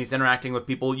Earth and he's interacting with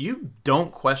people, you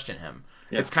don't question him.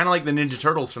 It's kind of like the Ninja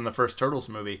Turtles from the first Turtles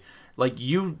movie. Like,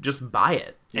 you just buy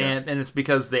it. And it's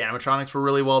because the animatronics were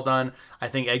really well done. I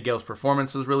think Ed Gale's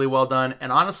performance was really well done.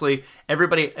 And honestly,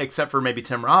 everybody, except for maybe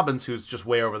Tim Robbins, who's just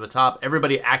way over the top,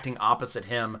 everybody acting opposite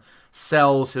him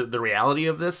sells the reality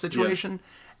of this situation.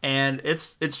 And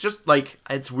it's just like,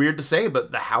 it's weird to say,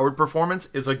 but the Howard performance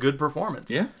is a good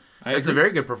performance. Yeah, it's a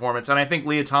very good performance. And I think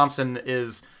Leah Thompson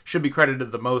should be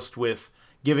credited the most with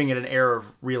giving it an air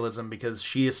of realism because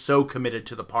she is so committed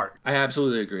to the part. I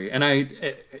absolutely agree. And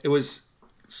it was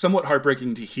somewhat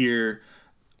heartbreaking to hear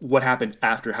what happened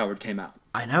after Howard came out.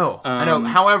 I know.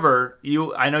 However,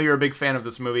 I know you're a big fan of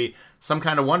this movie, Some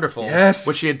Kind of Wonderful, yes,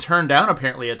 which she had turned down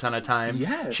apparently a ton of times.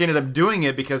 Yes. She ended up doing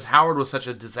it because Howard was such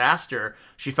a disaster.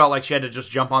 She felt like she had to just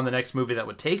jump on the next movie that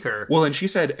would take her. Well, and she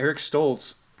said Eric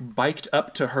Stoltz biked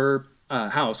up to her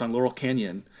house on Laurel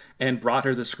Canyon and brought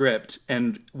her the script.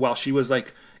 And while she was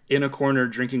like in a corner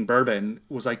drinking bourbon,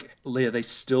 was like, Leah, they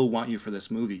still want you for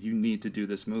this movie. You need to do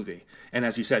this movie. And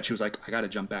as you said, she was like, I got to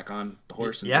jump back on the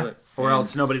horse and do it. Or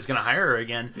else nobody's going to hire her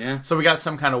again. Yeah. So we got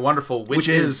Some Kind of Wonderful, which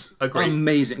is a great...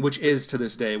 amazing, which is to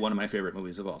this day one of my favorite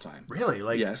movies of all time. Really?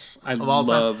 Like, yes. I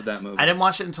love that movie. I didn't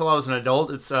watch it until I was an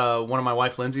adult. It's one of my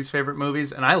wife Lindsay's favorite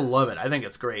movies, and I love it. I think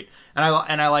it's great. And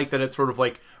I like that it's sort of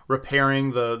like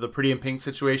repairing the Pretty in Pink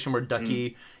situation where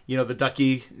Ducky... the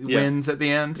Ducky wins at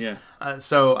the end. Yeah.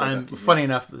 So I'm funny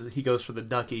enough, he goes for the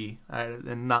Ducky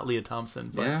and not Leah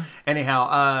Thompson. But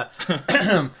anyhow,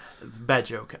 it's a bad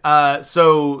joke.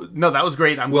 So no, that was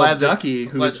great. I'm glad Ducky,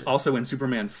 who is also in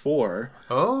Superman 4.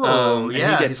 Oh, and he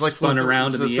gets like spun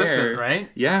around in the air, right?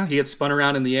 Yeah, he gets spun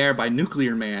around in the air by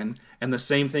Nuclear Man. And the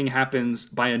same thing happens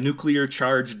by a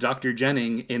nuclear-charged Dr.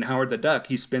 Jennings in Howard the Duck.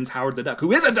 He spins Howard the Duck,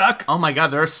 who is a duck! Oh my god,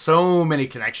 there are so many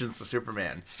connections to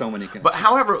Superman. So many connections. But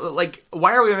however, like,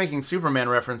 why are we making Superman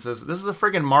references? This is a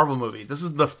friggin' Marvel movie. This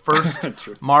is the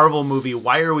first Marvel movie.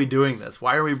 Why are we doing this?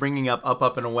 Why are we bringing up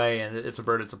and away, and it's a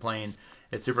bird, it's a plane,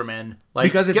 it's Superman? Like,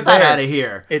 because it's get there. That out of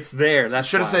here. It's there. That's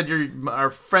should have said you're our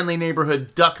friendly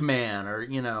neighborhood duck man, or,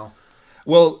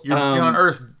 Well, you're on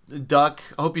Earth, duck.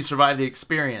 I hope you survive the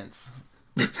experience.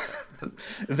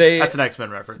 That's an X-Men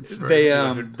reference for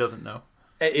anyone who doesn't know.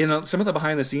 Some of the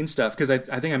behind-the-scenes stuff, because I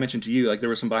think I mentioned to you, like, there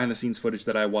was some behind-the-scenes footage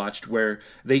that I watched where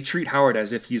they treat Howard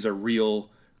as if he's a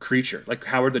real creature. Like,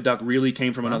 Howard the Duck really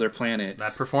came from another planet.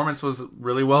 That performance was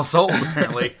really well sold,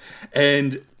 apparently.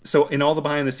 And so in all the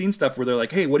behind-the-scenes stuff where they're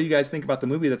like, hey, what do you guys think about the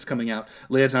movie that's coming out?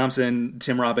 Leah Thompson,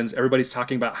 Tim Robbins, everybody's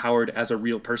talking about Howard as a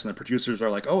real person. The producers are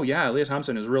like, oh, yeah, Leah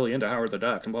Thompson is really into Howard the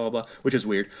Duck and blah, blah, blah, which is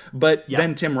weird. But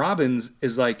then Tim Robbins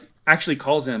is like, actually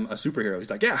calls him a superhero.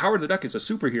 He's like, yeah, Howard the Duck is a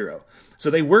superhero.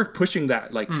 So they were pushing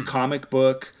that, like, comic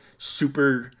book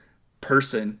super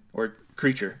person or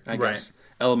creature, I guess,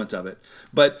 element of it.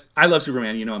 But I love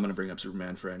Superman. I'm going to bring up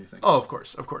Superman for anything. Oh, of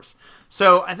course, of course.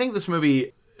 So I think this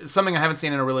movie is something I haven't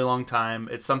seen in a really long time.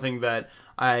 It's something that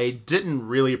I didn't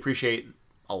really appreciate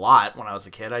a lot when I was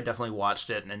a kid. I definitely watched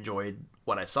it and enjoyed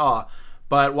what I saw.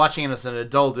 But watching it as an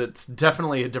adult, it's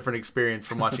definitely a different experience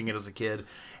from watching it as a kid.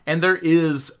 And there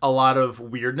is a lot of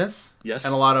weirdness, yes,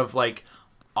 and a lot of like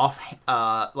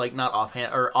not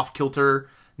offhand or off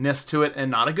kilterness to it,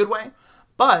 and not a good way.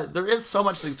 But there is so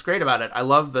much that's great about it. I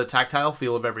love the tactile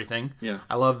feel of everything. Yeah,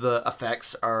 I love the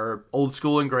effects are old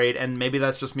school and great, and maybe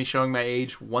that's just me showing my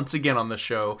age once again on this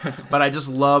show. But I just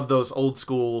love those old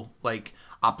school like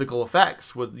optical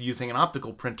effects with using an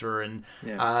optical printer, and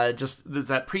just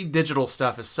that pre-digital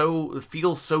stuff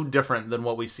feels so different than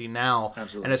what we see now.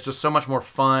 Absolutely. And it's just so much more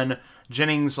fun.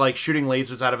 Jennings like shooting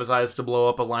lasers out of his eyes to blow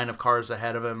up a line of cars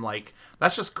ahead of him, like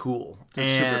that's just cool. It's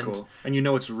super cool, and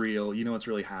it's real. It's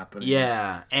really happening.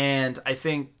 Yeah, and I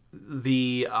think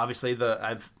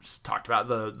I've talked about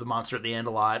the monster at the end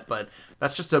a lot, but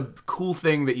that's just a cool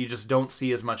thing that you just don't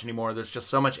see as much anymore. There's just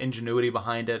so much ingenuity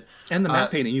behind it, and the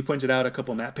matte painting. You pointed out a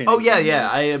couple matte paintings. Oh yeah.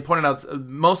 I pointed out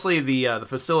mostly the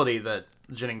facility that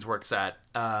Jennings works at.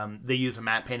 They use a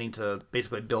matte painting to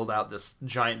basically build out this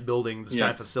giant building,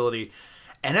 giant facility.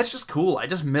 And it's just cool. I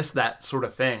just miss that sort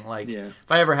of thing. Like, if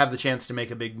I ever have the chance to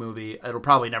make a big movie, it'll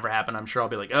probably never happen. I'm sure I'll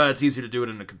be like, it's easy to do it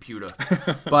in a computer.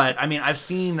 But, I mean, I've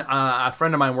seen a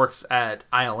friend of mine works at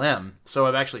ILM, so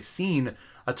I've actually seen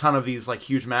a ton of these, like,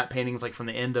 huge matte paintings, like, from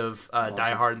the end of awesome.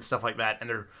 Die Hard and stuff like that, and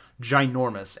they're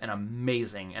ginormous and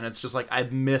amazing. And it's just, like, I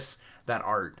miss that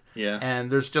art. Yeah.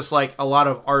 And there's just, like, a lot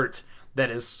of art that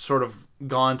is sort of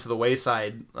gone to the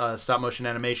wayside, stop motion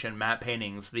animation, matte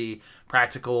paintings, the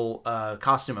practical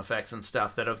costume effects and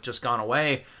stuff that have just gone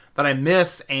away that I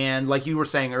miss. And like you were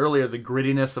saying earlier, the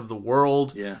grittiness of the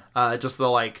world, just the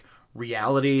like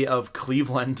reality of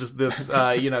Cleveland, this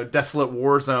desolate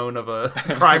war zone of a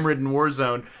crime-ridden war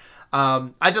zone.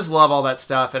 I just love all that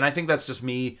stuff, and I think that's just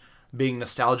me being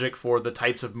nostalgic for the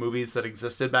types of movies that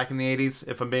existed back in the 80s,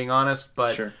 if I'm being honest.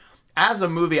 But Sure. as a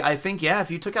movie, I think,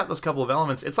 if you took out those couple of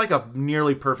elements, it's like a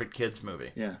nearly perfect kids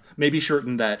movie. Yeah. Maybe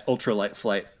shorten that ultralight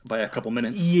flight by a couple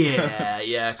minutes.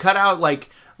 Yeah. Cut out, like,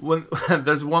 when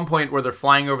there's one point where they're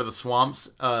flying over the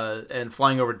swamps and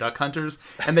flying over duck hunters,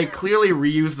 and they clearly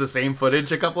reuse the same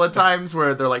footage a couple of times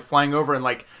where they're, like, flying over, and,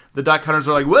 like, the duck hunters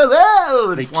are like, whoa,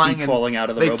 and They flying, keep and falling out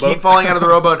of the they rowboat. keep falling out of the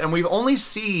rowboat, and we only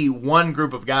see one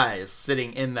group of guys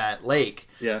sitting in that lake.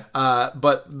 Yeah.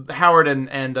 But Howard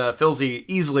and Filzy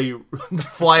easily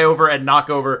fly over and knock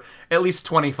over at least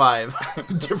 25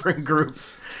 different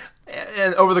groups,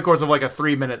 and over the course of like a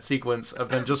 3-minute sequence of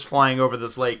them just flying over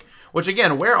this lake. Which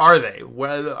again, where are they?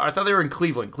 I thought they were in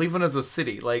Cleveland. Cleveland is a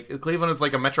city. Like Cleveland is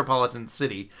like a metropolitan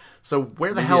city. So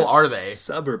where the hell are they?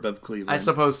 Suburb of Cleveland. I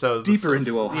suppose so. Deeper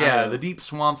into Ohio. Yeah, the deep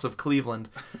swamps of Cleveland.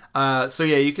 So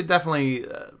yeah, you could definitely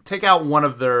take out one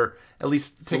of their, at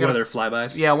least take one out of their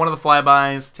flybys. Yeah, one of the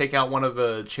flybys. Take out one of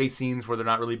the chase scenes where they're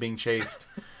not really being chased.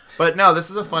 But no, this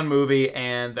is a fun movie,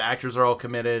 and the actors are all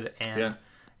committed, and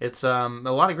it's a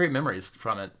lot of great memories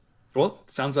from it. Well,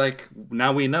 sounds like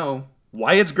now we know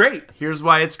why it's great. Here's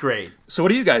why it's great. So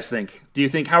what do you guys think? Do you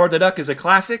think Howard the Duck is a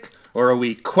classic, or are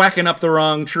we quacking up the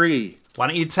wrong tree? Why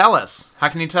don't you tell us? How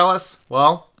can you tell us?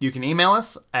 Well, you can email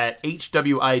us at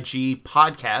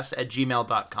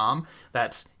hwigpodcast@gmail.com.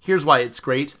 That's here's why it's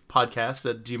great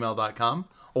podcast@gmail.com.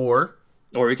 Or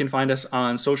you can find us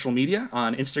on social media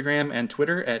on Instagram and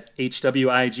Twitter at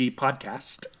HWIG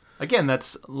Podcast. again,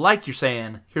 that's like you're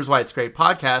saying, here's why it's great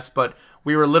podcast, but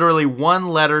we were literally one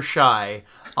letter shy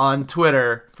on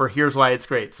Twitter for here's why it's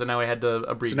great. So now we had to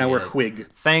abbreviate. So now we're Whig.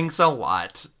 Thanks a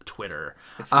lot, Twitter.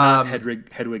 It's not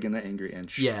Hedwig and the Angry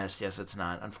Inch. Yes, it's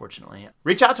not, unfortunately.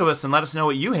 Reach out to us and let us know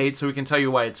what you hate so we can tell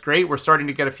you why it's great. We're starting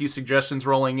to get a few suggestions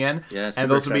rolling in. Yeah,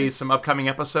 and those will be some upcoming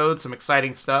episodes, some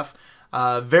exciting stuff.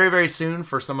 Very, very soon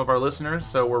for some of our listeners.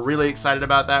 So we're really excited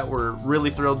about that. We're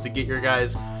really thrilled to get your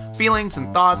guys' feelings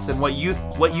and thoughts and what you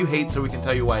hate so we can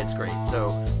tell you why it's great.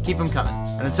 So keep them coming.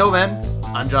 And until then,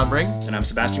 I'm John Bring. And I'm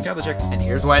Sebastian Kavlicek. And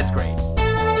here's why it's great.